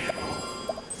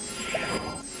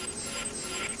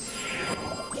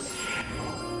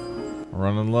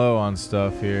 Running low on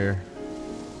stuff here.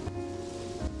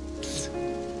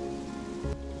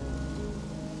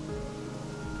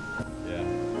 Yeah.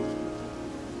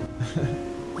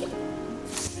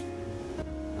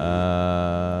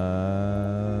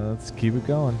 keep it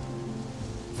going.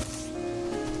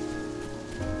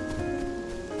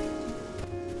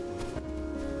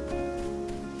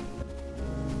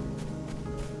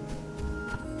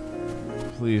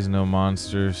 Please, no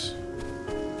monsters.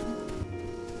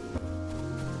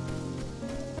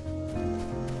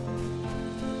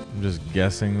 I'm just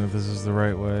guessing that this is the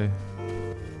right way.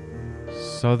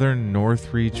 Southern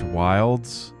Northreach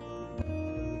Wilds?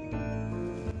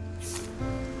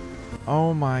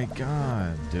 Oh my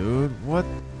god, dude. What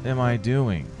am I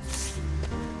doing?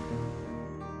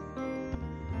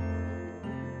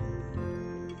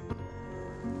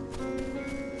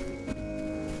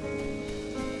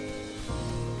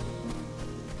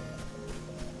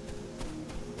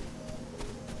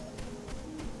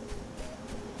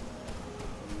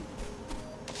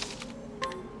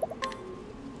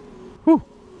 Whew.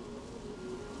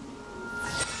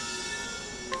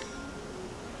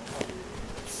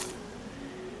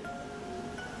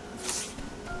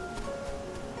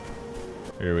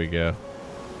 Here we go.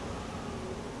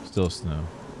 Still snow.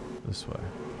 This way.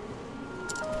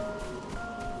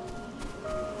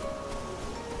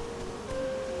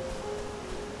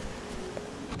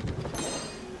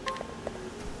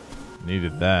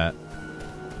 Needed that.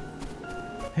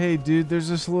 Hey, dude, there's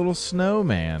this little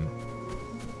snowman.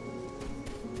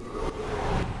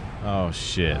 Oh,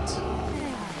 shit.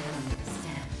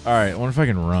 Alright, I wonder if I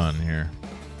can run here.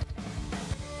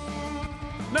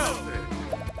 Now then.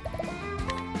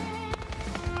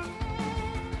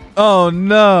 Oh,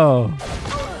 no!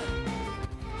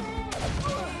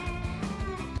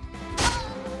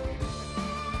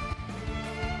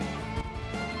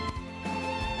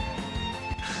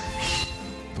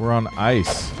 We're on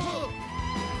ice.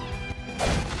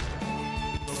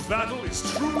 The battle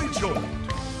is truly joined.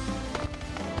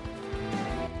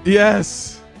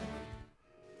 Yes!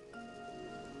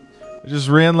 I just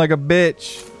ran like a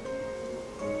bitch.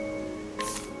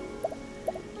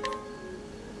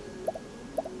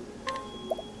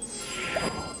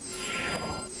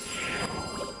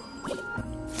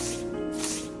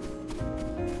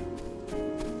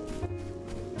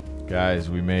 Guys,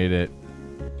 we made it.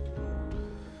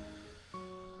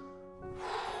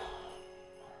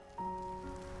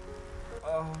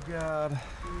 Oh, God.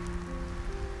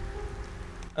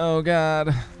 Oh,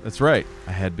 God. That's right.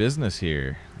 I had business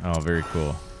here. Oh, very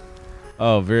cool.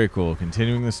 Oh, very cool.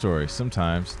 Continuing the story.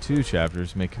 Sometimes 2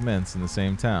 chapters may commence in the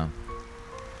same town.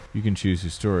 You can choose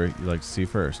whose story you'd like to see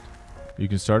first. You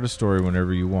can start a story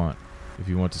whenever you want. If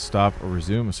you want to stop or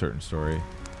resume a certain story,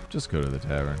 just go to the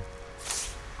tavern.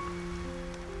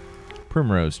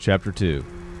 Primrose, Chapter 2.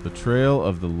 The trail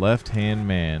of the left-hand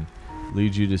man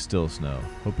leads you to Still Snow,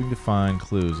 hoping to find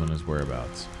clues on his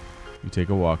whereabouts. You take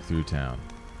a walk through town.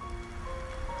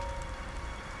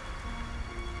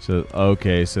 So,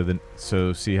 okay,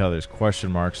 so see how there's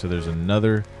question marks, so there's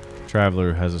another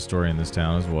traveler who has a story in this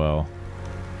town as well.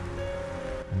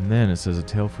 And then it says a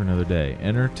tale for another day.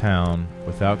 Enter town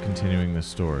without continuing the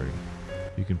story.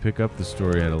 You can pick up the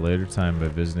story at a later time by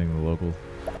visiting the local...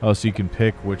 Oh, so you can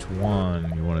pick which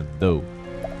one you want to do.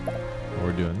 Well,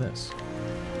 we're doing this.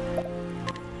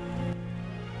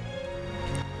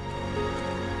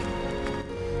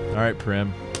 Alright,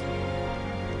 Prim.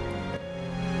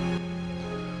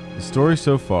 The story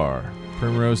so far.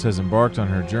 Primrose has embarked on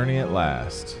her journey at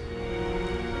last.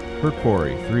 Her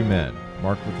quarry, 3 men,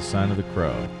 marked with the sign of the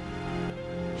crow.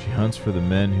 She hunts for the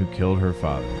men who killed her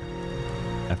father.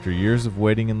 After years of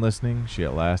waiting and listening, she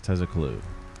at last has a clue.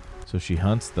 So she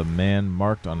hunts the man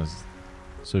marked on his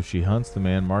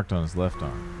left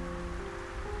arm.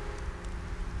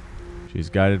 She is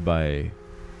guided by a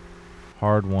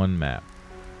hard-won map,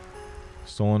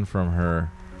 stolen from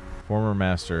her former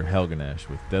master Helganesh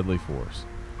with deadly force.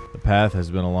 The path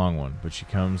has been a long one, but she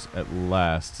comes at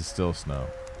last to Still Snow,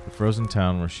 the frozen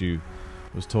town where she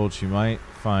was told she might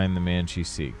find the man she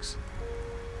seeks.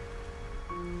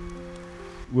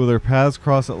 Will their paths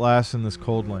cross at last in this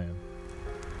cold land?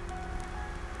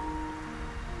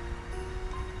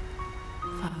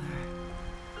 Father.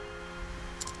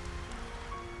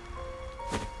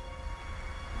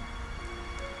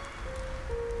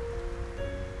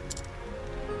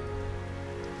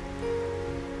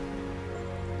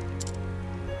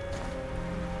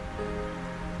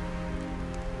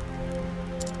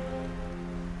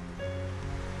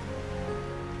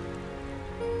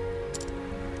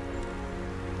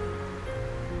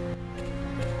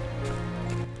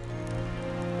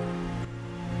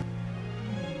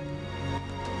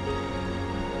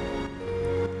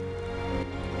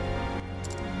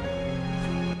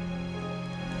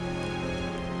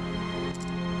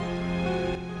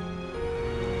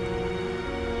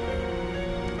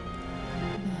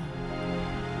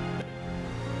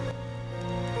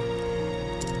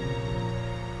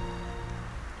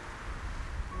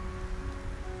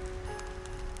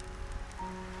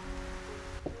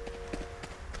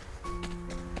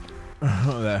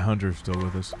 That hunter's still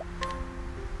with us.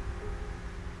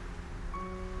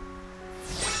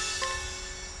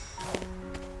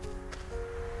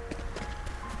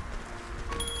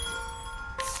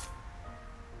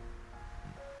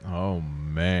 Oh,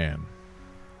 man.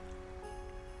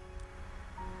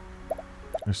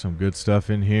 There's some good stuff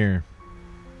in here.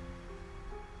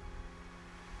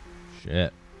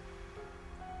 Shit.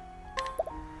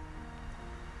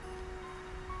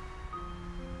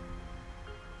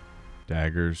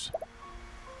 Daggers,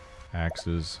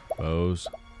 axes, bows.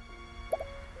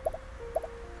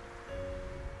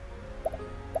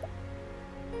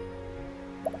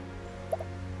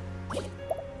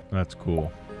 That's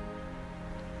cool.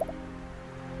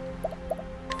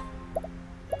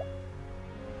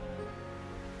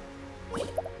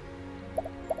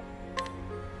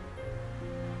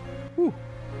 Whew.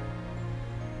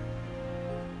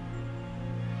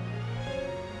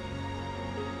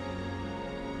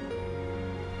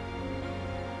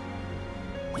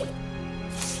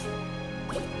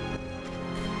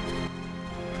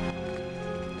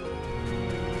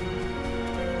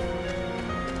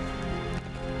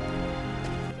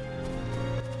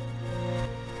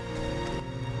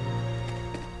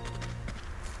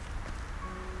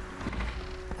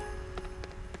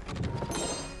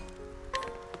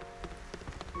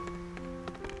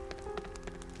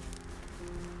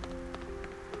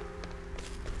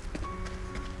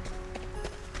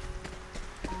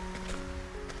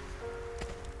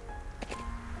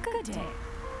 Good day.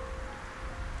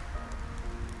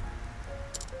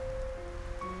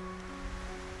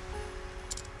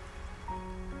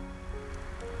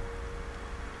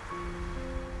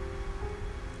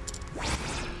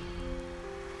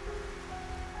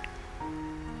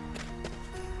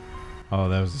 Oh,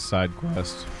 that was a side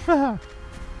quest.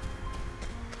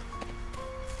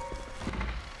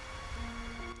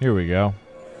 Here we go.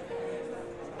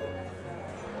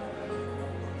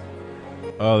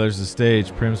 Oh, there's the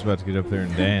stage. Prim's about to get up there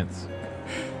and dance.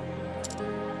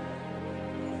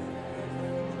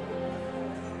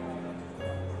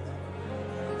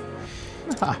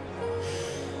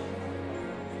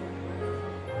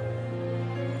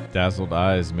 Dazzled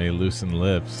eyes may loosen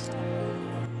lips.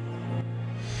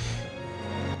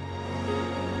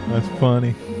 That's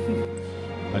funny.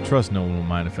 I trust no one will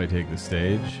mind if I take the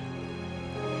stage.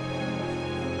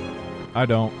 I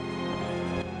don't.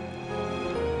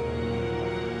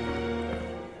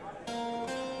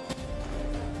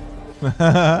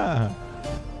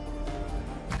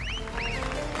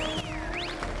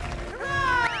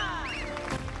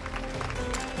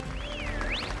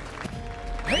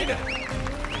 Hey now!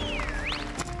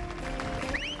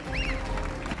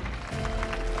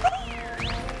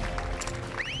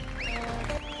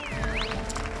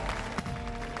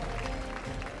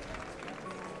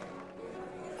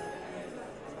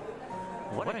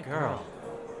 What a girl.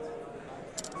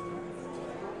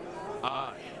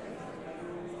 I.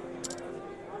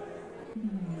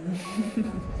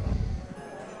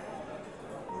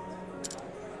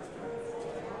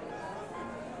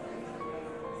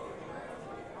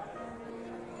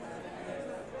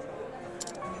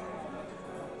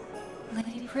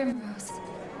 Lady Primrose.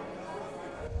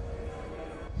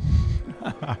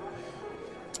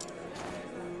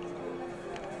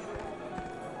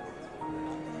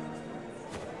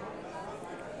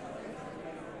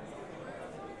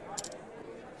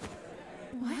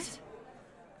 What?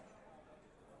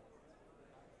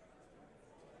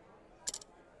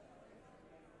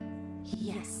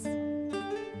 Yes.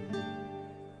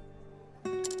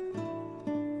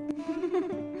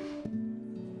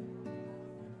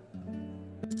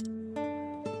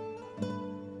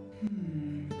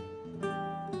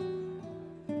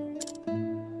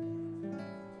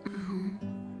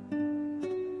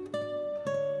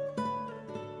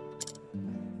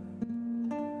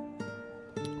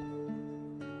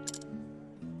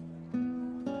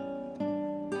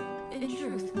 In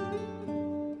truth.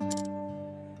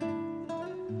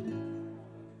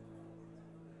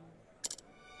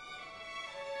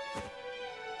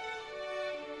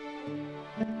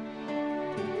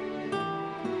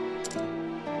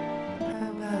 How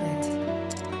about it?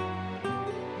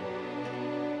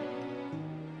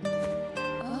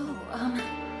 Oh,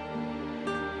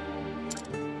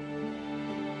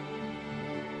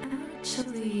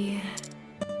 actually...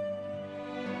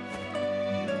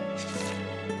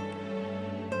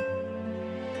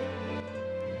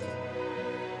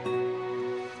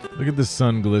 Look at the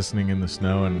sun glistening in the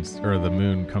snow, and or the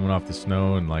moon coming off the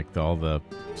snow, and like all the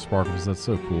sparkles. That's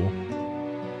so cool.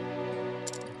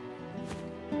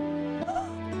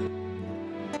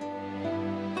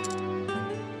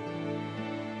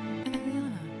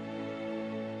 Eliana,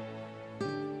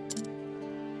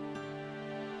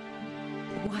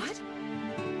 What?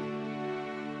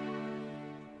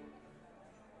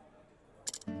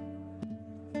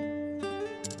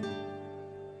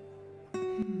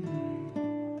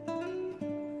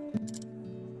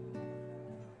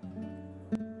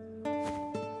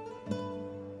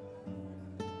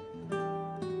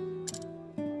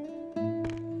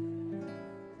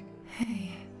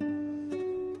 Hey.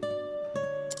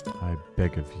 I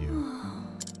beg of you.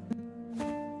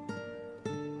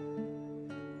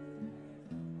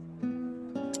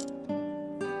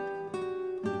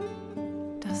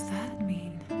 Does that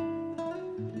mean?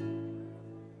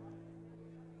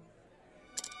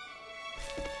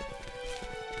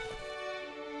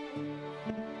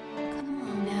 Come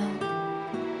on now.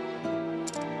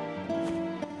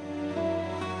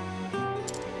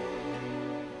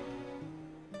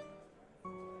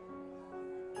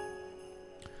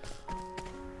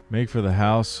 Make for the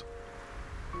house.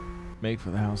 Make for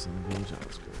the house in the village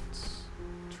outskirts.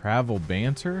 Travel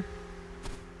banter?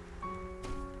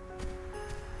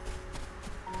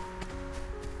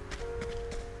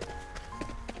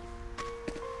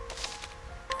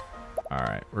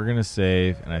 Alright, we're going to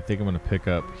save, and I think I'm going to pick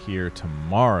up here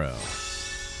tomorrow.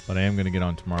 But I am going to get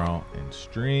on tomorrow and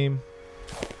stream.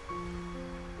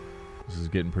 This is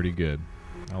getting pretty good.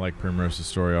 I like Primrose's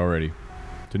story already.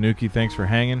 Tanuki, thanks for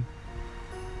hanging.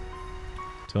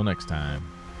 Till next time.